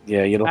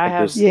 Yeah, you don't I think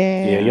have-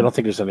 there's you don't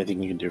think there's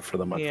anything you can do for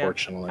them, Yeah.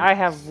 unfortunately. I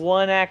have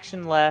one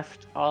action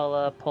left.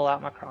 I'll pull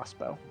out my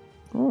crossbow.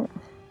 Oh.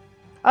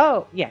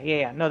 Oh,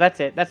 yeah. No, that's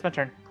it. That's my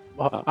turn.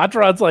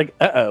 Atron's like,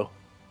 uh-oh.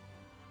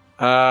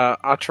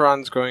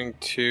 Atron's going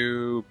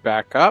to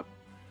back up.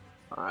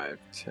 5,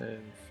 10,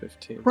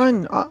 15.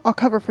 Run. I'll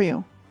cover for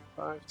you.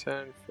 5,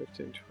 10,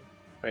 15, 20.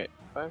 Wait,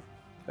 5,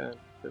 10,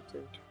 15,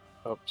 20.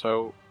 Oh,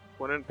 so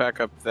wouldn't back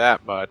up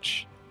that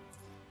much.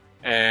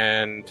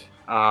 And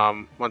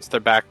once they're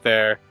back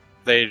there,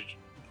 they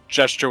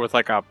gesture with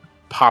like a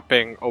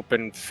popping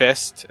open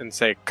fist and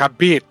say,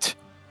 Kabit!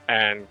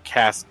 And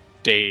cast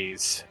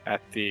Daze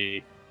at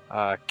the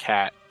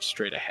cat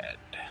straight ahead.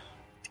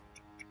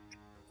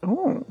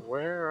 Oh,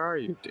 Where are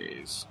you,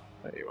 Daze?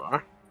 There you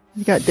are.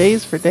 you got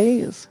days for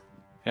days.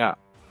 Yeah.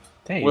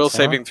 Days, Will huh?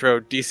 saving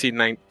throw DC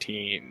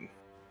 19.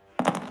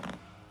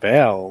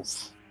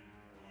 Fails.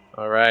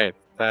 Alright,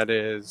 that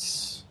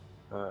is...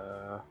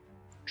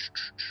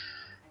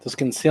 Does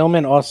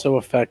concealment also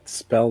affect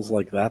spells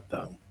like that,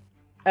 though?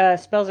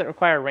 Spells that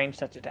require a ranged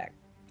touch attack.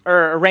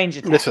 Or a ranged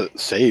attack. It's a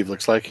save,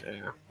 looks like.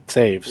 Yeah.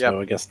 Save, Yep.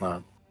 so I guess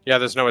not. Yeah,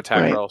 there's no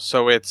attack Right. roll.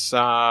 So it's,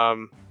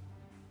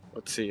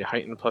 let's see,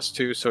 heightened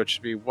 +2, so it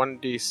should be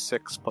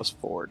 1d6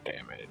 +4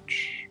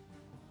 damage.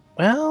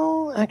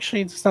 Well,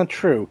 actually, it's not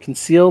true.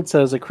 Concealed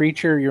says a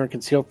creature you're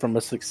concealed from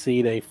must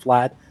succeed a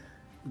flat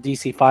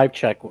DC 5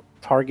 check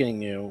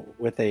targeting you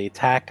with a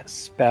attack,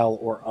 spell,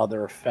 or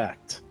other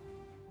effect.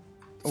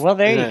 Well,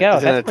 there you Is it- go.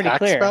 is it an That's pretty attack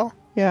clear. spell?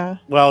 Yeah.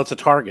 Well, it's a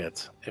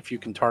target. If you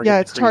can target Yeah,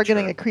 the it's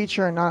targeting a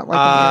creature. creature, not like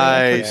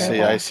I an area, for see,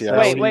 example. I see.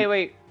 So-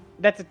 Wait.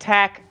 That's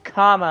attack,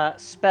 comma,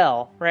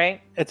 spell, right?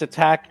 It's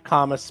attack,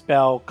 comma,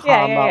 spell, Yeah,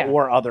 comma, yeah.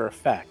 or other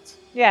effect.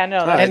 Yeah,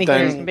 no, that's Anything-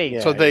 clear as can be. yeah.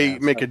 So they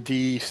it's make like- a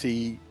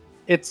DC.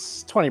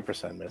 It's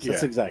 20% miss.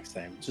 It's Yeah. exact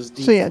same. Just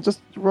So yeah, just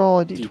roll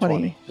a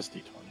d20. Just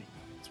D20.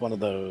 It's one of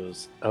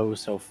those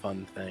so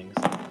fun things.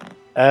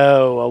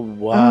 Oh, a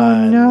 1.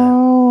 Oh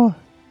no!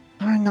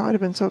 Darn, that would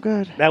have been so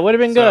good. That would have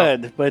been So-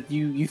 good, but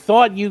you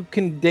thought you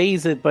can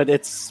daze it, but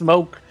its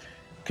smoke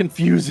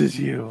confuses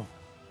you.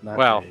 Not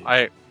Well, daze.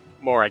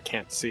 I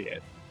can't see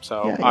it.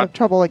 So Yeah, you have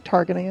trouble like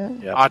targeting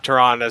it. Yep.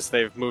 Ataran, as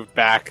they've moved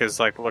back, is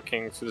like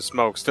looking through the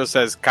smoke. Still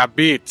says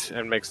 "kabit"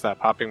 and makes that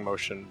popping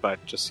motion,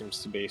 but just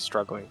seems to be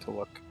struggling to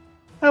look.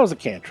 That was a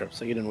cantrip,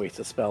 so you didn't waste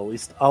a spell. At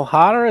least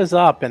Alhara is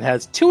up and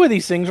has 2 of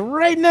these things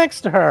right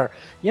next to her.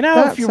 You know,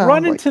 That if you sounds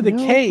run like into the no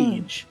fun.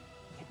 cage,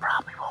 he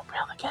probably won't be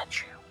able to get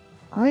you.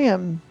 I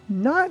am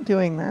not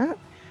doing that.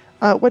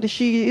 What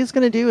she is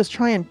going to do is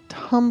try and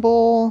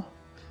tumble.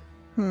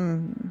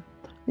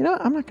 You know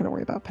what? I'm not going to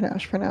worry about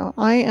Panache for now.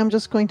 I am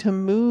just going to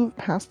move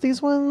past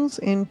these ones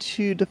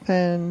into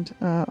defend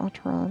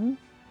Ataran.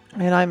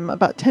 And I'm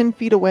about 10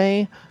 feet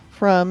away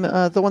from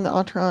the one that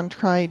Ataran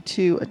tried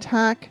to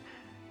attack.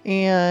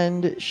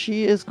 And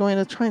she is going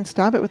to try and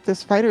stab it with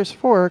this fighter's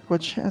fork,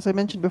 which, as I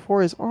mentioned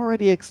before, is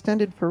already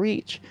extended for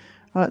reach.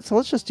 So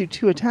let's just do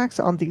 2 attacks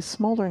on the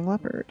smoldering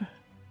leopard.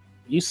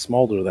 You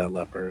smolder that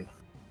leopard.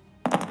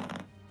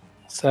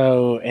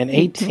 So an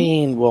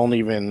 18 won't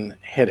even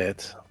hit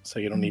it, so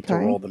you don't need to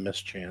Okay. roll the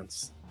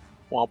mischance.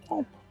 Womp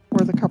womp.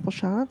 Worth a couple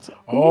shots.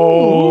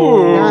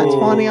 Oh, Nat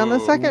 20 on the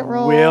second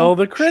roll. Will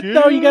the crit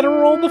though? You got to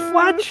roll the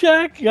flat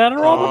check. You got to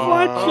roll the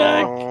flat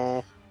check.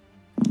 Oh.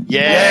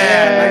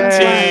 Yeah, Flat 19.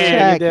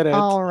 check. You did it.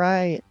 All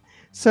right.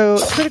 So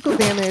critical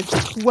damage,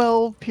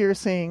 12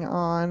 piercing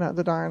on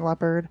the darn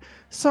leopard.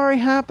 Sorry,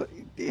 Hap.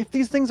 If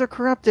these things are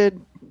corrupted,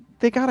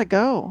 they gotta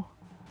go.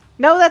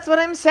 No, that's what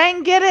I'm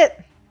saying. Get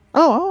it.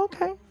 Oh,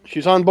 okay.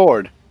 She's on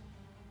board.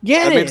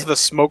 Get That it. means the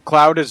smoke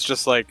cloud is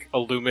just like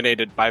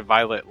illuminated by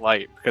violet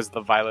light because of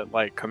the violet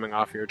light coming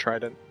off your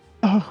trident.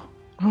 Oh,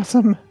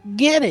 awesome.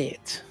 Get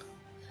it.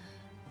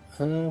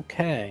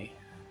 Okay.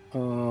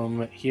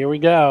 Here we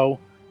go.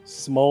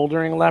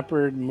 Smoldering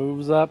leopard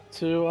moves up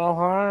to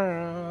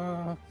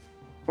Alhara.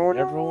 Oh, no.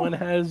 Everyone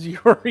has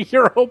your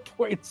hero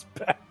points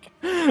back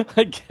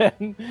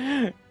again.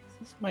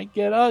 This might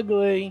get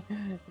ugly.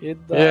 It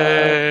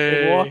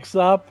Yay. walks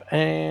up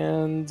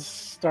and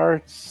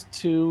starts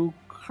to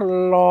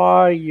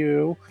claw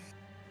you.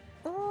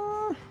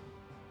 Uh,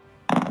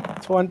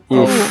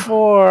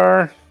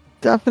 24.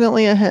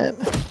 definitely a hit.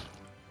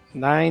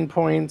 9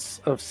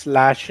 points of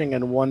slashing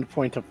and 1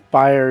 point of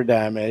fire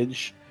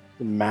damage.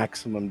 The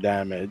maximum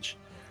damage.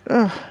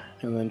 Ugh.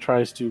 And then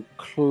tries to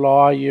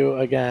claw you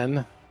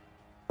again.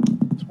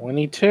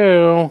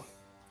 22.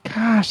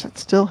 Gosh, that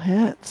still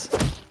hits.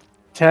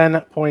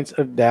 10 points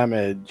of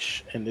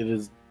damage. And it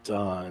is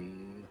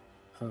done.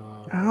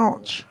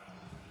 Ouch.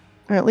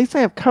 Or at least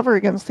I have cover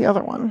against the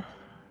other one.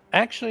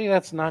 Actually,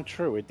 that's not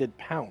true. It did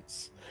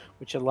pounce,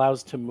 which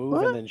allows to move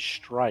What? and then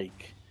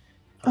strike.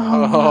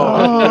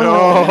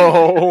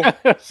 Oh,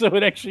 no. So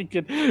it actually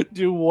could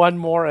do one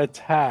more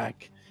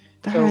attack.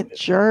 that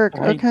jerk.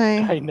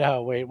 Okay. I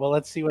know. Wait, well,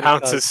 let's see what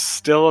Pounce it is does.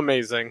 still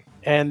amazing.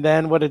 And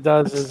then what it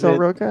does That's is still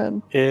real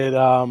good.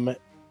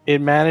 it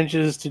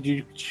manages to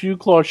do 2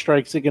 claw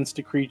strikes against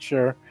a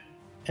creature,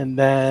 and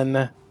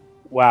then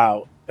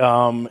wow,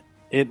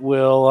 it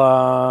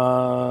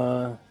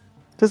will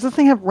Does this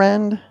thing have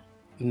rend?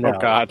 no, Oh,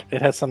 God.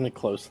 it has something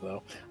close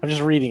though. I'm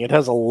just reading. It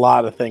has a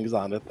lot of things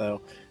on it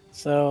though.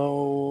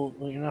 So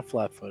well, you're not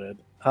flat-footed.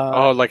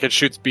 Oh, like it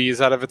shoots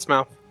bees out of its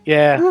mouth?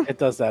 Yeah, it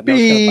does that. No,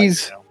 it's gonna bite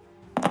Bees. you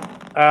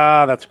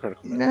now. That's a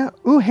critical miss. No.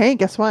 Ooh, hey,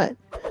 guess what?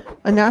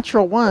 A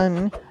natural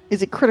 1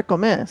 is a critical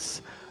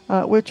miss,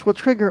 which will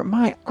trigger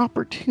my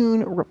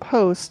opportune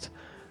riposte.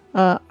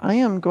 I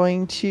am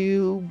going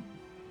to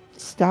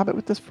stab it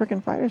with this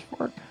frickin' fighter's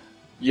fork.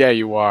 Yeah,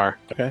 you are.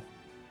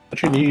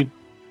 What you need?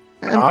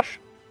 And- Josh?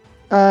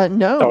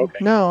 No, Oh, okay.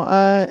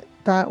 no.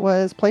 That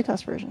was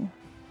playtest version.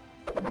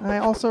 I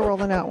also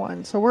rolled a nat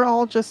 1, so we're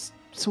all just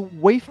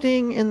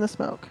wafting in the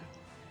smoke.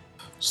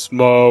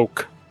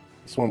 Smoke.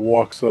 This one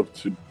walks up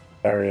to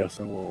Darius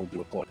and will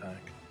do a claw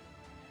attack.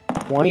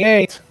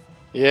 28.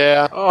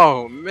 Yeah.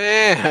 Oh,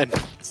 man.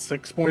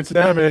 6 points of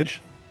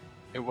damage.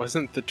 It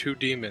wasn't the 2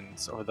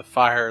 demons or the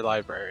fire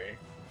library.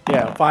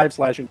 Yeah, 5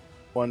 slashing,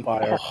 1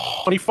 fire.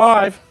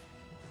 25.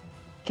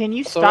 Can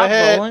you So stop I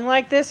hit. rolling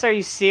like this? Are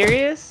you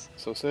serious?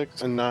 So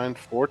 6 and 9,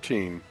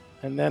 14.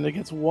 And then it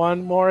gets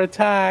 1 more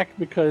attack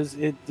because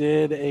it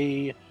did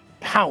a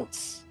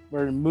pounce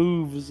where it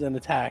moves and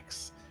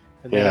attacks.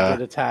 And then Yeah. it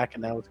did attack,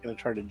 and now it's going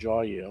to try to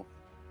jaw you.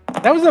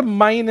 That was a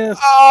minus.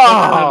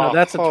 Oh! No,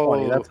 that's a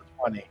 20. That's a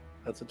 20.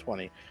 That's a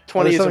 20.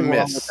 20 There's is a something wrong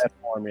miss. with that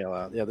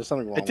formula. Yeah, there's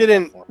something wrong. It with that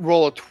didn't formula.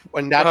 roll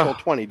a natural Ugh.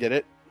 20, did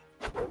it?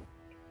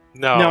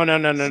 No.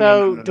 No.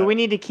 So, no. do we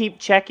need to keep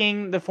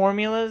checking the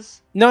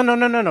formulas? No.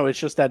 It's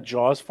just that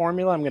Jaws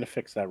formula. I'm going to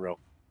fix that real.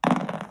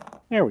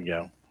 There we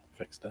go.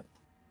 Fixed it.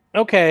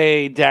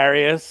 Okay,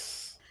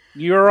 Darius,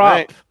 you're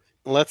Right. up.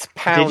 Let's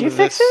pound you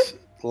fix this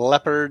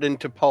leopard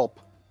into pulp.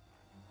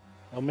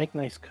 They'll make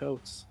nice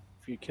coats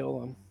if you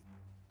kill them.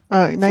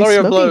 Nice Flurry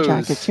of smoking blows.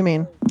 jackets, you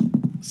mean?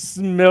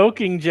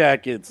 Smoking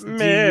jackets. Do you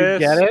Miss.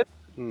 get it?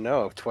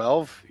 No,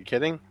 12? You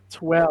kidding?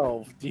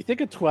 12. Do you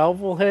think a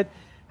 12 will hit?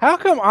 How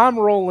come I'm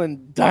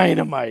rolling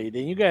dynamite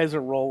and you guys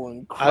are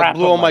rolling crap? I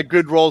blew all my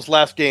good rolls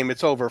last game.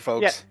 It's over,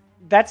 folks. Yeah,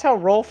 that's how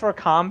roll for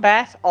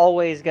combat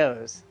always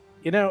goes.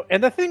 You know,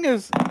 and the thing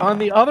is, on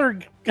the other...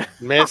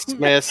 Miss.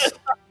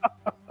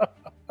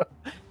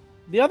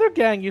 The other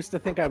gang used to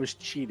think I was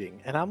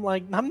cheating, and I'm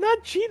like, I'm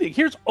not cheating.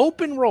 Here's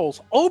open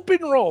rolls.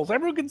 Open rolls.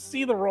 Everyone can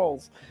see the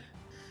rolls.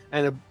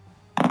 And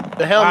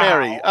the Hail Wow.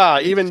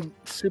 Mary. Even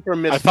super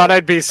miss. I thought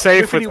I'd be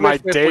safe with Whippity my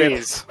whip, whip, whip.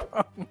 days.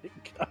 Oh my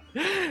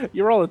god!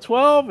 You roll a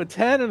 12, a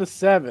 10, and a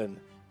 7.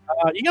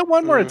 You got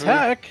one more Mhm.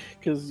 attack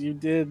because you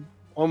did.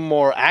 One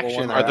more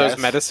action. Are those Ass.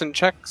 medicine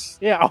checks?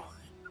 Yeah.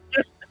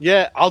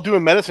 Yeah, I'll do a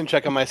medicine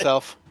check on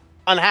myself.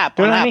 Unhap.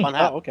 Do it on me.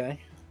 Oh, okay.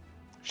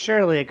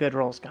 Surely a good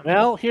roll's coming.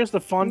 Well, here's the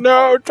fun.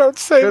 No, don't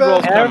say Good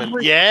rolls that.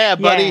 coming. Yeah,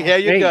 buddy. Yeah. Here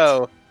you Wait.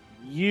 go.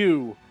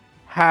 You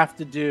have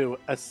to do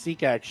a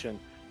seek action.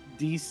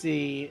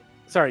 DC.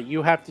 Sorry,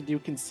 you have to do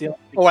conceal.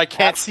 Oh, I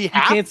can't see You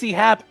Hap? can't see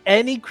Hap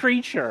any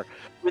creature.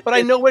 But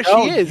I know where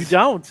No, she is. You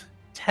don't.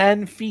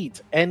 10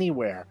 feet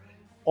anywhere.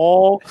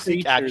 All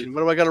Seek creatures, action.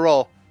 What do I got to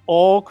roll?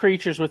 all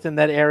creatures within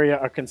that area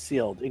are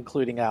concealed,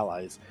 including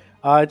allies.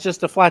 It's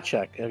just a flat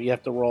check. You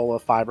have to roll a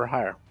 5 or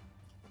higher.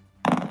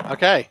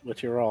 Okay.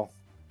 What's your roll?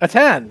 A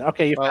 10.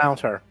 Okay, you Well, found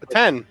her. A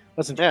 10.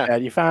 Wasn't too yeah.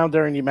 bad. You found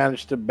her and you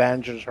managed to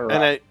bandage her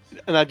And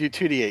up. I do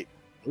 2d8.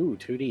 Ooh,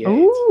 2d8.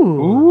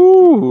 Ooh.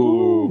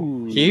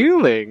 Ooh,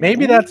 healing.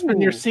 Maybe that's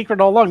been your Ooh.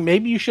 secret all along.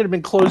 Maybe you should have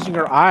been closing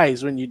your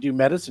eyes when you do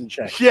medicine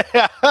checks.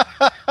 Yeah.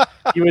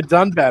 You had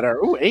done better.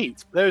 Ooh,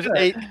 8. There's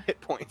 8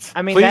 hit points.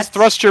 I mean, Please that's,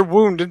 thrust your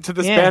wound into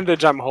this Yeah.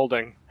 bandage I'm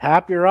holding.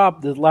 Hap, you're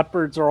up. The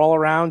leopards are all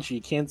around you.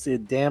 You can't see a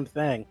damn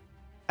thing.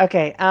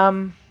 Okay,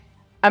 I'm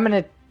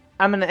gonna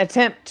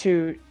attempt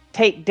to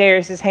take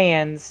Darius's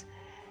hands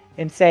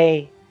and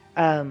say,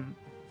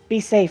 "Be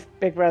safe,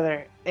 big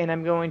brother." And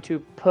I'm going to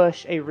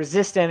push a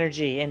resist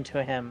energy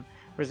into him,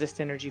 resist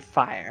energy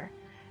fire.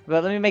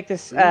 But let me make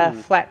this Ooh.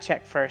 flat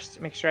check first.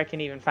 Make sure I can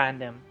even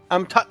find him.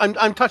 I'm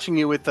touching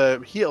you with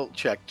the heal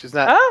check. Is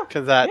that Oh,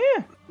 because that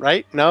yeah.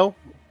 right? No.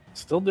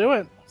 Still do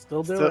it.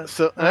 Still do it.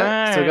 Still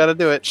Alright. got to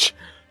do it.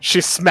 She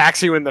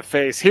smacks you in the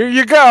face. Here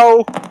you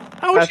go,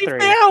 Oh, A she 3.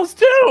 fails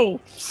too.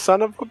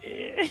 son of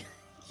a...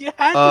 You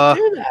had to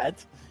do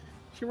that.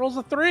 She rolls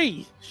a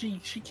 3. She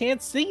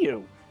can't see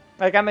you.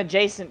 Like I'm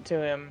adjacent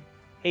to him.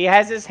 He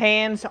has his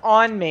hands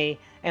on me,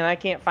 and I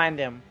can't find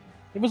him.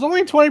 It was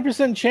only a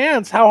 20%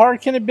 chance. How hard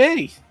can it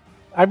be?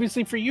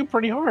 Obviously, for you,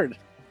 pretty hard.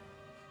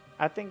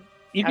 I think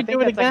You I can think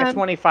do it that's again.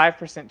 like a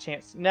 25%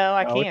 chance. No,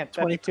 I No, it's can't. That's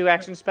 20. a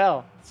 2-action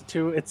spell.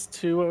 It's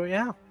two.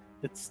 Yeah,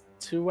 it's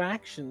 2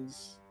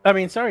 actions. I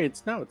mean, sorry,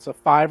 it's a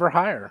 5 or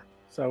higher.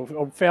 So if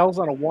it fails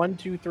on a 1,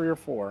 2, 3, or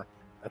 4.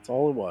 That's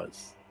all it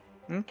was.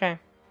 Okay.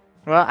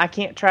 Well, I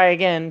can't try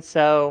again,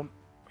 so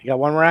You got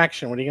one more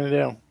action. What are you gonna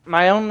do?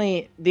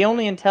 the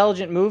only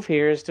intelligent move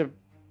here is to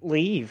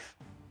leave.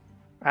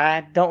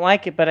 I don't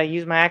like it, but I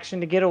use my action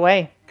to get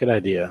away. Good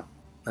idea.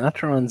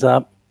 Atron's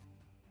up.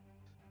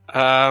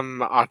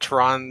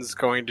 Atron's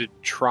going to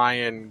try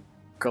and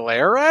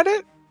glare at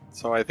it.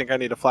 So I think I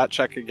need a flat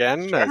check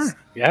again as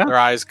Yeah. their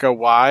eyes go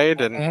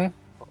wide and Mhm.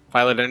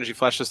 violet energy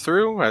flashes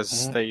through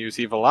as Mhm. they use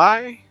Evil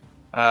Eye.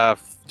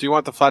 Do you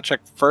want the flat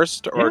check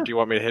first, or Yeah. do you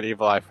want me to hit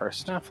Evil Eye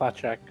first? Not flat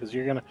check because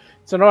you're gonna.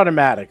 It's an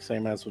automatic, so you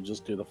might as well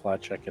just do the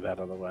flat check. Get out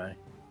of the way.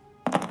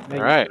 Maybe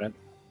All right. do it.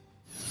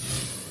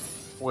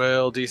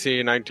 Will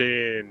DC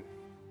 19.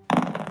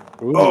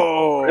 Ooh,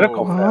 Oh,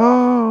 critical.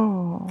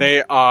 Oh.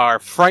 They are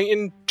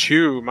frightened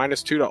 2,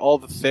 -2 to all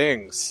the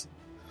things.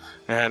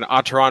 And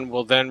Atron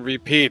will then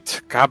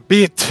repeat,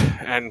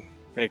 Gabit, and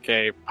make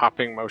a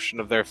popping motion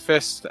of their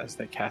fist as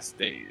they cast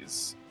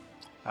Daze.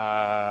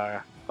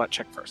 Flat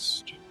check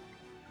first.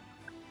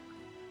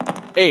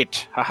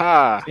 8.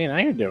 Haha. See, now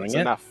you're doing That's it.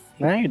 enough.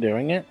 Now you're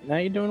doing it. Now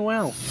you're doing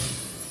well.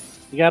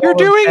 You got You're all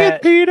those doing bad-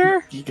 it,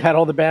 Peter! You got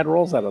all the bad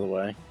rolls out of the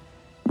way.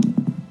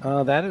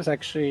 That is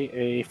actually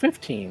a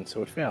 15,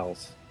 so it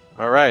fails.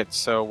 Alright,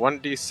 so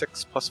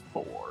 1d6 plus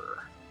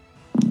 4.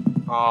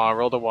 Oh, I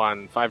rolled a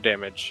 1. 5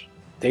 damage.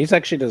 Daze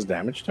actually does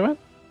damage to it?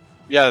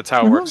 Yeah, that's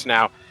how it Mhm. works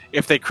now.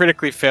 If they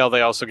critically fail,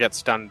 they also get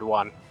stunned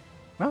 1.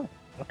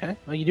 Okay.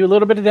 Well, you do a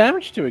little bit of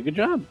damage to it. Good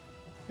job.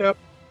 Yep.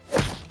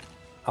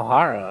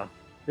 Alhara,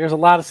 there's a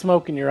lot of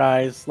smoke in your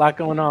eyes. A lot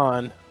going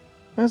on.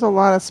 There's a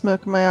lot of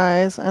smoke in my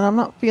eyes, and I'm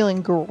not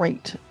feeling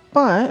great.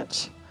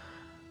 But,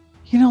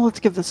 let's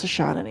give this a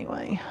shot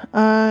anyway.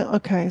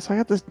 Okay, so I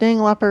got this dang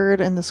leopard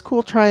and this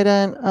cool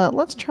trident.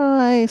 Let's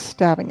try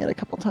stabbing it a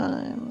couple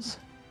times.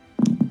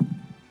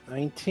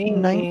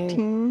 19.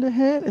 19 to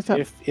hit? Is that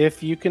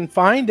If you can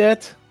find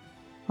it.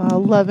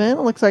 11?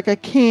 It looks like I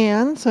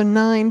can, so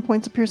 9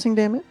 points of piercing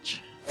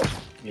damage.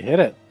 You hit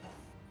it.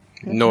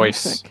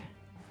 Nice. Fantastic.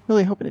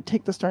 Really hoping to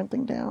take this darn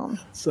thing down.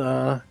 It's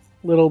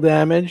little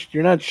damaged.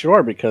 You're not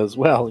sure because,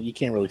 well, you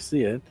can't really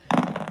see it.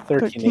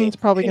 13's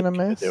probably gonna to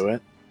miss. do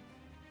it.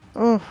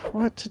 Oh,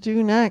 what to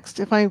do next?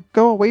 If I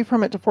go away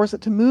from it to force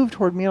it to move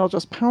toward me, it'll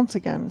just pounce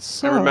again.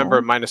 So And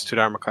remember, -2 to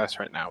armor class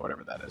right now,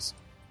 whatever that is.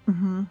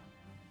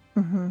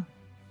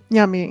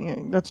 Yeah, I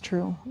mean that's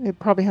true. It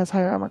probably has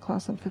higher armor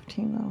class than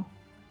 15 though.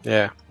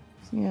 Yeah.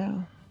 Yeah.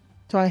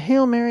 Do I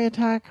Hail Mary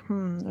attack?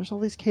 There's all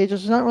these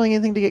cages. There's not really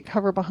anything to get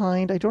cover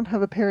behind. I don't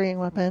have a parrying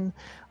weapon.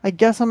 I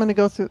guess I'm going to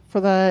go for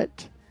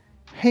that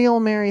Hail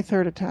Mary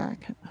third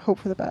attack. Hope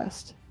for the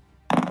best.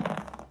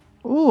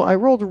 Ooh, I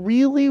rolled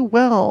really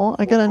well.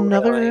 I got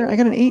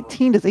an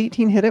 18. Does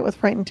 18 hit it with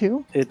Frightened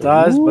 2? It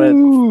does, but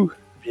Ooh.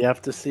 you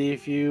have to see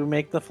if you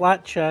make the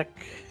flat check.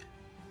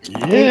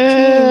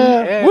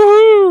 Yeah.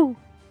 Woohoo!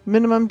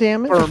 Minimum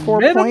damage For of 4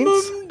 minimum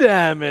points.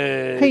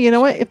 damage. Hey, you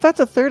know what? If that's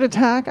a third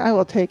attack, I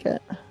will take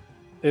it.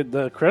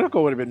 The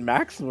critical would have been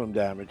maximum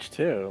damage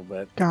too,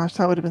 but Gosh,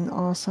 that would have been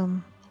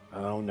awesome.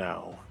 oh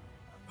no.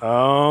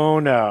 Oh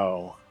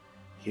no.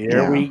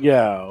 Here Yeah. we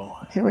go.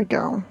 Here we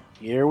go.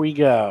 Here we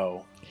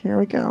go. Here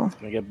we go. It's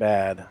gonna get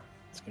bad.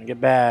 It's gonna get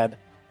bad.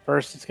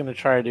 First, it's gonna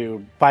try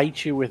to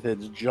bite you with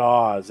its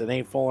jaws. It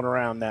ain't fooling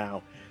around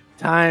now.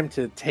 Time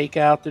to take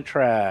out the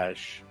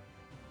trash.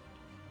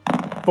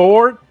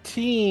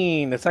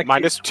 14. It's like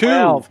 -2.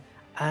 12.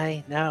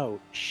 I know.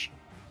 Shh.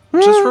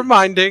 Just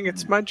reminding,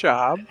 it's my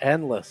job.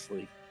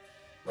 Endlessly.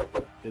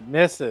 It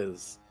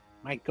misses.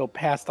 Might go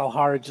past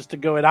Alhara just to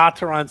go at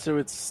Ataran so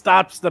it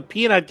stops the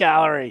peanut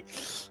gallery.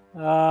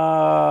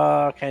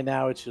 Okay,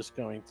 now it's just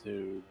going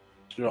to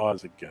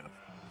jaws again.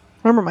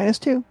 Remember,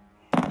 -2.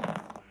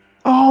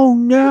 Oh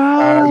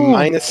no!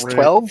 Minus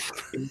 12?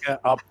 Yeah,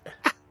 up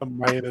to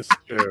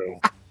 -2.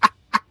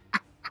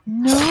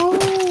 No!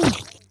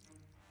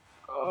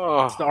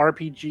 Oh, It's the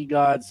RPG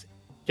gods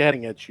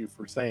getting at you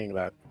for saying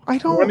that. I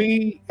don't.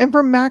 28 And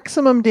for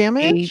maximum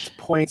damage?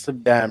 points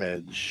of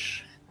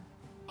damage.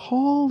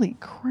 Holy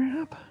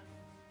crap.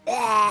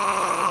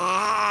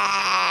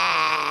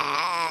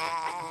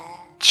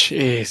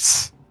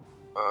 jeez.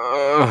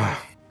 Ugh.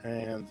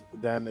 And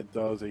then it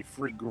does a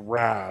free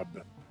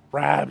grab.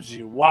 Grabs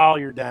you while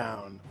you're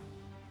down.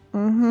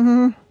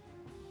 Mm-hmm.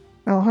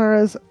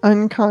 Alhara's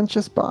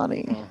unconscious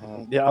body.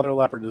 The other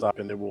leopard is up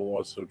and it will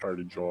also try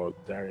to jaw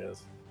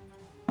Darius.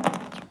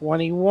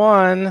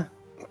 21.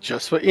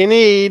 Just what you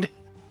need.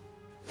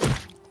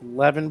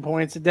 11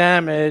 points of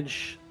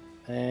damage.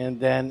 And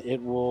then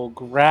it will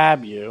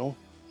grab you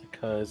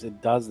because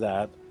it does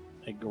that.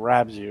 It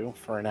grabs you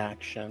for an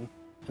action.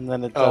 And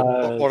then it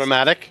does...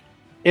 Automatic?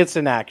 It's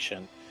an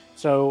action.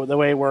 So the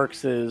way it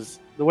works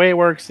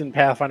in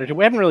Pathfinder 2,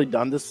 we haven't really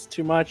done this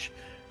too much,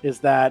 is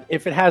that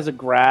if it has a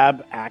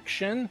grab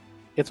action,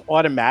 it's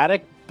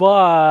automatic,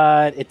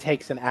 but it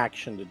takes an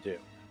action to do.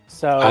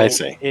 So I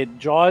see. It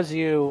jaws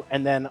you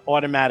and then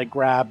automatic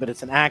grab, but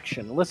it's an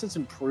action. Unless it's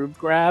improved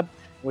grab,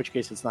 in which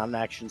case it's not an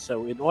action.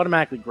 So it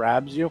automatically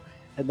grabs you,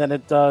 and then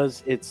it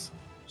does its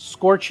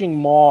Scorching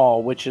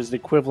Maul, which is the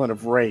equivalent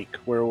of Rake,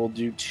 where it will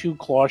do 2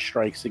 claw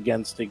strikes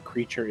against a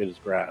creature it has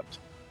grabbed.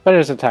 But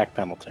there's attack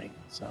penalty,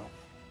 so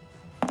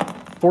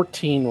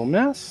 14 will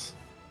miss.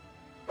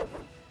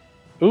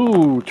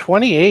 Ooh,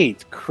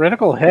 28.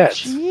 Critical hit.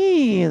 It's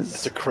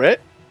Jeez. a crit?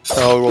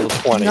 Oh, we rolled a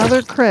 20.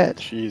 Another crit.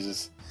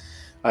 Jesus.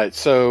 Alright,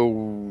 so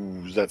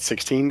is that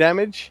 16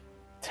 damage?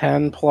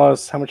 10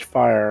 plus, how much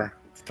fire?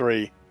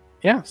 3.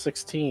 Yeah,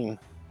 16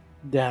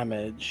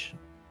 damage.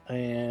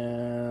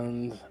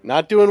 And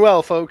Not doing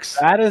well, folks.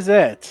 that is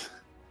it.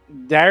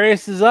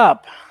 Darius is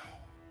up.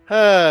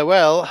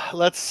 Well,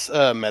 let's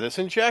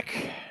medicine check.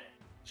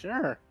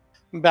 Sure.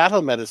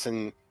 Battle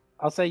medicine.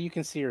 I'll say you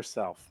can see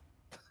yourself.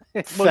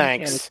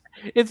 Thanks.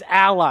 It's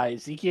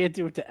allies. You can't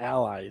do it to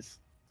allies.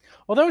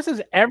 Although it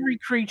says every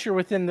creature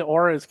within the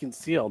aura is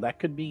concealed, that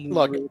could be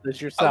Look, ruled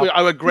as yourself.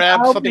 I would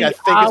grab I'll something be- I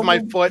think is my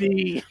I'll foot,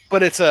 be-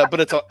 but it's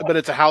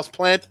a house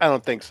plant. I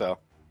don't think so.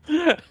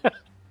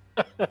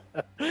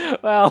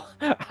 Well,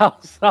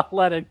 I'll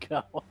let it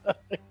go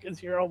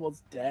because you're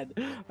almost dead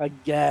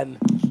again.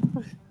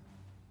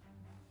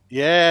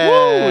 Yeah. Woo!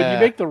 And you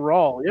make the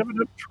roll. You have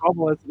enough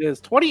trouble as it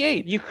is.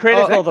 28. You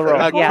critical the roll.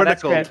 Yeah,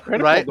 that's critical,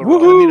 good. right? the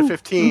roll. I need a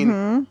 15.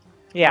 Mhm.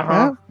 Yeah.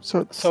 Yeah. So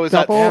it's So is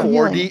that double healing.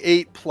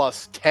 4d8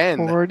 plus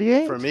 10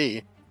 48? for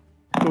me?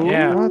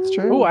 Yeah. Oh, that's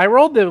true. Ooh, I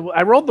rolled the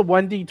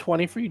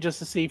 1d20 for you just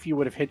to see if you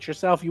would have hit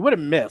yourself. You would have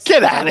missed.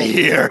 Get out of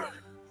here!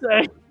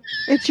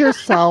 It's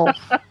yourself.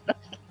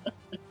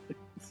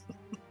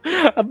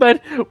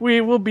 But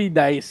we will be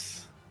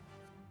nice.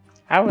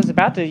 I was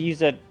about to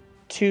use a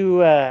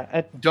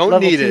Don't level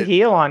need 2 it.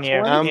 heal on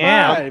you.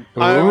 Yeah.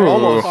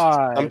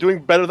 I'm doing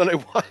better than I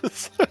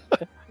was.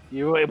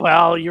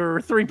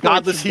 You're 3 points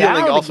Godless down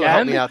healing also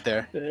helped me again. out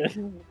there.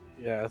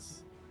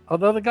 Yes.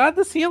 Although the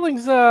Godless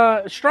healing's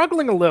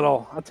struggling a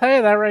little. I'll tell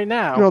you that right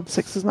now. You rolled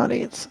 6s, not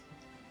 8s.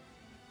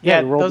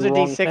 Yeah, you rolled those the are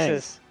wrong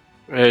D6s.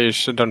 Yeah, you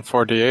should have done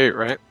 4d8,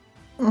 right?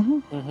 Mm-hmm.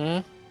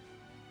 Mm-hmm.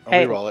 I'll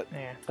Hey. reroll it.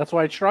 Yeah. That's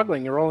why it's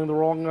struggling. You're rolling the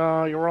wrong.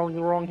 You're rolling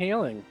the wrong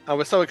healing. I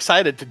was so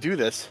excited to do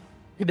this.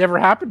 It never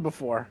happened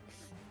before.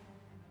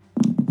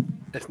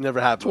 It's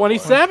never happened.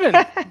 27.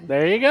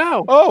 There you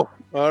go. Oh,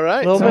 all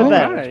right. Little So bit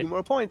better. 2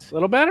 more points.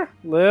 Little better.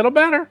 Little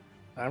better.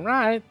 All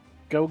right.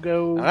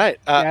 Go-Go All right.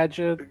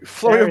 gadget.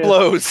 Flurry of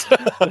Darius.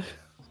 blows.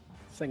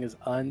 This thing is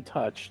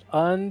untouched.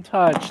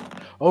 Untouched.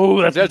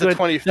 Oh, that's There's a good.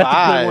 25. That's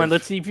a good one.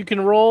 Let's see if you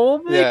can roll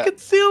the Yeah.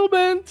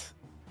 concealment.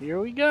 Here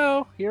we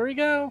go.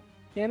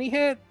 Can he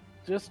hit?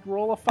 Just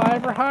roll a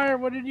 5 or higher.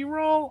 What did you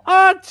roll?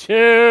 A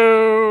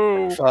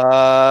 2.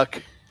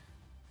 Fuck.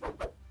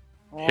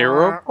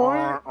 Hero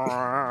point?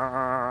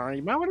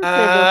 You might want to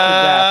save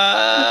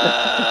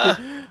that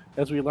for that.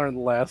 As we learned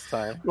last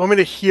time. You want me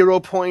to hero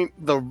point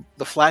the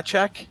flat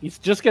check? You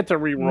just get to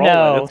re-roll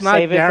No, it. It's not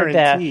save it for death.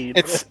 guaranteed.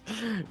 It's-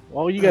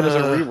 all you get is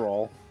a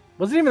re-roll.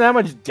 Wasn't even that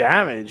much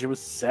damage. It was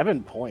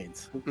 7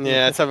 points.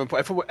 Yeah, 7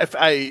 points. If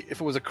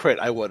it was a crit,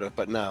 I would have,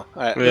 but no.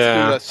 All right, Yeah.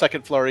 let's do the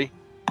second flurry.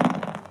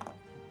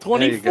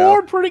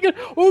 24, pretty good.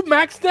 Oh,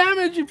 max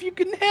damage if you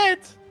can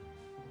hit.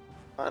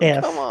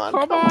 Yes. Come on,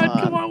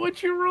 Come on.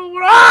 What's your roll?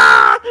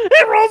 Ah!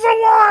 It rolls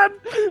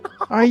a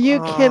 1. Are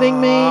you kidding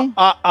me?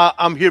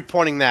 I'm here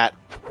pointing that.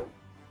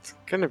 It's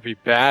gonna be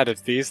bad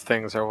if these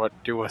things are what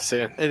do us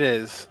in. It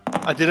is.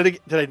 I did it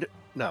again. Did I?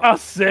 No. A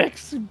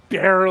 6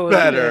 barely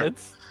Better.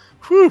 hits.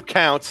 Whew,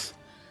 counts.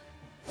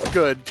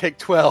 Good. Take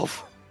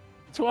 12.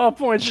 12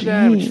 points of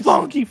damage. Jeez.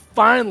 Funky,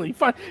 finally.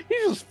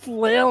 He's just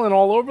flailing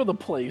all over the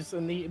place,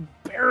 and he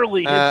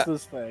barely hits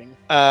this thing.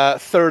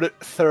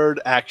 Third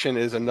action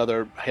is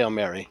another Hail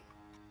Mary.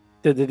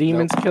 Did the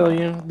demons kill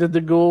you? Did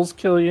the ghouls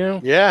kill you?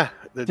 Yeah.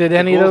 Did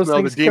any of ghouls, those no,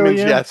 things the demons?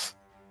 kill you? Yes.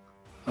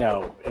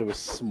 No, it was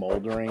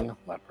smoldering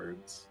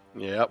leopards.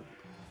 Yep.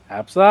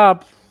 Apps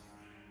up.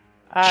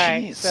 All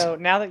right. Jeez. So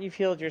now that you've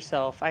healed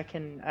yourself, I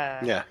can.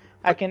 Yeah.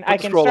 I can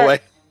Scroll start. away.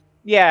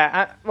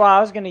 Yeah. I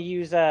was gonna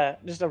use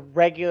just a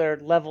regular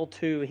level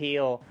 2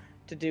 heal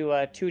to do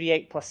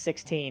 2d8 plus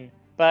 16,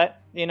 but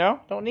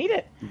don't need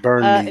it.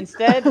 Burn me.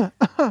 Instead,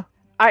 all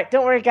right.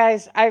 Don't worry,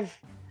 guys.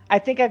 I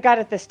think I've got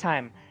it this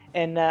time,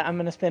 and I'm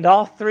gonna spend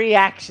all 3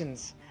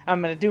 actions.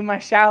 I'm gonna do my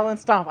Shaolin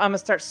Stomp. I'm gonna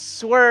start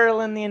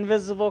swirling the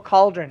invisible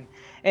cauldron,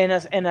 and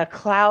a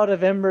cloud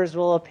of embers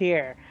will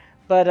appear.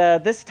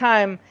 But this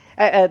time,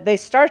 they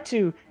start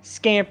to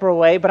scamper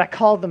away, but I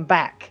call them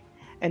back,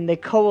 and they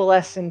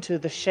coalesce into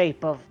the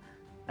shape of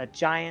a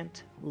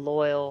giant,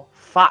 loyal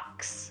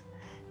fox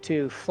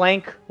to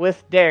flank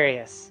with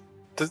Darius.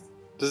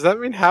 Does that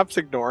mean Hap's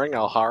ignoring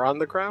Alhara on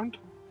the ground?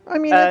 I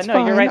mean, it's no,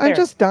 fine. you're right I'm there.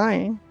 just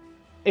dying.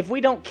 If we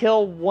don't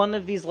kill one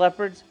of these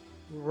leopards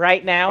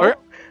right now, Okay.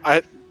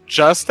 I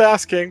just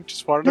asking.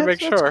 Just wanted to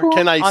That's- make that's sure. cool.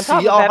 Can I on see top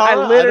of that, I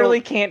Alhara? literally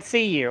don't- can't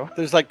see you.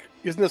 There's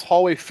isn't this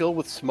hallway filled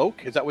with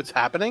smoke? Is that what's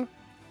happening?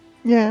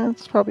 Yeah,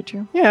 it's probably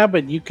true. Yeah,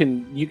 but you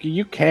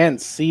can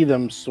see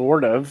them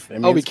sort of. I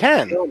mean, We it's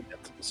can.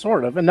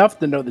 sort of enough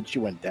to know that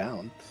you went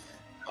down.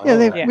 Yeah,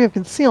 Yeah. we have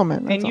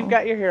concealment. And that's you've all.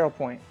 got your hero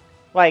point.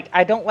 Like,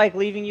 I don't like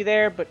leaving you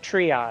there, but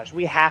triage.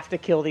 We have to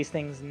kill these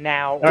things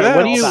now. All right, Yeah.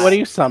 what are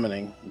you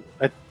summoning?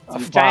 A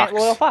Giant fox.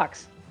 loyal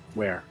fox.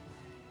 Where?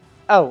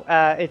 Oh,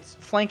 it's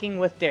flanking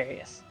with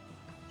Darius.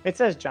 It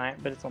says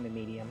giant, but it's only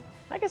medium.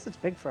 I guess it's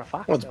big for a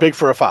fox. Well, it's though. big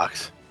for a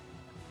fox.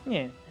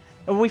 Yeah.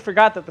 And we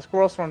forgot that the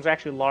squirrel swarms are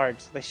actually large,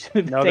 so they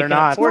should. No, they're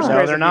not. Four No,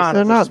 squares they're would be not.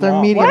 They're not. They're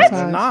small. medium What? size.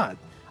 They're not.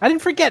 I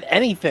didn't forget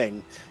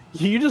anything.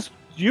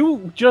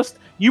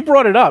 You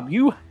brought it up.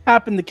 You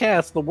happened to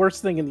cast the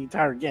worst thing in the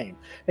entire game.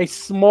 A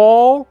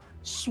small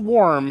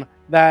swarm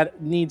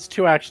that needs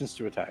 2 actions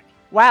to attack.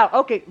 Wow.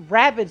 Okay,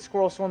 rabid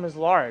squirrel swarm is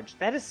large.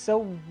 That is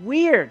so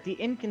weird. The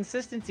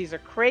inconsistencies are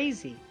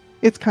crazy.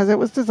 It's because it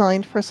was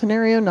designed for a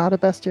scenario, not a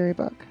bestiary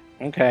book.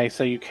 Okay,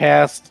 so you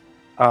cast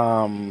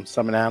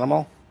summon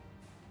animal.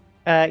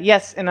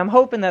 Yes, and I'm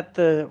hoping that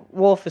the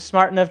wolf is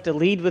smart enough to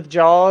lead with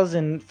jaws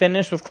and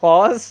finish with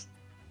claws.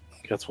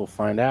 Guess we'll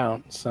find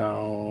out.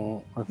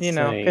 So let's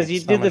Because see. you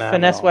did the Summon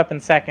finesse animal. weapon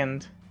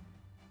second.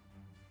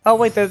 Oh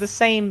wait, they're the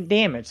same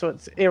damage, so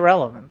it's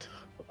irrelevant.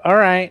 All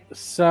right,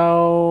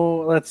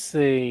 so let's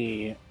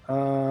see.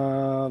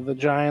 The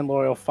giant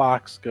loyal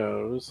fox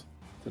goes.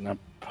 Did not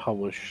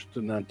publish.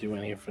 Did not do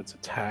any of its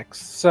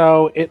attacks.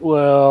 So it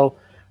will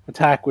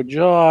attack with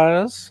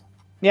jaws.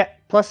 Yeah,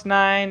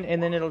 +9,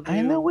 and then it'll do.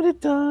 I know what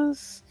it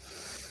does.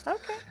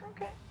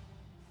 Okay.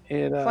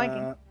 It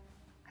Flanking.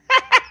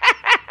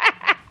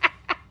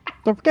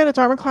 Don't forget, its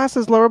armor class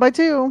is lower by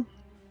 2.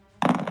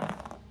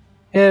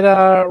 It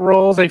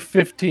rolls a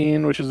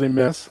 15, which is a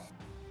miss.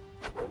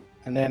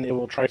 And then it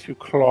will try to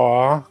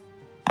claw.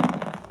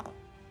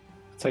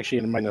 It's actually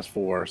a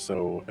 -4,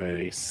 so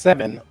a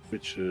 7,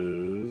 which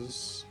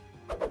is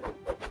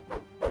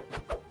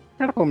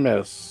critical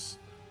miss.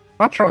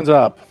 Matron's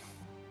up.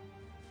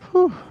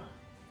 Whew.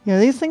 Yeah,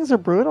 these things are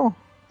brutal.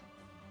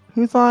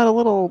 Who thought a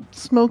little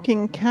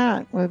smoking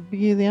cat would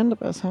be the end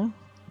of us, huh?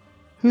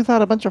 Who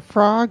thought a bunch of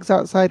frogs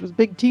outside with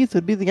big teeth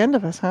would be the end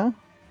of us, huh?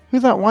 Who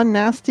thought one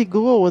nasty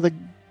ghoul with a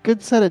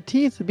good set of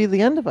teeth would be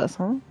the end of us,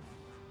 huh?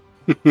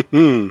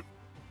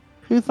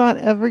 Who thought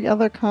every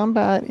other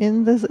combat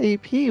in this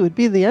AP would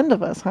be the end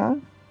of us, huh?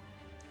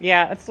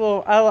 Yeah, it's a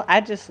little.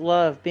 I just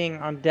love being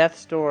on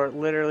Death's Door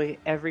literally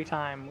every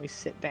time we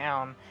sit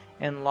down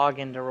and log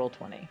into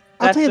Roll20.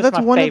 I'll tell you, just that's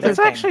my one of the- favorite It's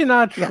thing. actually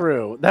not Yeah.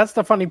 true. That's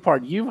the funny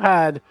part. You've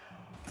had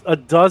a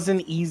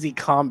dozen easy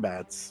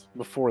combats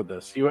before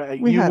this. You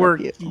We had were a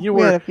few. you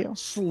We had were a few.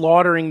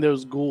 slaughtering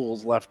those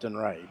ghouls left and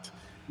right.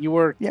 You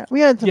were Yeah,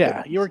 we had some. good yeah,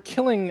 ones. you were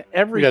killing We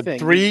everything. had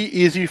 3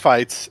 easy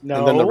fights, and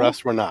then the No.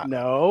 rest were not.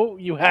 No,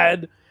 you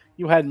had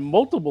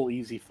multiple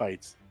easy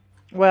fights.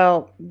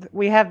 Well,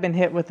 we have been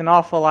hit with an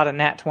awful lot of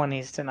nat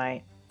 20s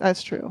tonight.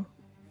 That's true.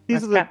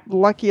 These That's are the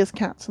luckiest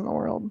cats in the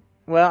world.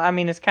 Well, I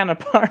mean, it's kind of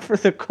par for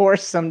the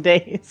course some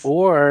days.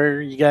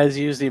 Or you guys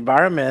use the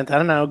environment. I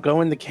don't know.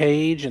 Go in the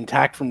cage and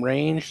attack from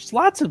range. There's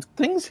lots of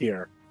things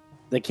here.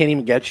 They can't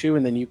even get you,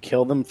 and then you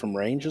kill them from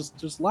range.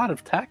 There's a lot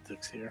of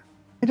tactics here.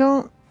 I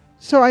don't.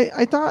 So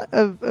I thought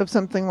of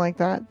something like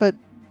that, but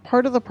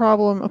part of the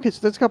problem. Okay, so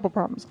there's a couple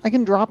problems. I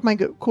can drop my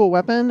cool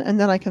weapon, and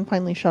then I can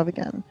finally shove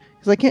again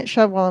because I can't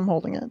shove while I'm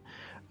holding it.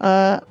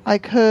 I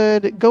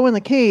could go in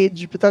the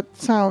cage, but that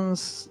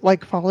sounds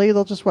like folly.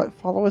 They'll just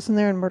follow us in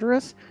there and murder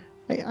us.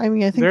 I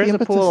mean, I think There's the a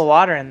impetus. pool of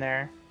water in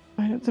there.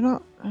 They're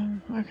not.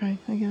 Okay,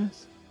 I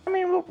guess. I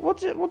mean,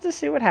 we'll just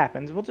see what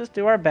happens. We'll just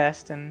do our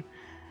best and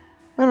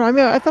I don't know. I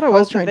mean, I thought I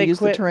was hope that trying to they use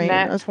the quit terrain.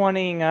 I nat was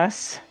 20ing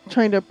us.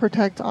 trying to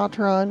protect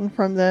Atron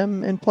from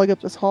them and plug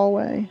up this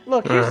hallway.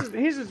 Look,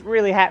 here's what's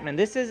really happening.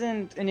 This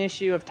isn't an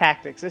issue of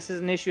tactics. This is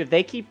an issue of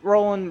they keep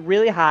rolling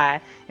really high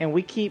and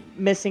we keep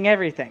missing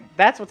everything.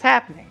 That's what's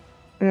happening.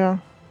 Yeah.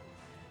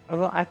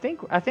 Well, I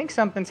think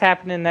something's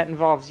happening that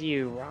involves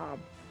you, Rob.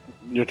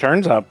 Your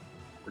turn's up.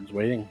 We're just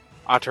waiting.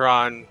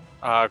 Ataran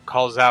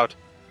calls out,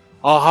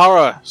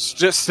 Alhara,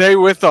 just stay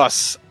with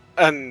us.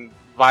 And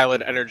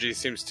violet energy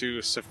seems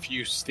to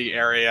suffuse the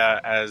area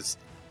as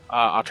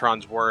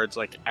Ataran's words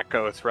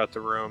echo throughout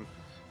the room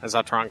as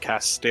Ataran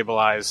casts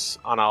Stabilize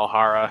on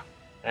Alhara,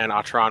 and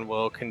Ataran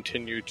will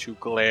continue to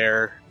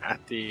glare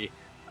at the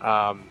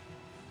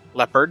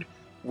leopard,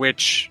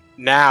 which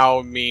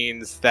now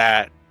means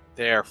that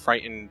their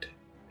frightened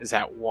is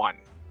at 1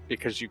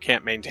 because you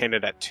can't maintain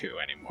it at 2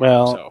 anymore.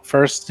 Well, so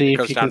first see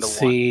goes if you down can to 1.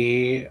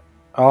 see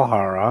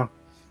Alhara.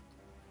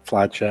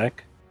 Flat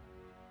check.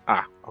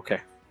 Okay.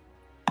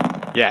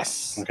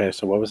 Yes. Okay,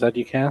 so what was that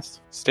you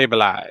cast?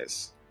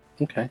 Stabilize.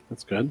 Okay,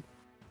 that's good.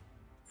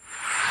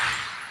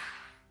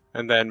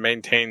 And then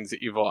maintains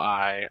evil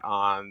eye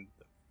on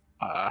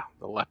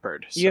the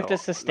leopard. You have So to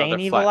sustain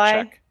another evil flat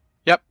eye? check.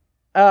 Yep.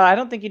 I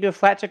don't think you do a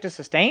flat check to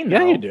sustain. Yeah,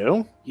 though. you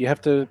do. You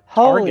have to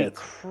Holy target.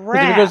 'Cause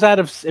crap!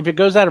 if it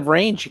goes out of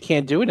range, you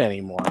can't do it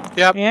anymore.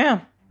 Yep.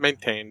 Yeah,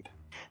 Maintained.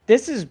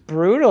 this is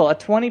brutal. A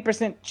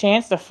 20%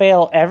 chance to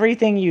fail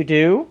everything you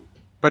do.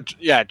 But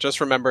yeah,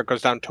 just remember it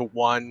goes down to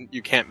 1.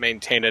 You can't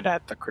maintain it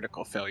at the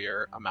critical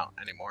failure amount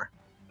anymore.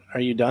 Are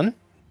you done?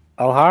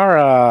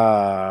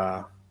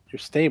 Alhara, you're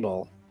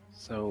stable.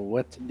 So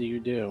what do you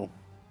do?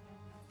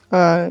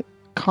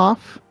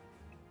 Cough.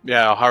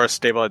 Yeah, Alhara's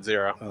stable at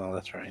 0. Oh,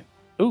 that's right.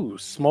 Ooh,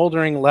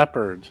 smoldering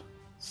leopard.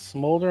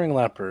 Smoldering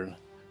leopard.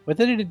 What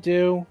did it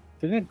do?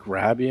 Didn't it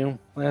grab you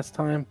last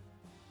time?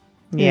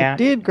 Yeah. It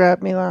did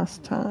grab me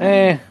last time.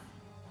 I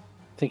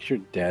think you're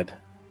dead.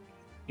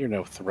 You're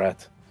no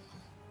threat.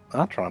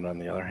 Atron, on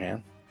the other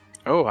hand.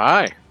 Oh,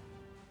 hi.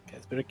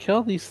 Guys better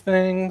kill these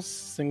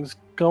things. Things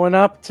going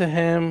up to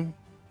him.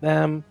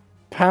 Them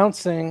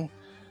pouncing.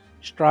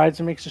 Strides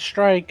and makes a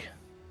strike.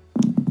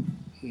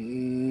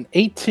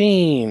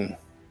 18.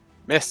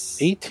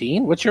 Miss.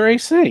 18? What's your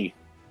AC?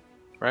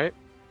 Right?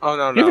 Oh,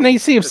 no, You have an no.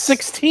 AC of It's-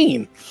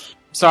 16.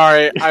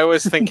 Sorry, I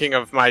was thinking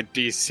of my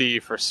DC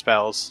for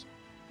spells.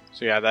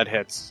 So yeah, that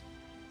hits.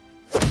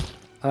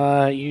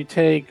 You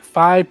take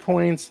 5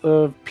 points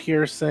of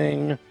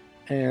piercing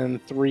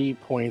and 3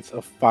 points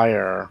of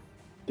fire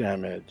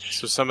damage.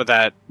 So some of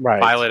that Right.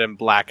 violet and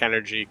black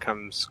energy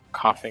comes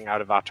coughing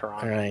out of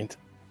Ataran. All right.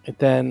 It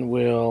then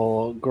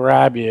will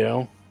grab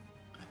you,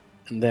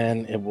 and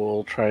then it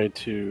will try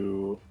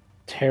to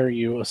tear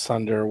you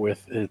asunder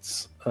with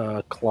its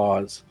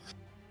claws.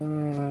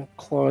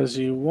 Claws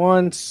you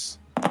once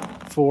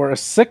for a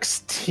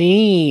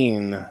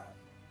 16.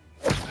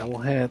 That will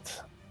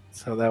hit.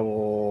 So that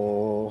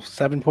will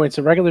 7 points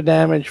of regular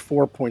damage,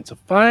 4 points of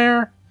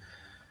fire,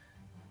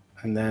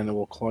 and then it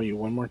will claw you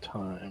one more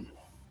time.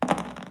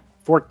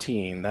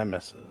 14. That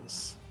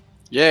misses.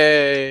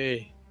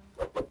 Yay!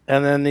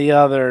 And then the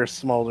other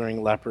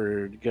smoldering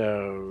leopard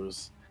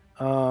goes.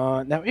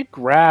 Now it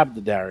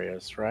grabbed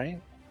Darius, right?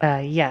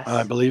 Yes.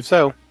 I believe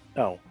so.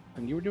 Oh,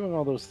 and you were doing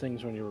all those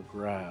things when you were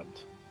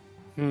grabbed.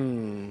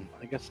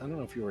 I guess I don't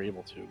know if you were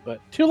able to,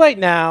 but too late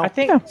now. I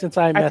think since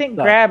I messed up.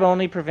 grab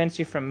only prevents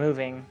you from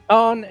moving.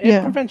 Oh, and it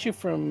Yeah. prevents you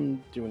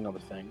from doing other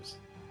things.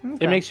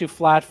 Okay. It makes you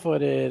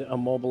flat-footed,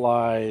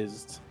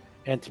 immobilized,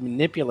 and to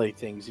manipulate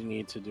things, you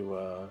need to do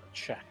a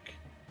check.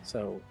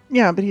 So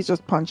Yeah, but he's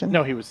just punching.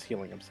 no, he was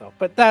healing himself,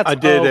 but that's I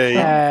did a-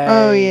 okay.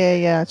 Oh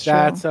yeah, it's true.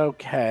 That's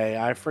okay.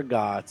 I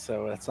forgot,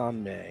 so that's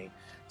on me.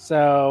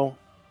 So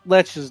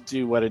let's just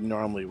do what it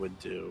normally would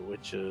do,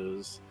 which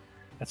is,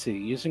 let's see,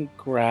 using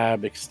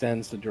grab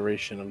extends the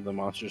duration of the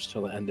monsters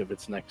till the end of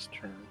its next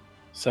turn.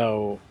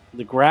 So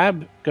the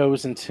grab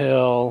goes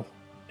until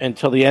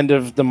the end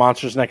of the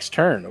monster's next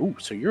turn. Ooh,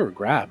 so you're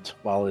grabbed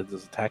while it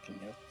is attacking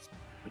you,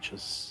 which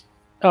is,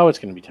 it's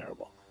going to be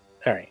terrible.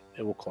 All right.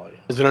 It will claw you.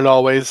 Isn't it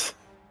always?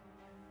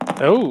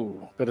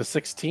 Oh, but a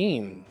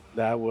 16.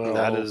 That will.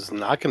 That is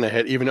not going to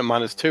hit, even at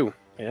 -2.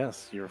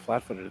 Yes, you're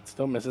flat-footed. It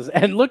still misses.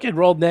 And look, it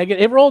rolled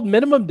negative. It rolled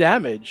minimum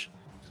damage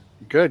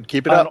Good.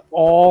 Keep it on up.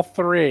 all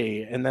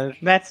 3, and then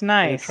That's it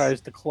nice.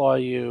 tries to claw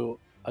you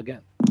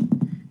again.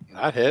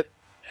 That hit.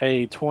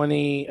 A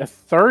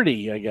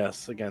 30, I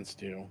guess,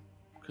 against you.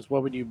 Because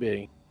what would you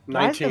be?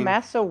 Why is the 19.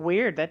 math so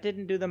weird? That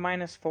didn't do the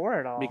 -4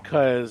 at all.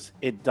 Because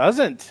it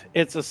doesn't.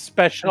 It's a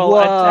special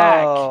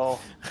attack. Whoa.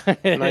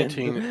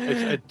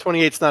 19.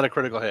 28's not a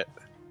critical hit,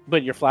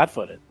 But you're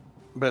flat-footed.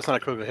 but it's not a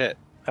critical hit.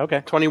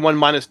 Okay. 21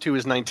 -2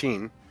 is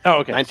 19. Oh,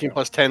 okay. 19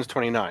 plus 10 is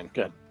 29.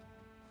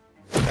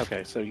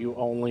 Okay, so you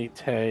only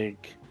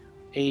take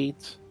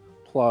 8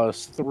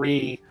 plus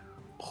 3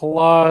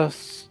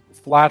 plus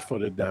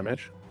flat-footed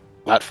damage.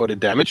 Flat-footed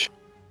damage.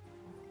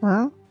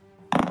 Huh?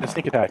 A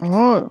sneak attack.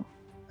 Oh.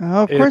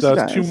 Oh, of It course does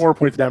it 2 more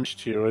points of damage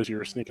to you as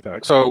your sneak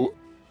attack. So,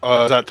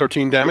 is that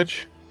 13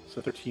 damage?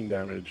 So 13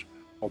 damage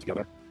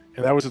altogether.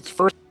 And that was its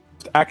first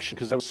action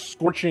because that was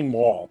Scorching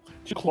Maul.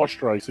 2 claw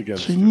strikes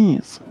against you.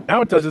 Jeez.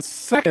 Now it does its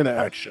second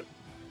action.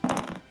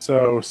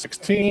 So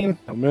 16,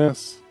 a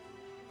miss.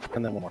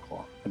 And then 1 more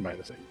claw and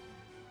 -8.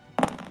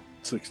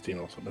 16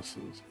 also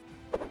misses.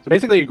 So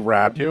basically it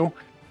grabbed you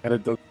and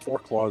it does 4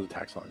 claws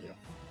attacks on you.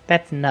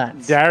 That's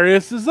nuts.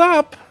 Darius is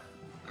up.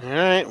 All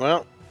right,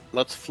 well,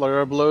 let's flare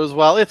our blows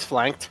while it's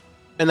flanked.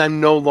 And I'm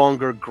no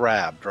longer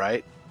grabbed,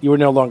 right? You are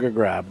no longer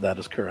grabbed. That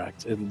is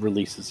correct. It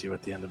releases you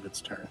at the end of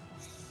its turn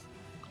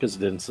because it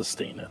didn't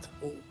sustain it.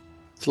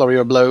 Flurry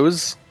of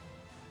blows.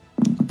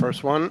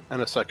 First one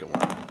and a second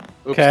one.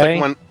 Oops,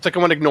 Okay.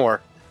 second one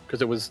ignore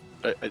because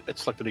it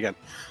selected again.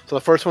 So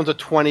the first one's a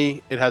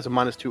 20. It has a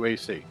 -2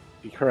 AC.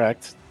 You're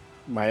correct.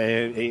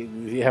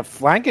 You have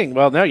flanking.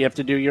 Well, no, you have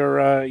to do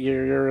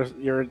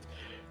your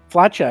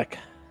flat check.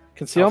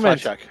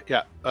 Concealment. Flat check.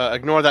 Yeah.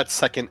 Ignore that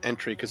second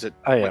entry because it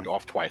I went am.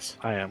 off twice.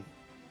 I am.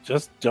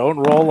 Just don't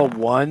roll a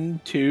 1,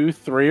 2,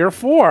 3, or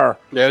 4.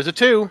 There's a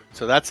 2,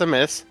 so that's a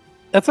miss.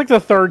 That's like the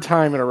 3rd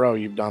time in a row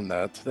you've done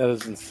that. That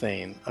is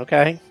insane.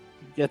 Okay.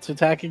 Get to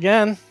attack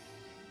again.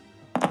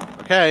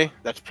 Okay,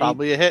 that's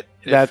probably a hit.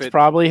 That's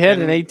probably hit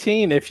an and-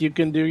 18 if you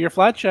can do your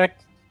flat check.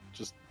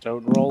 Just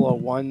don't roll a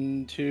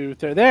 1, 2,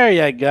 3. There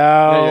you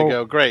go. There you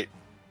go. Great.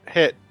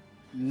 Hit.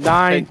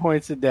 9 Okay.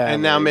 points of damage.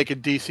 And now make a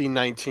DC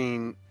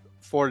 19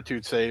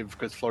 Fortitude save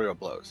because Flurry of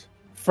blows.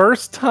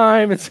 First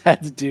time it's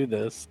had to do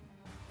this.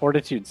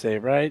 Fortitude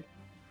save, right?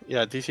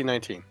 Yeah, DC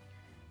 19.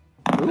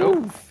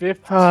 Ooh,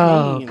 15.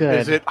 Oh, good.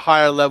 Is it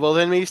higher level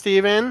than me,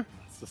 Steven?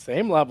 It's the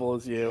same level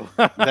as you.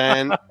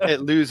 Then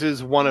it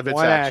loses one of its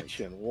One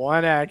actions. action.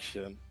 One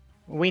action.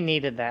 We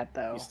needed that,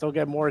 though. You still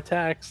get more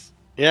attacks.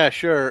 Yeah,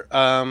 sure.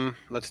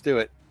 Let's do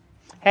it.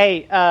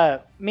 Hey,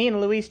 me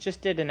and Luis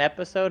just did an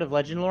episode of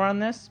Legend Lore on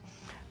this.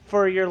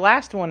 For your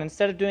last one,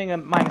 instead of doing a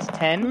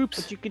 -10, Oops.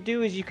 what you could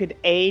do is you could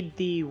aid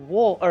the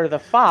wolf or the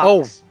fox.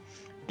 Oh.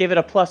 Give it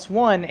a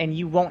 +1, and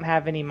you won't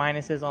have any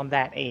minuses on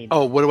that aid.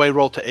 Oh, what do I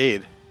roll to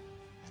aid?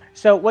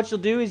 So what you'll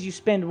do is you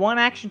spend 1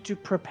 action to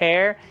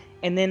prepare,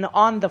 and then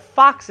on the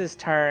fox's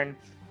turn,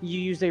 you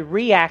use a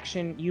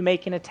reaction. You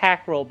make an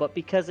attack roll, but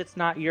because it's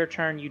not your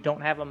turn, you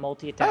don't have a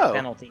multi-attack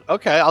penalty.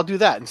 Okay, I'll do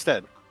that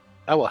instead.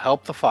 I will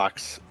help the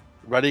fox,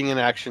 readying an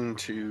action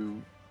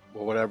to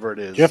whatever it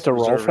is. Do you have to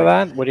roll for reserving,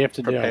 that? What do you have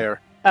to Prepare.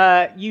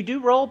 You do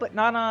roll, but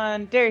not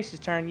on Darius's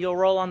turn. You'll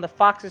roll on the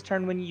fox's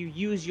turn when you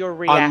use your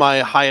reaction. On my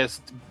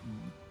highest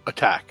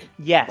attack.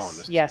 Yes,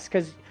 bonus. yes,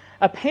 because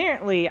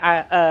apparently,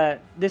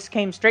 this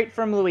came straight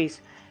from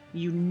Luis.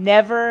 You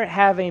never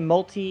have a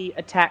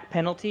multi-attack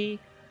penalty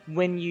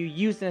when you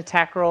use an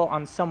attack roll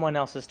on someone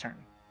else's turn.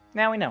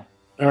 Now we know.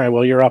 do? All right,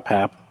 well, you're up,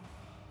 Hap.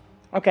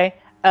 Okay,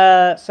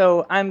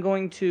 so I'm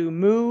going to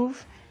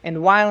move,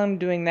 and while I'm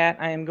doing that,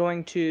 I am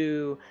going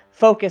to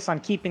focus on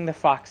keeping the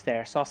fox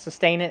there. So I'll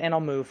sustain it, and I'll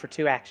move for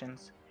 2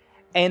 actions.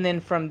 And then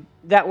from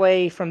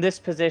this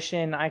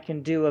position, I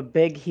can do a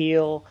big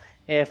heal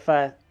if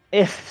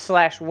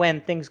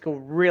 /when things go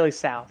really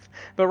south.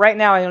 But right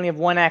now, I only have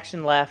 1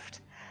 action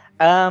left.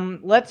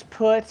 Let's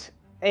put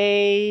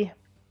a...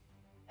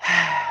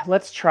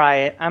 Let's try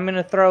it. I'm going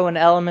to throw an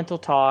elemental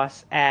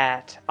toss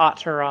at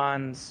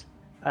Otteron's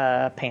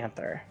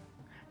panther.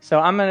 So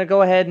I'm going to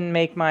go ahead and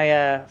make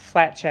my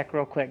flat check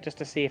real quick just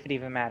to see if it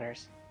even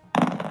matters.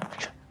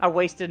 I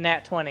wasted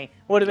nat 20.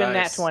 Would have been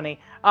Nice. nat 20.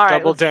 All right.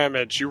 Double let's-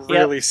 damage. You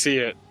really see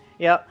it.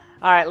 Yep.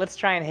 All right, let's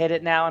try and hit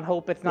it now and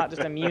hope it's not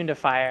just immune to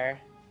fire.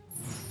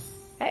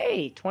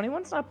 Hey,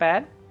 21's not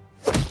bad.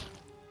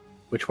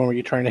 Which one were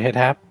you trying to hit,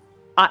 Hap?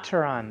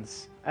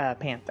 Otteron's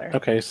panther.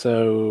 Okay,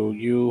 so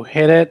you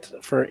hit it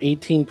for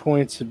 18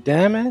 points of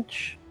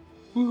damage.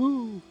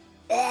 Yay!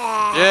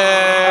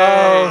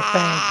 Oh,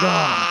 thank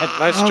God.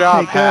 Nice Okay,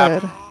 job,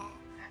 Hap.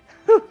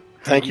 good.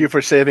 Thank you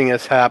for saving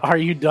us, Hap. Are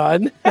you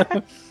done?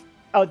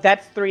 Oh,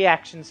 that's 3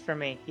 actions for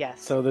me.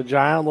 Yes. So the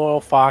giant loyal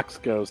fox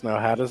goes. Now,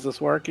 how does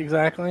this work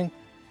exactly?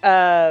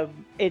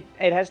 It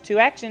has 2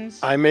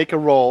 actions. I make a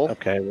roll.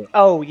 Okay, well,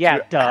 Oh yeah,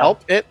 to duh.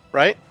 help it,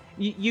 right?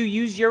 You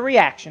use your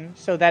reaction,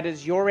 so that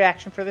is your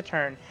reaction for the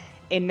turn,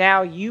 and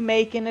now you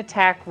make an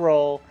attack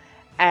roll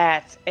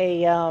at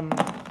a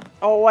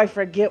I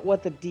forget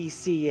what the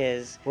DC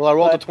is. Well, I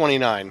rolled a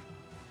 29.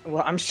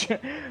 Well, I'm sure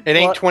It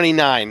ain't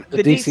 29.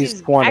 The DC's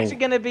DC's 20. actually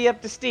going to be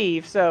up to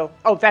Steve. So,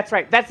 that's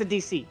right. That's the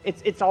DC.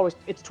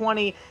 It's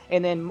 20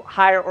 and then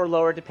higher or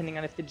lower depending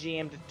on if the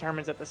GM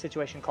determines that the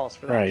situation calls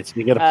for that. Right, so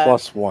you get a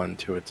 +1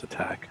 to its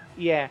attack.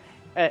 Yeah.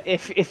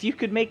 If you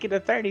could make it a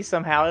 30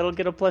 somehow, it'll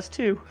get a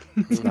 +2.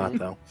 It's not,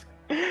 though.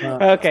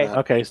 Okay.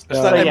 Okay, It's not,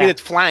 so, I mean,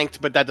 it's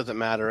flanked, but that doesn't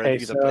matter. okay,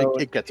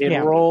 It gets it Yeah.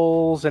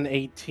 rolls an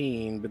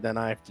 18, but then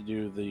I have to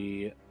do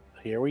the...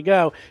 Here we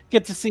go.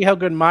 Get to see how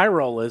good my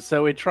roll is.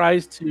 So it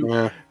tries to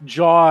Yeah.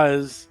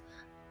 jaws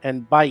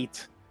and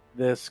bite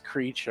this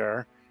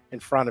creature in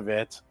front of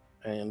it.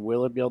 And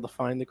will it be able to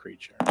find the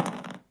creature?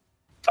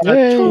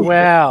 Yay.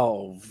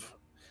 12.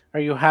 Are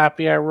you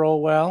happy I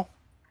roll well?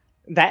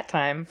 That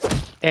time.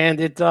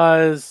 And it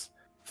does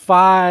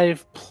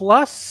 5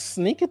 plus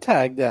sneak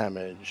attack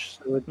damage.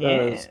 So it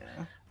does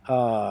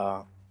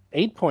Yeah.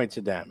 8 points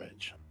of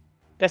damage.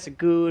 That's a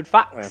good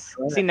fox. That's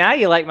right. See, now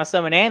you like my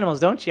summon animals,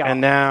 don't you? And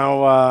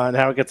now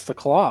it gets the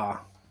claw.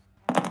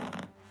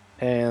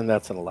 And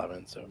that's an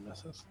 11, so it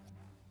misses.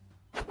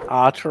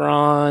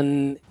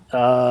 Atron,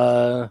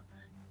 Can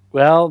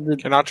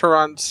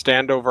Ataran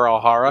stand over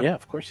Alhara? yeah,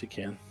 of course you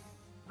can.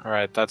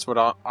 Alright, that's what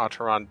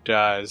Ataran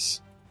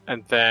does.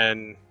 And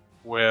then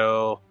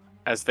will,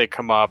 as they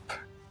come up,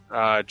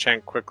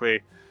 chant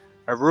quickly,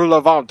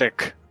 Arula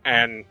Valdik,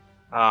 and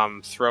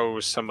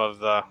throws some of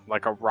the,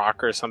 like a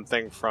rock or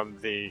something from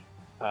the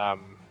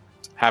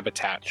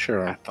habitat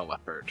Sure. at the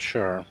leopard.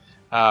 Sure.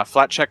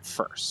 Flat check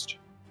first.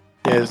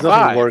 Yeah, there's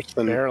nothing 5. worse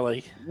than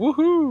Barely.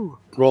 Woohoo!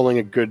 rolling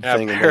a good Yeah,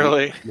 thing and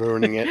barely. then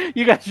ruining it.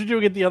 You guys are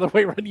doing it the other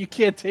way around. You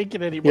can't take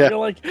it anymore. Yeah. You're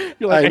like, I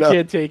I know.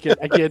 can't take it.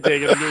 I can't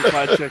take it. I'm doing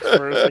flat checks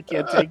first. I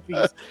can't take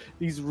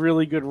these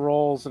really good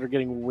rolls that are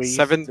getting wasted.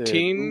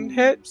 17 Ooh,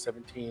 hit?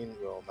 17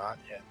 will not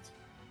hit.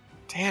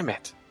 Damn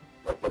it.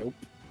 Nope.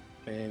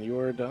 And you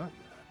are done.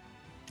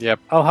 Yep.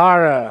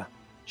 Alhara,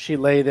 she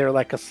lay there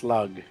like a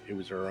slug. It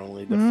was her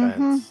only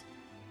defense.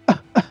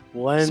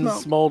 One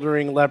Smoke.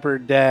 smoldering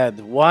leopard dead.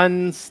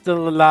 One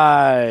still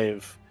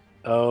alive.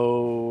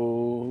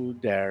 Oh,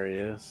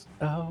 Darius.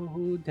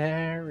 Oh,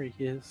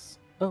 Darius.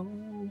 Oh.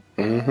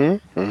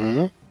 Mm-hmm.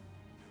 Mm-hmm.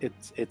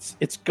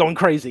 It's going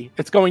crazy.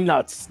 It's going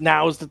nuts.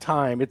 Now's the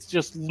time. It's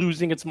just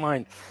losing its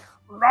mind.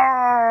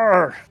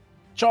 Roar!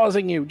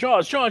 Jawsing you.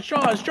 Jaws. Ooh,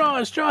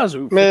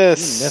 15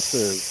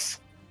 misses.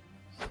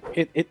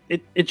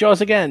 It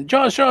jaws again.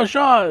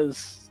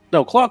 Jaws.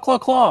 No,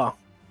 claw.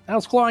 Now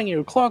it's clawing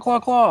you.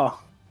 Claw.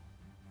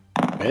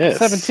 Miss.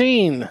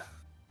 17.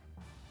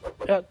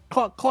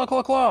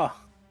 Claw.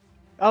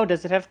 Oh,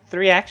 does it have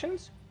 3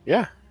 actions?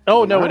 Yeah.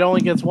 Oh, no, it only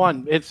gets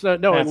one. It's no,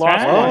 it That's lost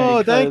right. one.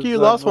 Oh, thank because you,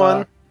 of, lost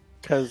one.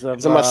 Because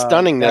of my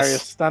stunningness.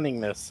 Darius'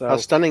 stunningness. So How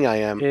stunning I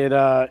am.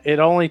 it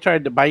only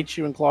tried to bite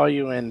you and claw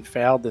you and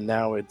failed, and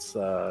now it's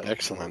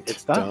Excellent.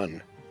 it's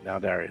done. Now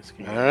Darius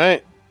can All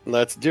right,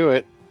 let's do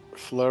it.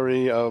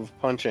 Flurry of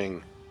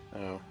punching.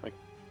 Oh,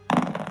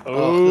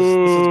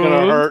 this is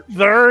gonna hurt.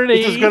 30.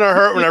 This is gonna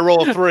hurt when I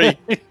roll a 3.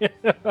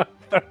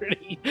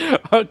 30.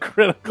 A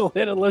critical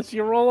hit unless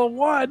you roll a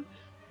 1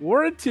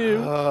 or a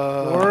 2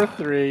 or a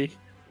 3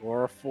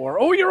 or a 4.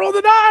 Oh, you rolled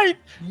a 9.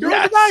 You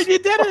rolled a 9. You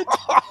did it.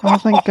 Oh,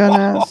 thank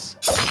goodness.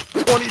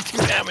 22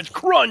 damage.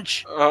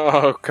 Crunch.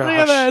 Oh, Look at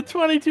gosh. that.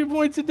 22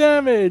 points of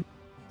damage.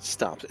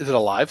 Stop. Is it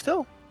alive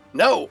still?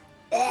 No.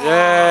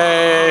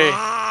 Yay!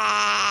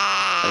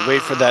 I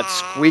wait for that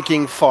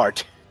squeaking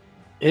fart.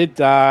 It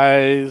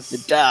dies.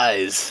 It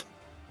dies.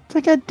 It's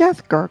like a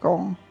death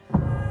gargle.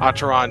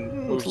 Ataran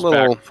moves a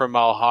little back from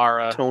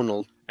Alhara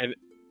Tonal. and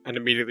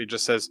immediately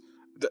just says,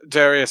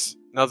 Darius,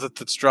 now that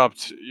it's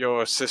dropped,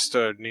 your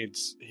sister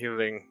needs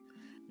healing.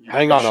 You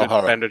Hang on, should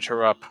Alhara. bandage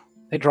her up.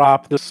 They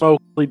drop. The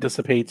smoke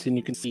dissipates, and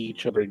you can see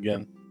each other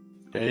again.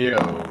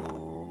 Heyo.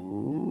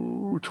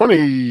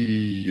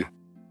 20.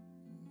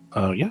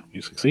 Oh, yeah.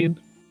 You succeed.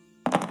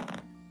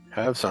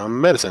 Have some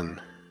medicine.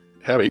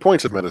 Have 8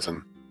 points of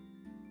medicine.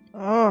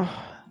 Oh,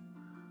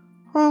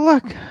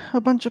 look, a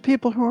bunch of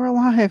people who are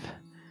alive.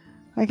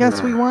 I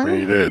guess we won.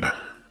 We did.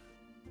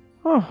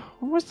 Oh,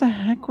 what the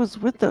heck was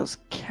with those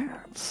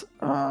cats?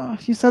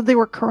 You said they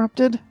were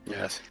corrupted?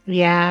 Yes.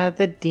 Yeah,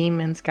 the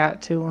demons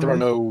got to them. There are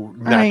no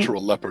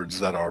natural leopards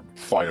that are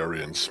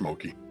fiery and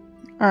smoky.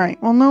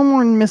 Alright, well, no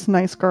more Miss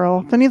Nice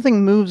Girl. If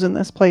anything moves in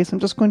this place, I'm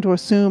just going to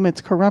assume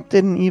it's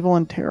corrupted and evil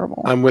and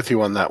terrible. I'm with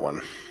you on that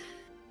one.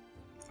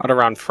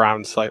 Ataran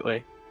frowns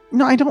slightly.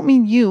 No, I don't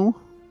mean you.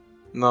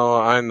 No,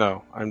 I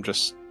know. I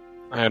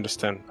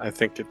understand. I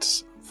think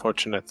it's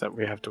fortunate that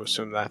we have to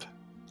assume that.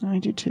 I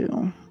do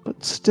too,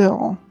 but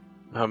still.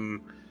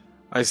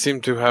 I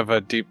seem to have a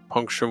deep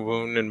puncture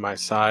wound in my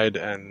side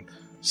and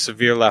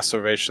severe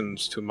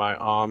lacerations to my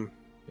arm.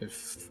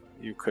 If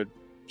you could,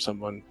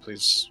 someone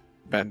please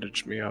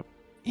bandage me up.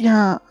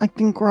 Yeah, I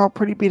think we're all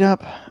pretty beat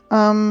up.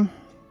 Do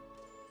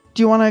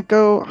you want to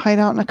go hide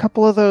out in a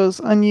couple of those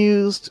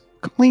unused,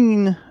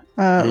 clean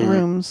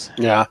rooms?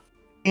 Yeah.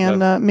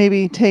 and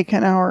maybe take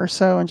an hour or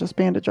so and just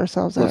bandage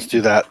ourselves Let's up.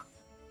 do that.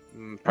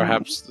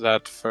 Perhaps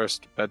that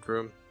first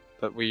bedroom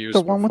that we used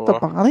The one with the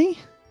before. body?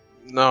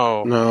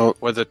 No.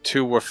 Where the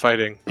two were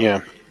fighting.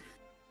 Yeah.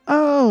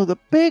 Oh, the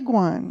big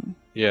one.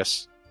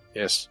 Yes.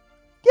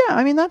 Yeah,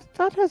 I mean, that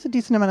has a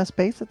decent amount of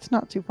space. It's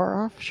not too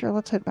far off. Sure,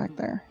 let's head back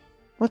there.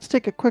 Let's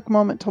take a quick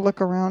moment to look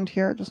around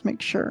here, just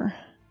make sure.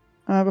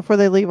 Before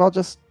they leave,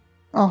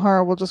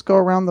 Alhara will just go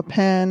around the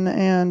pen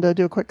and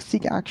do a quick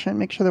seek action,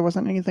 make sure there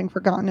wasn't anything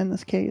forgotten in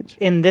this cage.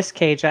 In this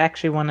cage, I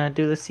actually want to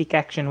do the seek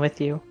action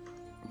with you.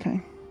 Okay.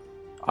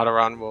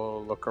 Ataran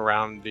will look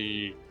around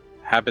the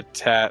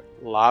habitat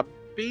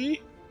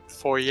lobby?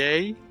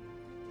 Foyer?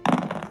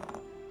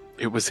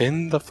 It was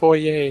in the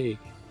foyer.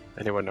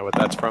 Anyone know what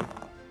that's from?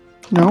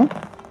 No?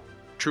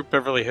 Troop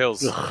Beverly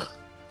Hills. Ugh.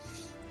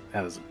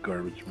 That is a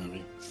garbage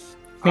movie.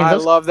 I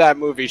love that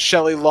movie.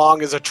 Shelley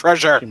Long is a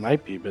treasure. It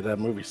might be, but that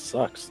movie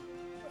sucks.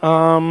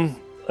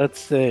 Let's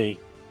see.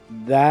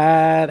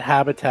 That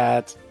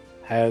habitat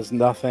has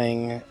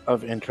nothing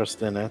of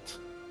interest in it.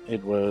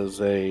 It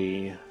was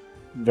a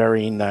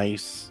very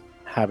nice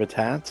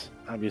habitat.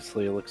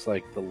 Obviously, it looks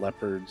like the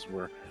leopards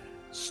were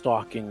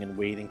stalking and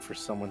waiting for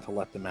someone to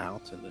let them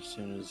out, and as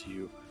soon as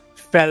you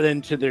fell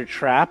into their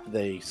trap,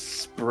 they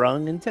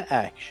sprung into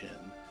action.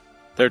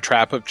 Their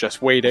trap of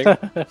just waiting.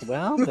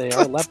 Well, they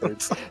are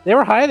leopards. They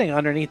were hiding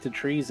underneath the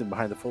trees and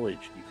behind the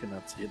foliage. You could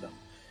not see them.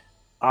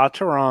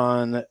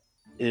 Ataran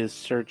is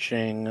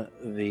searching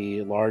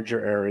the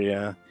larger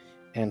area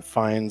and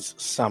finds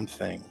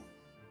something.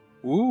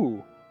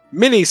 Ooh.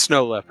 Mini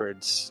snow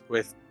leopards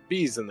with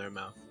bees in their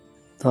mouth.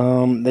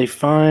 They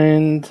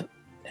find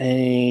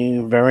a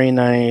very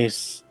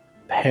nice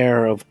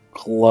pair of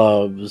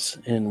gloves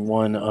in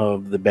one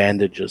of the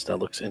bandages that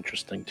looks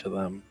interesting to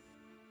them.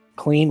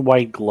 Clean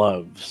white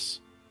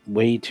gloves.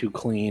 Way too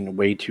clean,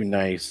 way too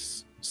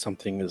nice.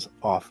 Something is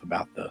off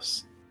about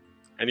this.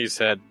 And you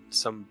said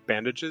some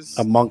bandages?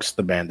 Amongst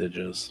the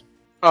bandages.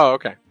 Oh,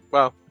 okay.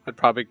 Well, I'd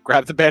probably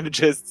grab the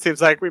bandages.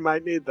 Seems like we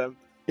might need them.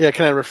 Yeah,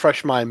 can I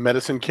refresh my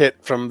medicine kit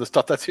from the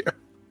stuff that's here?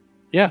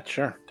 Yeah,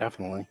 sure,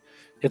 definitely.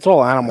 It's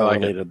all animal I like it.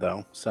 related,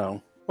 though,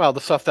 so Well,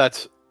 the stuff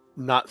that's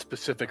not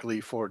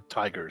specifically for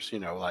tigers,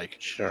 like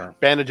sure.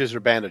 bandages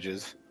are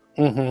bandages.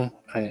 Mm-hmm.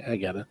 I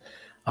get it.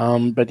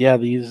 But yeah,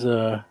 these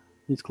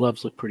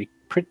gloves look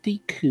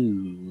pretty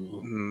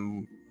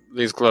cool.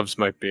 These gloves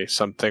might be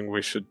something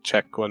we should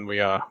check when we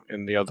are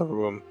in the other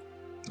room.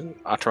 And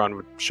Ataran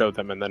would show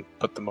them and then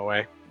put them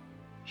away.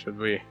 Should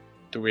we?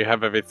 Do we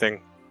have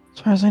everything?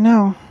 As far as I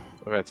know.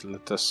 Alright,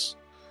 let us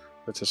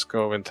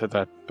go into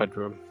that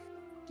bedroom.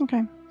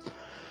 Okay.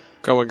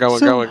 Going.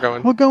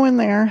 We'll go in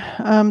there.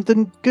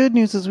 The good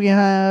news is we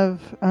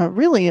have,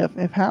 really,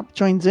 if Hap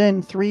joins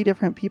in, 3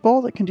 different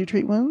people that can do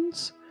treat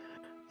wounds.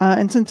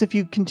 And since if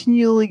you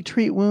continually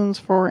treat wounds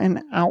for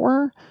an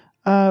hour,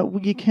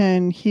 we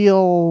can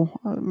heal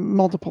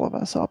multiple of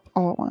us up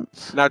all at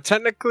once. Now,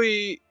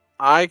 technically,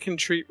 I can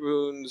treat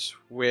wounds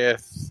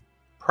with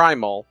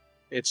Primal.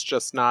 It's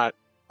just not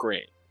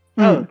great.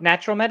 Oh,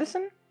 natural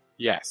medicine?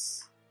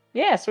 Yes.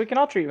 Yeah, so we can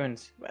all treat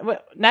wounds.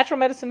 Natural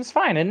medicine is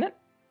fine, isn't it?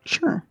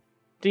 Sure.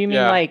 Do you mean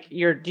Yeah.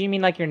 Do you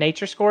mean like your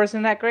nature score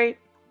isn't that great?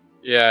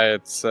 Yeah,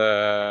 it's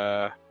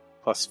 +5.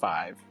 Oh,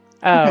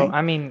 Okay.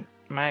 I mean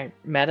my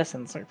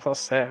medicine's like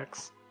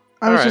 +6.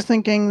 I was Alright. just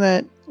thinking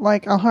that,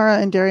 like, Alhara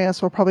and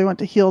Darius will probably want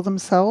to heal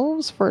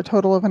themselves for a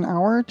total of an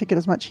hour to get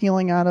as much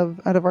healing out of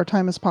our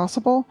time as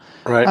possible.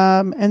 Right.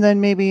 And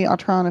then maybe,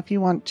 Atron, if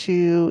you want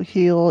to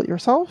heal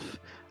yourself,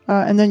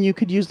 and then you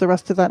could use the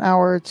rest of that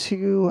hour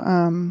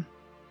to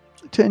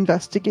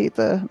investigate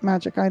the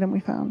magic item we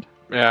found.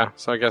 Yeah,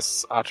 so I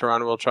guess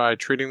Ataran will try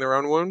treating their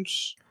own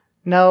wounds.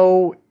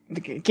 No,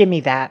 give me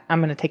that.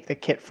 I'm gonna take the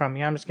kit from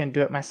you. I'm just gonna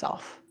do it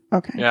myself.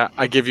 Okay. Yeah,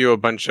 I give you a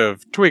bunch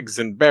of twigs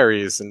and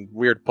berries and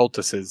weird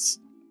poultices.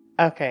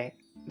 Okay,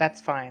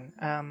 that's fine.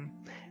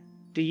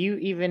 Do you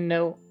even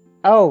know?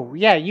 Oh,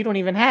 yeah, you don't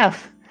even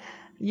have.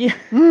 Yeah.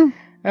 Mm.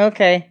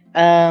 Okay.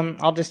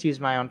 I'll just use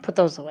my own. Put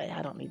those away.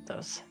 I don't need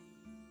those.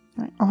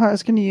 Right.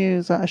 Alhara's going to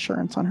use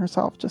assurance on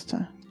herself just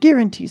to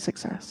guarantee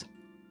success.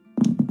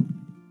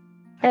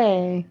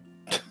 Hey.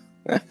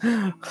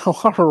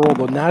 Alhara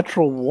rolled a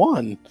natural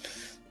 1.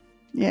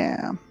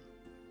 Yeah.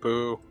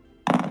 Boo.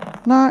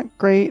 Not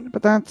great,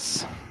 but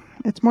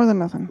it's more than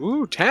nothing.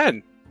 Ooh,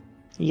 10.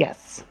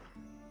 Yes.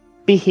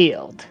 Be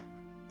healed.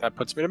 That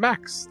puts me to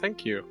max.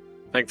 Thank you.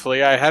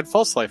 Thankfully, I had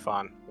False Life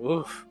on.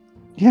 Oof.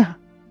 Yeah.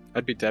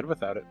 I'd be dead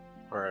without it.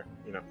 Or,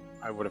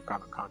 I would have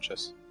gone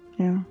unconscious.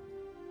 Yeah.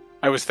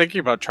 I was thinking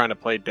about trying to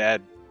play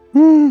dead.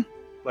 Mm.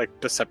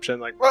 Like, deception,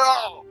 like,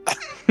 whoa!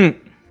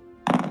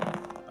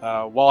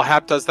 While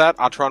Hap does that,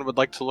 Atron would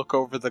like to look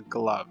over the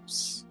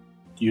gloves.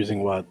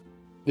 Using what?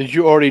 Did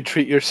you already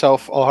treat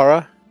yourself,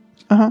 Alhara?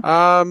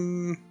 I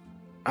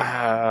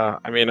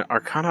mean,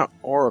 Arcana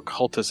or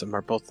Occultism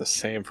are both the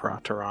same for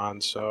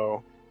Ataran,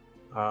 so...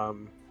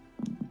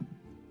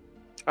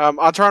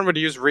 Ataran would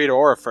use Read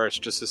Aura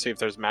first, just to see if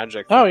there's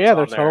magic. Oh, yeah,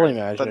 that's there's on there. totally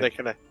magic. Then they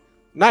can...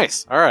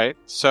 Nice, alright.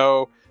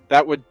 So,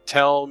 that would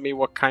tell me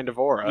what kind of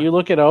aura. You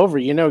look it over,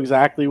 you know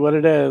exactly what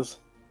it is.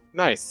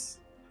 Nice.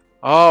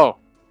 Oh,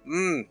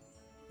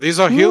 these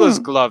are healer's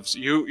gloves.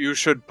 You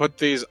should put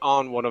these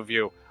on one of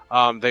you.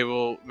 They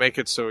will make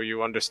it so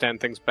you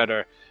understand things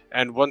better.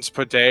 And once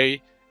per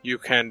day, you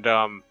can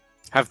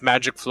have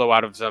magic flow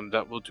out of them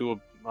that will do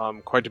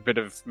quite a bit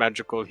of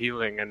magical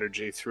healing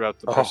energy throughout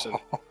the person.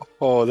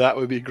 Oh, that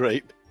would be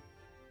great.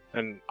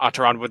 And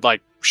Ataran would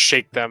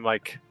shake them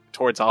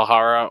towards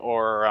Alhara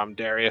or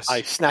Darius.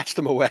 I snatched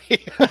them away.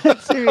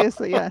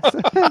 Seriously, yes.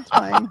 It's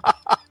fine.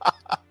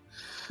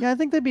 Yeah, I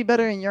think they'd be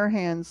better in your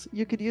hands.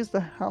 You could use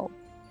the help.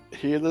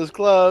 Healer's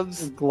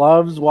gloves.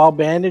 Gloves, while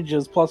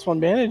bandages,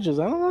 +1 bandages.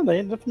 I don't know. They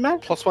end up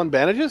magic. +1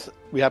 bandages?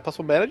 We have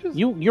 +1 bandages?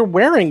 You're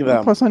wearing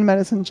them. +1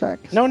 medicine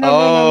check. No,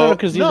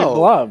 because these are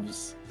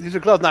gloves. These are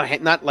gloves,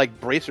 not like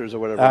bracers or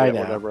whatever. I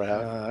know. Whatever I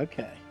have.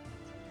 Okay.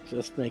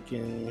 Just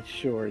making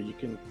sure you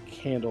can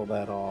handle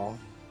that all.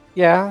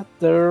 Yeah,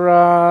 they're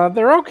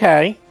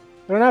okay.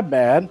 They're not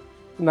bad.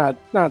 Not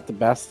the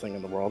best thing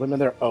in the world. I mean,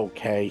 they're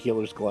okay.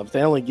 Healer's gloves.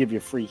 They only give you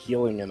free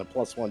healing and a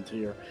 +1 to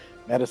your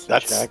medicine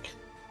check.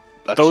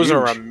 Those huge.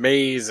 are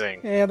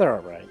amazing. Yeah, they're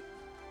all right.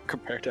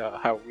 Compared to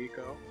how we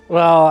go.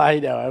 Well, I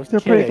know. I was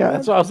They're kidding. pretty good.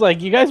 That's why I was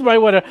like, you guys might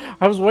want to.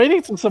 I was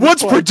waiting till someone.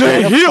 Once per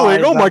day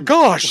healing? Oh my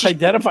gosh!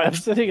 Identify. I'm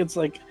sitting. It's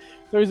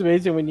always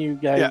amazing when you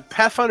guys. Yeah,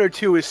 Pathfinder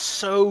 2 is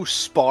so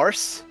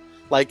sparse.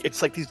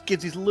 It's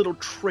gives these little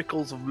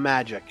trickles of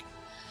magic.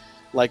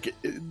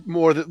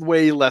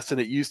 Way less than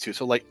it used to.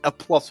 So a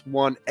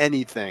 +1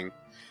 anything.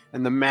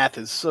 And the math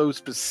is so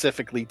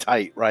specifically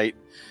tight, right?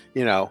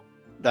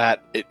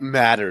 That it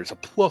matters.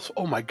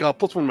 Oh my god,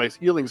 +1 my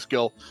healing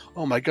skill.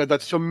 Oh my god,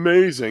 that's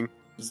amazing.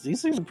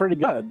 These things are pretty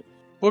good.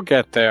 We'll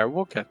get there.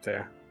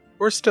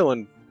 We're still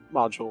in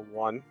Module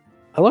 1.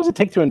 How long does it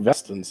take to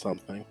invest in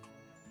something?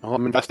 Oh,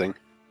 I'm investing.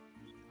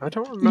 I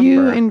don't remember.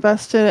 You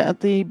invested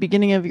at the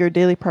beginning of your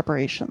daily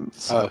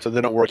preparations. So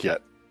they don't work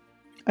yet.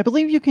 I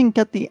believe you can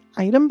get the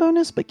item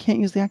bonus, but can't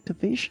use the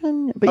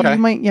activation. But Okay.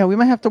 we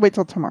might have to wait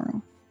till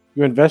tomorrow.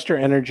 You invest your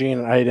energy in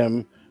an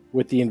item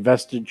with the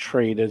invested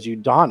trait as you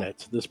don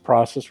it. This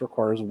process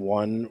requires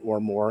 1 or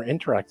more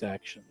interact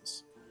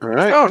actions. All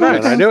right. Oh,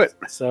 nice. I do it.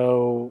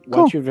 So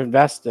Cool. once you've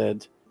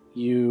invested,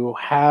 you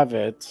have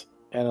it,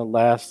 and it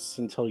lasts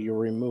until you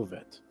remove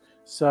it.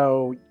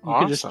 So you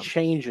can just Awesome.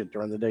 change it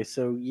during the day.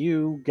 So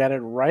you get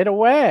it right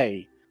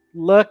away.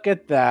 Look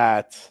at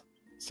that.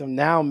 So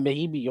now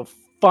maybe you'll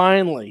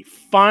finally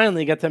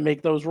get to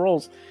make those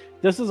rolls.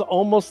 This is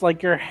almost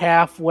like you're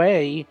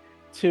halfway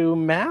to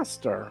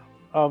master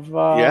of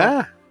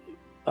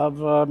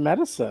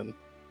medicine,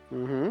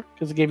 Mm-hmm.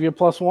 because it gave you a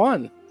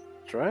 +1.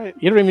 That's right.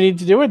 You don't even need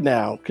to do it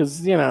now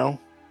because you'll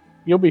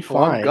be Well,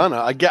 fine. I'm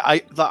gonna. I get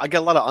a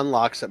lot of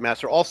unlocks at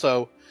Master.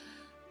 Also,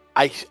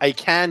 I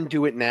can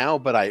do it now,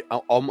 but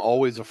I'm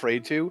always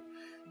afraid to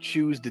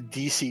choose the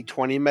DC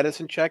 20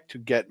 medicine check to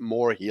get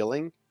more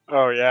healing.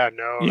 Oh, yeah,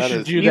 no. You That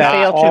should is- do You that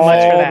fail too all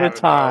much for the that.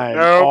 time.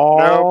 Nope,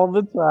 all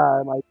the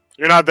time.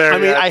 You're not there I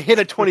mean, yet. I hit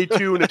a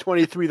 22 and a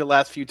 23 the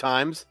last few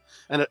times,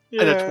 and a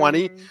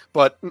 20,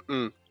 but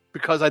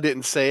because I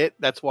didn't say it,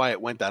 that's why it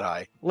went that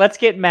high. Let's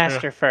get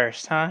Master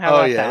first, huh? How Oh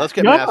about yeah, that? let's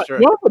get You have Master a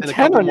and a 10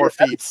 couple on more your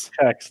feats.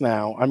 checks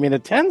now. I mean, a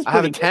 10's I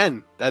have a pretty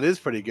 10. That is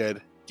pretty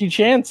good. good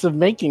chance of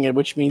making it,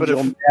 which means But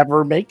you'll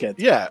never make it.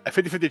 Yeah, a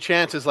 50-50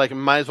 chance is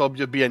might as well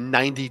be a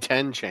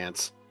 90-10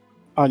 chance.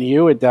 On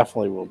you, it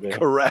definitely will be.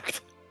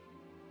 Correct.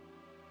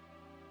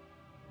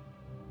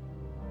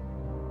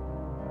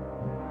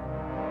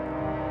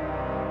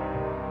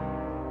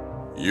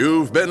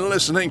 You've been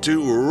listening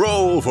to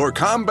Roll for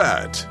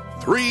Combat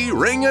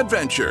 3-Ring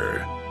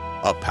Adventure,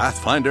 a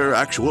Pathfinder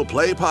actual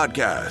play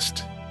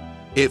podcast.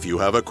 If you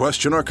have a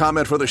question or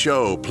comment for the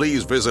show,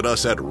 please visit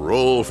us at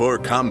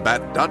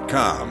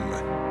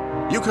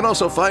rollforcombat.com. You can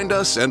also find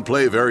us and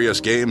play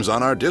various games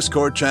on our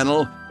Discord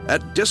channel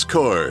at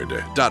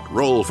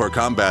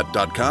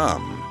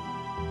discord.rollforcombat.com.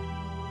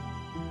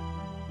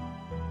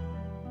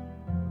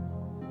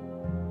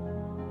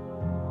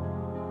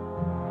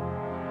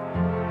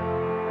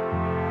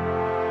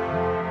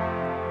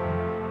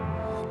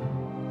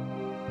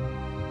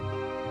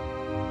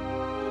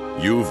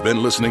 You've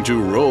been listening to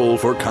Roll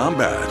for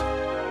Combat.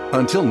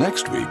 Until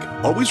next week,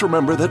 always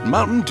remember that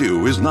Mountain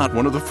Dew is not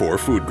one of the 4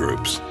 food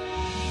groups.